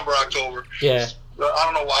September, October. Yeah. I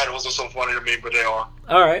don't know why it wasn't so funny to me, but they are.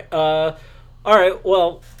 All right. All right.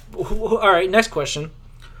 Well. All right. Next question.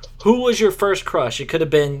 Who was your first crush? It could have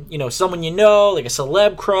been, someone like a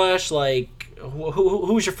celeb crush. Like,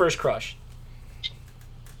 who was your first crush?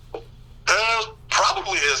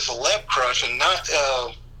 Probably a celeb crush, and not.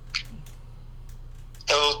 It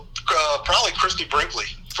was probably Christy Brinkley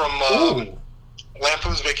from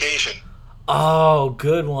Lampoon's Vacation. Oh,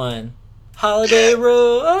 good one. Holiday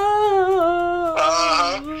Road.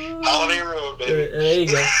 Holiday Road, baby. There you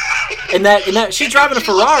go. And that she's driving a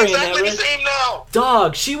Ferrari in that, right? The same now.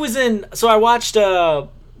 Dog, she was in. So I watched.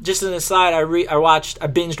 Just an aside, I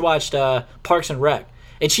binged watched Parks and Rec,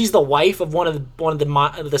 and she's the wife of one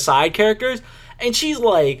of the side characters, and she's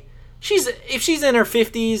like. If she's in her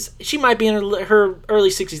 50s, she might be in her early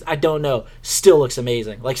 60s. I don't know. Still looks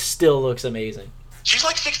amazing. She's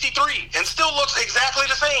like 63 and still looks exactly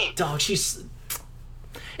the same. Dog, she's...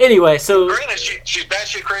 Anyway, so... Granted, she's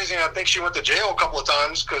batshit crazy, and I think she went to jail a couple of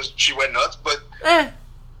times because she went nuts, but...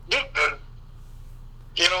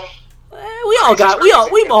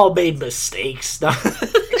 We've all made mistakes. Yeah.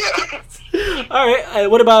 All right.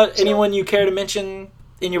 What about anyone you care to mention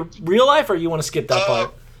in your real life, or you want to skip that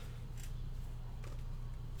part?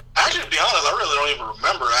 Actually, to be honest, I really don't even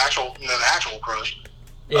remember an actual crush.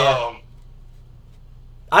 Yeah.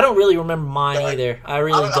 I don't really remember mine either. I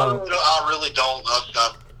really don't. I really don't. I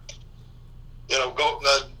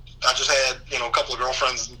just had a couple of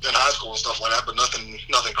girlfriends in high school and stuff like that, but nothing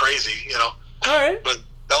crazy. All right. But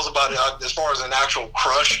that was about it. As far as an actual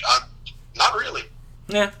crush, not really.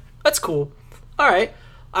 Yeah, that's cool. All right.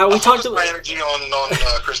 We talked about my energy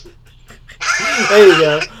on Christy. There you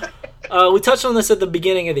go. We touched on this at the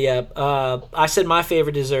beginning of the app. I said my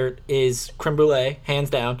favorite dessert is creme brulee, hands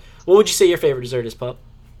down. What would you say your favorite dessert is, Pup?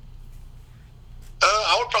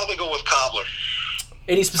 I would probably go with cobbler.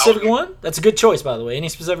 Any specific one? That's a good choice, by the way. Any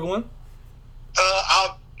specific one?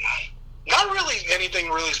 Not really anything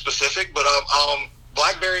really specific, but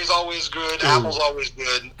blackberry's always good. Ooh. Apple's always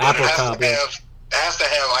good. Apple cobbler. It has to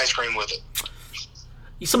have ice cream with it.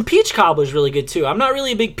 Some peach cobbler is really good too. I'm not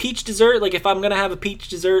really a big peach dessert. Like, if I'm gonna have a peach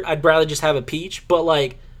dessert, I'd rather just have a peach. But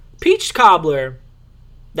like, peach cobbler,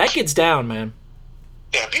 that gets down, man.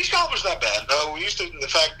 Yeah, peach cobbler's not bad. We used to, in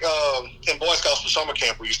fact, in Boy Scouts for summer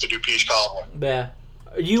camp, we used to do peach cobbler. Yeah.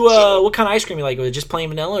 You what kind of ice cream you like? Was it just plain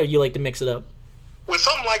vanilla, or you like to mix it up? With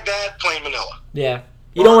something like that, plain vanilla. Yeah.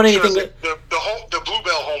 You don't want anything. The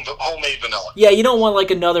Bluebell homemade vanilla. Yeah, you don't want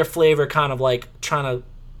like another flavor, kind of like trying to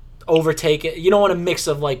overtake it. You don't want a mix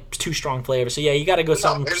of like too strong flavors. So yeah, you got to go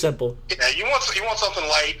something simple. Yeah, you want something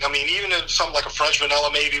light. I mean, even if something like a French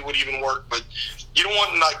vanilla maybe would even work, but you don't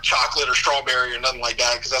want like chocolate or strawberry or nothing like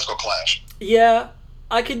that because that's gonna clash. Yeah,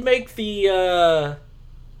 I could make the.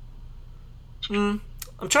 I'm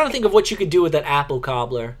trying to think of what you could do with that apple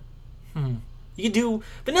cobbler. You could do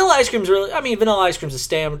vanilla ice cream's really. I mean, vanilla ice cream's a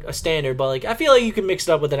standard, but like I feel like you could mix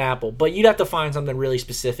it up with an apple. But you'd have to find something really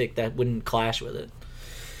specific that wouldn't clash with it.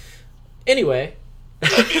 Anyway.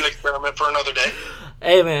 That'd be an experiment for another day.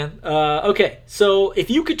 Hey, man. Okay, so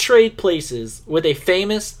if you could trade places with a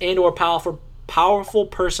famous and or powerful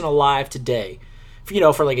person alive today,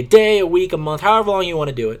 for like a day, a week, a month, however long you want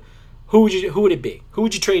to do it, who would it be? Who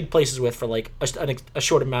would you trade places with for like a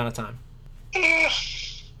short amount of time? I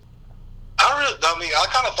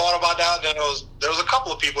of thought about that. Then there was a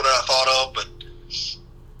couple of people that I thought of, but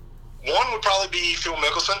one would probably be Phil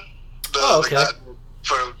Mickelson, the guy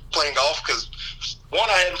for playing golf. Because one,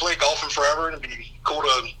 I hadn't played golf in forever, and it'd be cool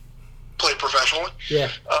to play professionally. Yeah.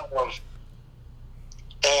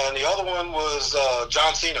 And the other one was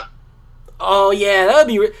John Cena. Oh yeah, that would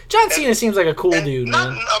be. John Cena seems like a cool dude,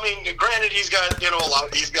 man. I mean, granted, he's got a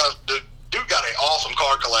lot. He's got the dude got an awesome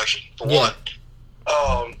card collection for one.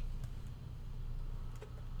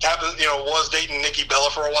 Happened, was dating Nikki Bella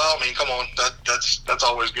for a while. I mean, come on, that's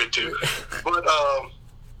always good too. But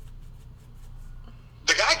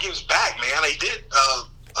the guy gives back, man. He did.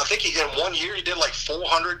 I think in 1 year he did like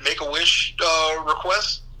 400 Make-A-Wish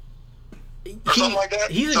requests. Or something like that.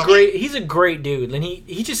 He's a great dude, and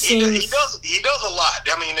he just seems he does a lot.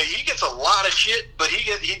 I mean, he gets a lot of shit, but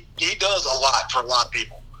he does a lot for a lot of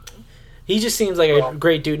people. He just seems like a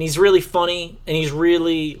great dude, and he's really funny, and he's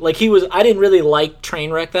really like I didn't really like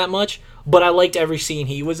Trainwreck that much, but I liked every scene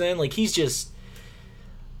he was in. Like he's just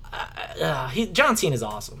John Cena's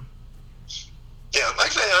awesome. Yeah, like I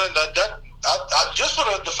say, I just for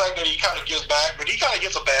the fact that he kind of gives back, but he kind of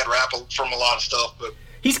gets a bad rap from a lot of stuff, but.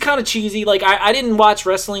 He's kind of cheesy. Like, I didn't watch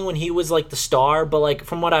wrestling when he was, like, the star, but, like,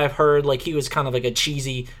 from what I've heard, like, he was kind of, like, a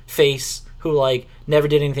cheesy face who, like, never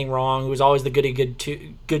did anything wrong. He was always the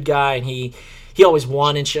good guy, and he always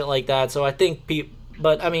won and shit like that. So I think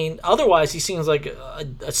but, I mean, otherwise, he seems like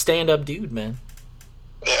a stand-up dude, man.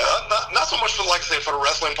 Yeah, not so much for, like I said, for the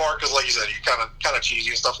wrestling part, because, like you said, he's kind of cheesy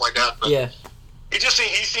and stuff like that. But yeah. He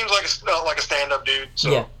seems like a stand-up dude,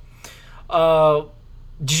 so. Yeah.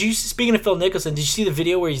 Speaking of Phil Mickelson, did you see the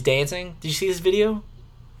video where he's dancing? Did you see this video?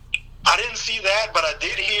 I didn't see that, but I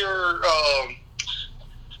did hear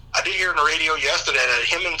in the radio yesterday that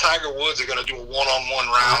him and Tiger Woods are going to do a one-on-one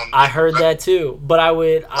round. I heard that too, but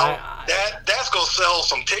that's going to sell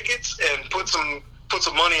some tickets and put some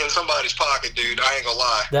money in somebody's pocket, dude. I ain't going to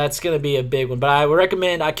lie. That's going to be a big one, but I would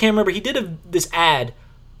recommend. I can't remember. He did this ad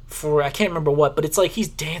for I can't remember what, but it's like he's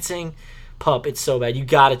dancing. Pup, it's so bad. You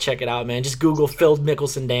gotta check it out, man. Just Google Phil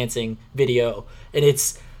Mickelson dancing video, and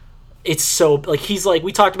it's so like he's like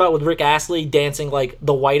we talked about with Rick Astley dancing like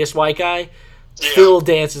the whitest white guy. Yeah. Phil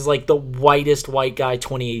dances like the whitest white guy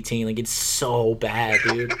 2018. Like it's so bad,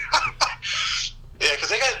 dude. Yeah, because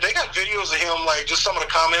they got videos of him like just some of the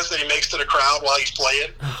comments that he makes to the crowd while he's playing.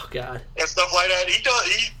 Oh God, and stuff like that.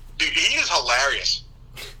 He is hilarious.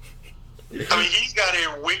 I mean, he's got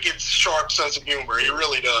a wicked, sharp sense of humor. He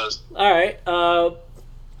really does. All right. Well,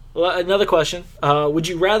 another question. Would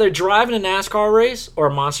you rather drive in a NASCAR race or a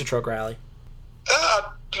monster truck rally?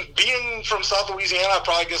 Being from South Louisiana, I'd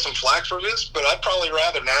probably get some flack for this, but I'd probably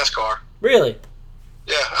rather NASCAR. Really?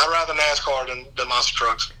 Yeah, I'd rather NASCAR than monster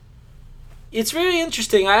trucks. It's very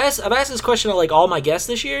interesting. I've asked this question to like all my guests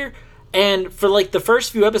this year, and for like the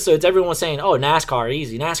first few episodes, everyone was saying, "Oh, NASCAR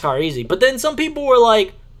easy." But then some people were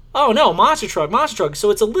like, "Oh no, monster truck." So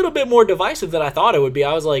it's a little bit more divisive than I thought it would be.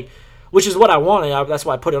 I was like, which is what I wanted. That's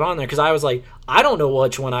why I put it on there because I was like, I don't know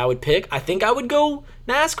which one I would pick. I think I would go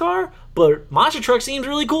NASCAR, but monster truck seems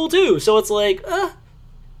really cool too. So it's like, Well,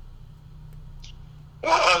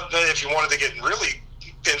 if you wanted to get really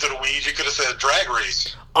into the weeds, you could have said drag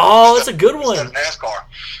race. Oh, that's a good one. Instead of NASCAR.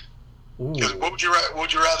 What would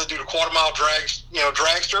you rather do, the quarter-mile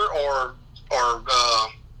dragster or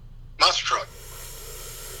monster truck?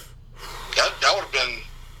 That would have been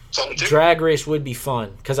something too. Drag race would be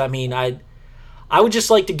fun because I mean I would just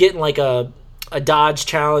like to get in like a Dodge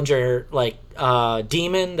Challenger like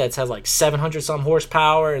Demon that has like 700 some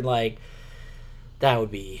horsepower and like that would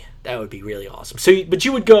be really awesome. So, but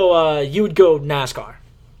you would go NASCAR.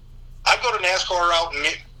 I'd go to NASCAR route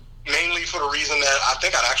mainly for the reason that I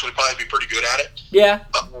think I'd actually probably be pretty good at it. Yeah.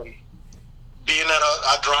 Being that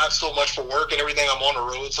I drive so much for work and everything, I'm on the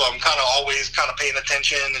road, so I'm kind of always paying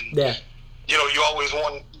attention and. Yeah. You always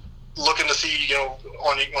looking to see,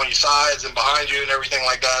 on your sides and behind you and everything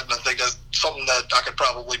like that. And I think that's something that I could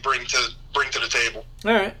probably bring to the table.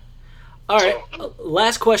 All right. So,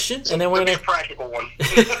 last question, and then we're gonna be a practical one.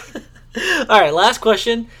 All right, last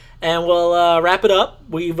question, and we'll wrap it up.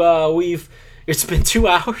 We've it's been 2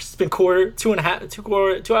 hours. It's been 2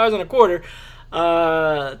 hours and a quarter.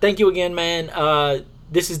 Thank you again, man.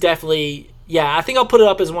 This is definitely I think I'll put it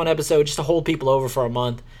up as one episode just to hold people over for a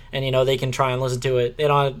month. And, they can try and listen to it. They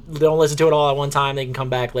don't listen to it all at one time. They can come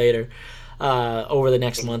back later over the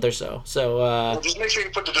next month or so. So just make sure you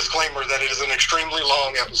put the disclaimer that it is an extremely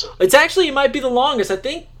long episode. It might be the longest. I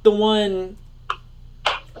think the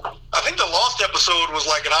Lost episode was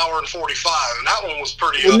like an hour and 45, and that one was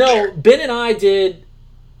pretty up there. Ben and I did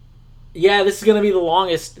Yeah, this is going to be the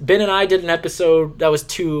longest. Ben and I did an episode that was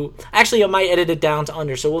 2. Actually, I might edit it down to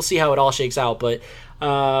under, so we'll see how it all shakes out. But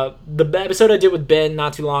the episode I did with Ben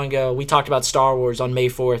not too long ago, we talked about Star Wars on May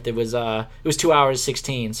 4th. It was 2 hours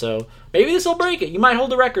 16, so maybe this will break it. You might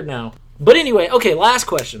hold the record now. But anyway, okay, last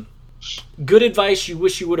question. Good advice you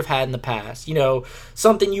wish you would have had in the past. You know,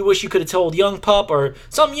 something you wish you could have told young pup, or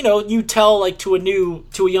something, you know, you tell like to a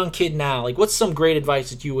young kid now. Like, what's some great advice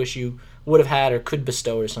that you wish you would have had or could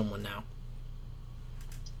bestow to someone now?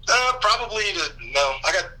 Probably no.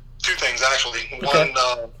 I got 2 things actually. Okay.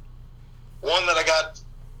 One that I got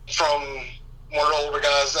from one of the older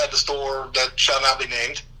guys at the store that shall not be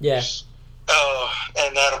named. Yeah.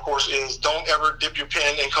 And that, of course, is don't ever dip your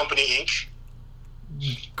pen in company ink.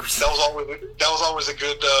 That was always a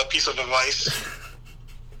good piece of advice.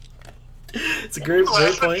 It's a great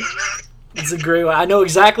point. It's a great one. I know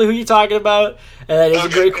exactly who you're talking about, and that is a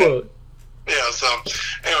great quote. Yeah. So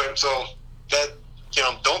anyway, so that, you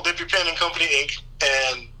know, don't dip your pen in company ink,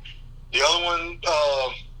 and the other one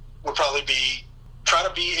would probably be try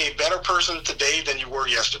to be a better person today than you were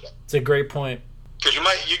yesterday. It's a great point. Because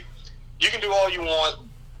you can do all you want,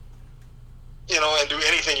 you know, and do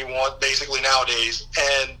anything you want basically nowadays,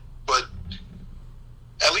 but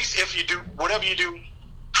at least if you do whatever you do,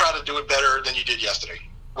 try to do it better than you did yesterday.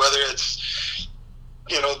 Whether it's,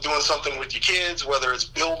 you know, doing something with your kids, whether it's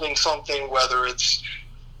building something, whether it's,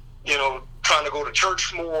 you know, trying to go to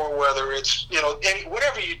church more, whether it's, you know,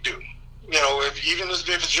 whatever you do, you know, even if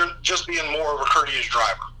it's just being more of a courteous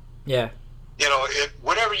driver. Yeah. You know,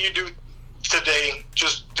 whatever you do today,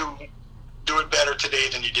 just do it better today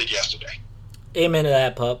than you did yesterday. Amen to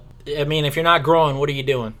that, pup. I mean, if you're not growing, what are you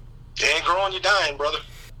doing? You ain't growing, you're dying, brother.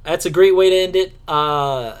 That's a great way to end it.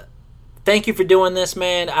 Thank you for doing this,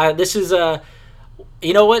 man. This is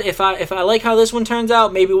you know what? If I like how this one turns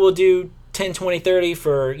out, maybe we'll do 10, 20, 30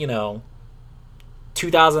 for, you know,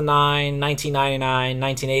 2009, 1999,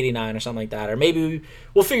 1989 or something like that. Or maybe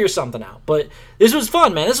we'll figure something out. But this was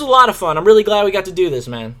fun, man. This was a lot of fun. I'm really glad we got to do this,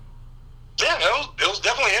 man. Yeah, it was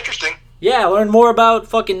definitely interesting. Yeah, I learned more about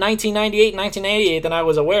fucking 1998 and 1988 than I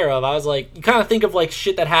was aware of. I was like, you kind of think of like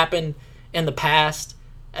shit that happened in the past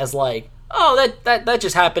as like, oh, that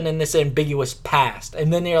just happened in this ambiguous past.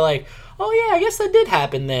 And then you're like, oh yeah, I guess that did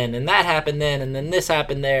happen then, and that happened then, and then this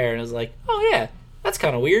happened there. And it's like, oh yeah, that's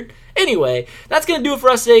kind of weird. Anyway, that's going to do it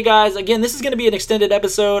for us today, guys. Again, this is going to be an extended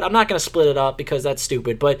episode. I'm not going to split it up because that's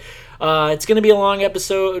stupid. But it's going to be a long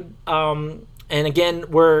episode. And again,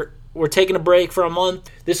 we're taking a break for a month.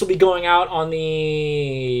 This will be going out on the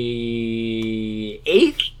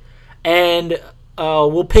 8th. And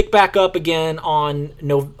we'll pick back up again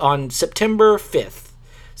on September 5th.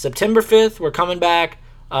 September 5th, we're coming back.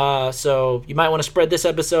 So you might want to spread this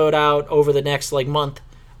episode out over the next like month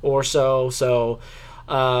or so. So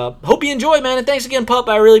hope you enjoy, man. And thanks again, pup.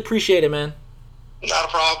 I really appreciate it, man. Not a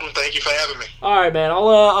problem. Thank you for having me. All right, man.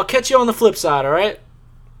 I'll catch you on the flip side. All right.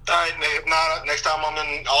 All right. If not, next time I'm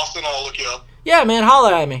in Austin, I'll look you up. Yeah, man.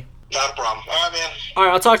 Holler at me. Not a problem. All right, man. All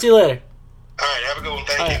right. I'll talk to you later. All right. Have a good one.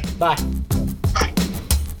 Thank you. Bye.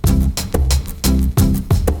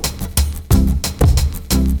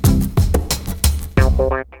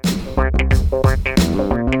 Bye.